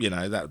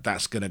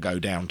that's going to go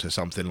down to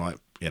something like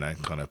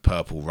kind of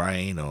Purple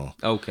Rain or.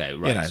 Okay,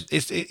 right.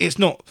 It's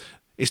not.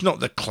 It's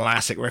not the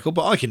classic record,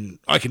 but I can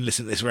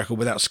listen to this record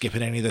without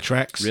skipping any of the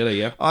tracks. Really,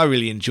 yeah. I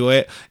really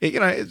enjoy it.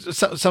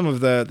 Some of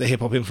the hip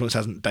hop influence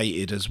hasn't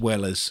dated as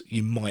well as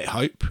you might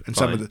hope, and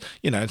some of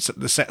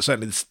the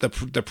certainly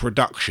the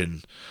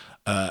production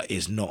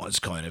is not as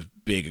kind of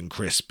big and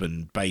crisp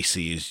and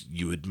bassy as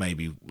you would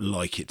maybe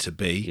like it to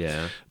be.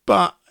 Yeah,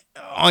 but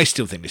I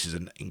still think this is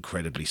an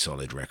incredibly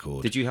solid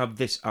record. Did you have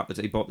this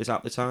you bought this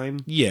at the time?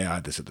 Yeah, I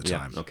had this at the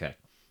time. Okay.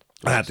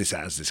 I had this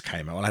as this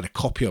came out. I had a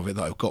copy of it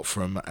that I got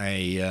from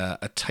a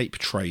tape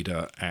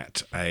trader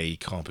at a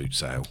car boot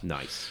sale.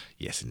 Nice.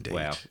 Yes, indeed.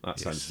 Wow, that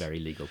sounds very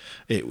legal.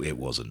 It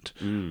wasn't.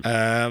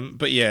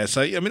 But yeah,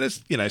 so I mean,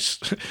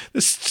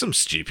 there's some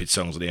stupid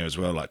songs in here as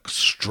well, like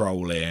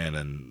Stroll In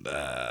and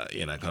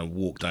kind of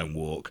Walk Don't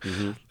Walk,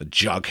 the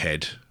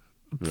Jughead.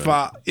 Right.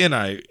 But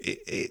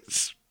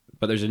it's.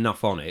 But there's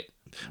enough on it.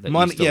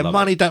 Money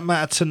Don't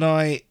Matter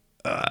Tonight.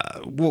 I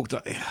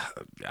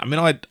mean,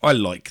 I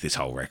like this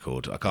whole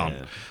record. I can't.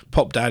 Yeah.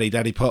 Pop Daddy,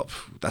 Daddy Pop.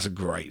 That's a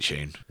great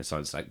tune. It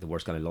sounds like the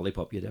worst kind of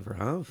lollipop you'd ever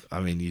have. I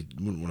mean, you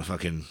wouldn't want to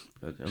fucking.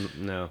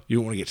 No. You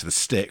wouldn't want to get to the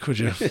stick, would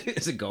you?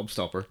 It's a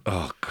gobstopper.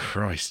 Oh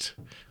Christ!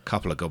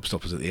 Couple of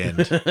gobstoppers at the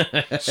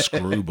end.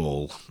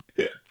 Screwball.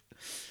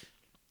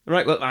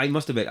 Right. Well, I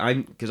must admit,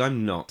 because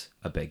I'm not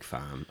a big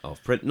fan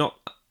of Prince.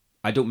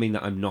 I don't mean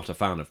that I'm not a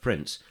fan of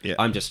Prince. Yeah.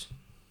 I'm just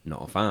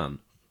not a fan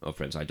of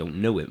Prince. I don't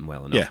know him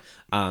well enough. Yeah.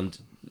 And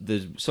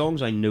the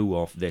songs I know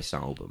off this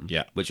album,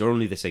 which are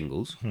only the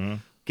singles,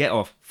 Get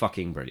Off,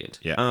 fucking brilliant.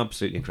 Yeah.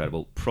 Absolutely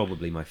incredible.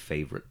 Probably my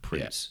favourite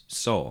Prince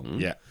song.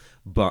 Yeah.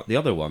 But the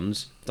other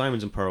ones,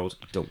 Diamonds and Pearls,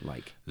 don't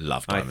like.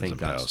 Love Diamonds and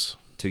Pearls.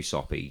 Too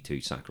soppy, too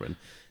saccharine.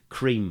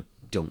 Cream,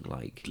 don't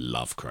like.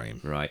 Love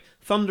Cream. Right.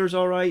 Thunder's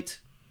alright.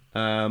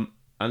 And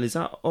is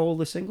that all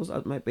the singles?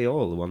 That might be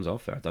all the ones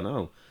off there. I don't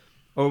know.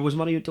 Or was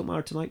Money Don't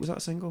Matter Tonight? Was that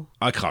a single?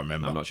 I can't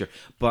remember. I'm not sure.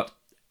 But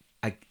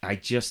I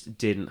just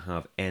didn't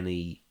have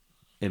any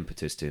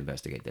impetus to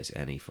investigate this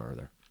any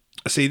further.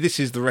 See, this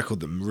is the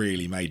record that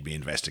really made me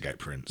investigate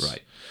Prince.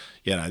 Right.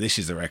 This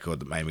is the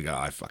record that made me go,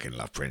 I fucking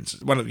love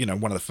Prince. One of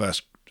the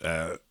first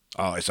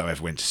artists I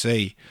ever went to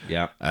see.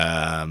 Yeah.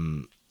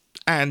 And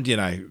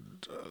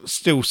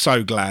still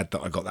so glad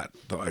that I got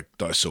that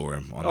I saw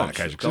him on that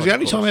occasion. Because the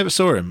only time I ever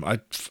saw him,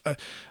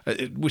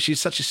 which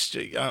is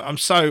I'm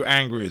so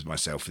angry with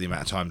myself for the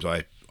amount of times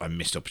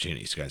missed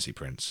opportunities to go and see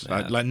Prince.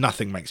 Like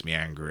nothing makes me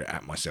angrier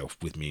at myself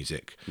with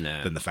music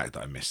than the fact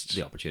that I missed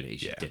the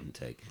opportunities you didn't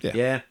take.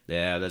 Yeah,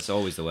 that's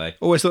always the way.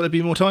 Always thought there'd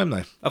be more time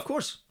though. Of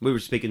course, we were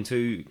speaking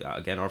to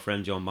again our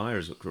friend John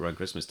Myers around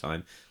Christmas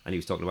time, and he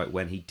was talking about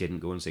when he didn't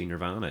go and see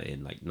Nirvana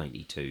in like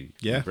 '92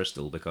 in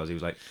Bristol, because he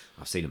was like,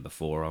 I've seen him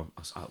before.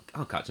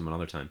 I'll catch him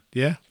another time.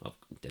 Yeah, well,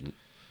 didn't.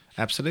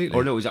 Absolutely.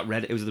 Or no, it was at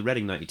It was the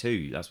Reading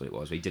 '92. That's what it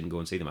was. He didn't go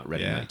and see them at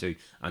Reading '92,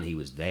 and he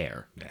was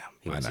there. Yeah,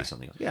 he went to see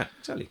something else. Yeah,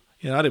 exactly.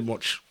 Yeah, I didn't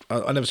watch.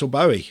 I never saw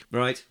Bowie.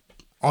 Right.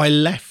 I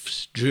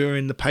left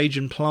during the Page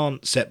and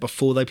Plant set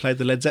before they played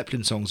the Led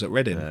Zeppelin songs at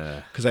Reading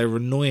because they were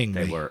annoying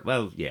me. They were.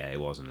 Well, yeah, it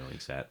was an annoying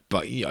set.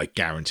 But I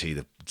guarantee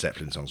the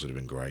Zeppelin songs would have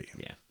been great.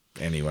 Yeah.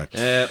 Anyway.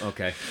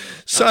 Okay.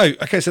 So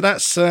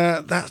that's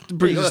that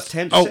brings us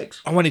 10 to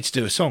 6. I wanted to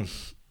do a song.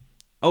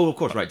 Oh, of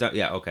course, right.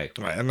 Yeah, okay.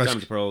 Right, Diamonds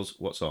and Pearls.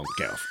 What song?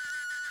 Get Off.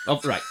 Oh,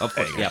 right, of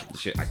course. Yeah,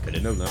 shit, I could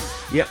have known that.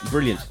 Yep,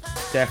 brilliant.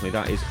 Definitely,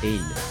 that is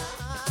in.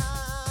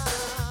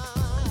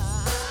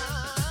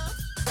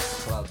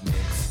 Club Mix.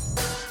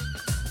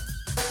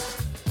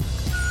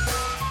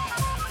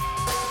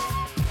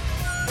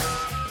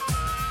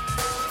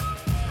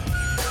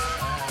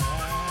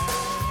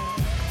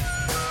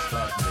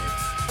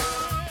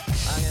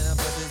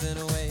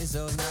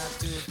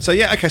 So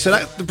yeah, okay, so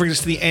that brings us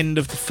to the end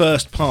of the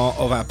first part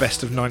of our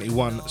Best of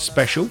 91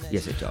 special.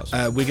 Yes, it does.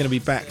 We're going to be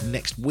back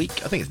next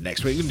week. I think it's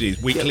next week. We're going to do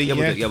this weekly.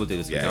 We'll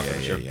do this.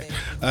 Sure.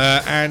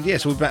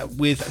 And so we're back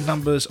with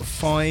numbers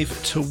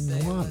 5 to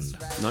 1.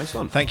 Nice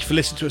one. Thank you for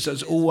listening to us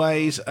as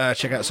always.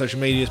 Check out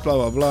social medias,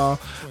 blah, blah, blah.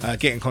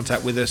 Get in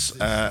contact with us.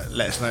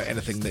 Let us know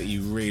anything that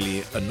you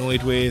really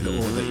annoyed with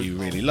or that you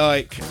really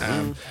like.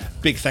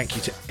 Big thank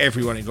you to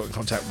everyone who got in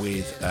contact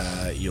with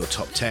your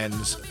top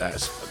 10s.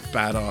 That's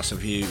badass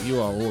of you.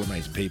 You are all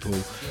amazing people.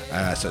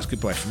 So it's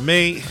goodbye from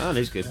me. And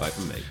it's goodbye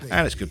from me.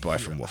 And it's goodbye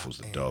from Waffles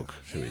the dog,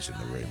 who is in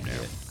the room now.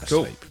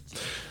 Cool. Asleep.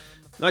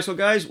 Nice one,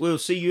 guys. We'll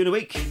see you in a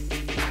week.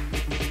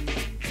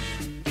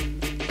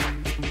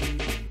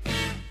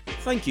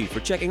 Thank you for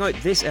checking out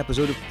this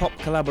episode of Pop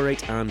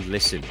Collaborate and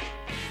Listen.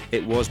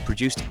 It was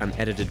produced and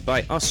edited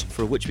by us,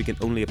 for which we can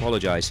only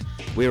apologise.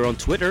 We're on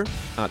Twitter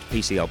at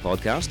PCL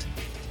Podcast,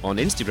 on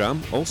Instagram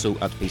also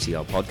at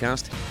PCL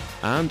Podcast,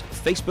 and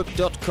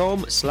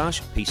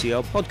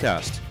facebook.com/PCL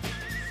Podcast.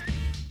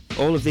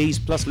 All of these,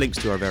 plus links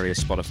to our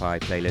various Spotify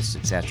playlists,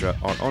 etc.,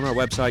 are on our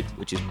website,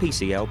 which is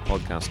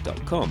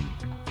PCLpodcast.com.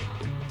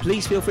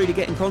 Please feel free to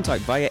get in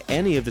contact via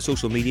any of the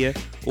social media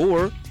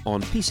or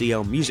on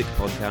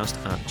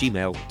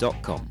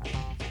PCLmusicpodcast@gmail.com.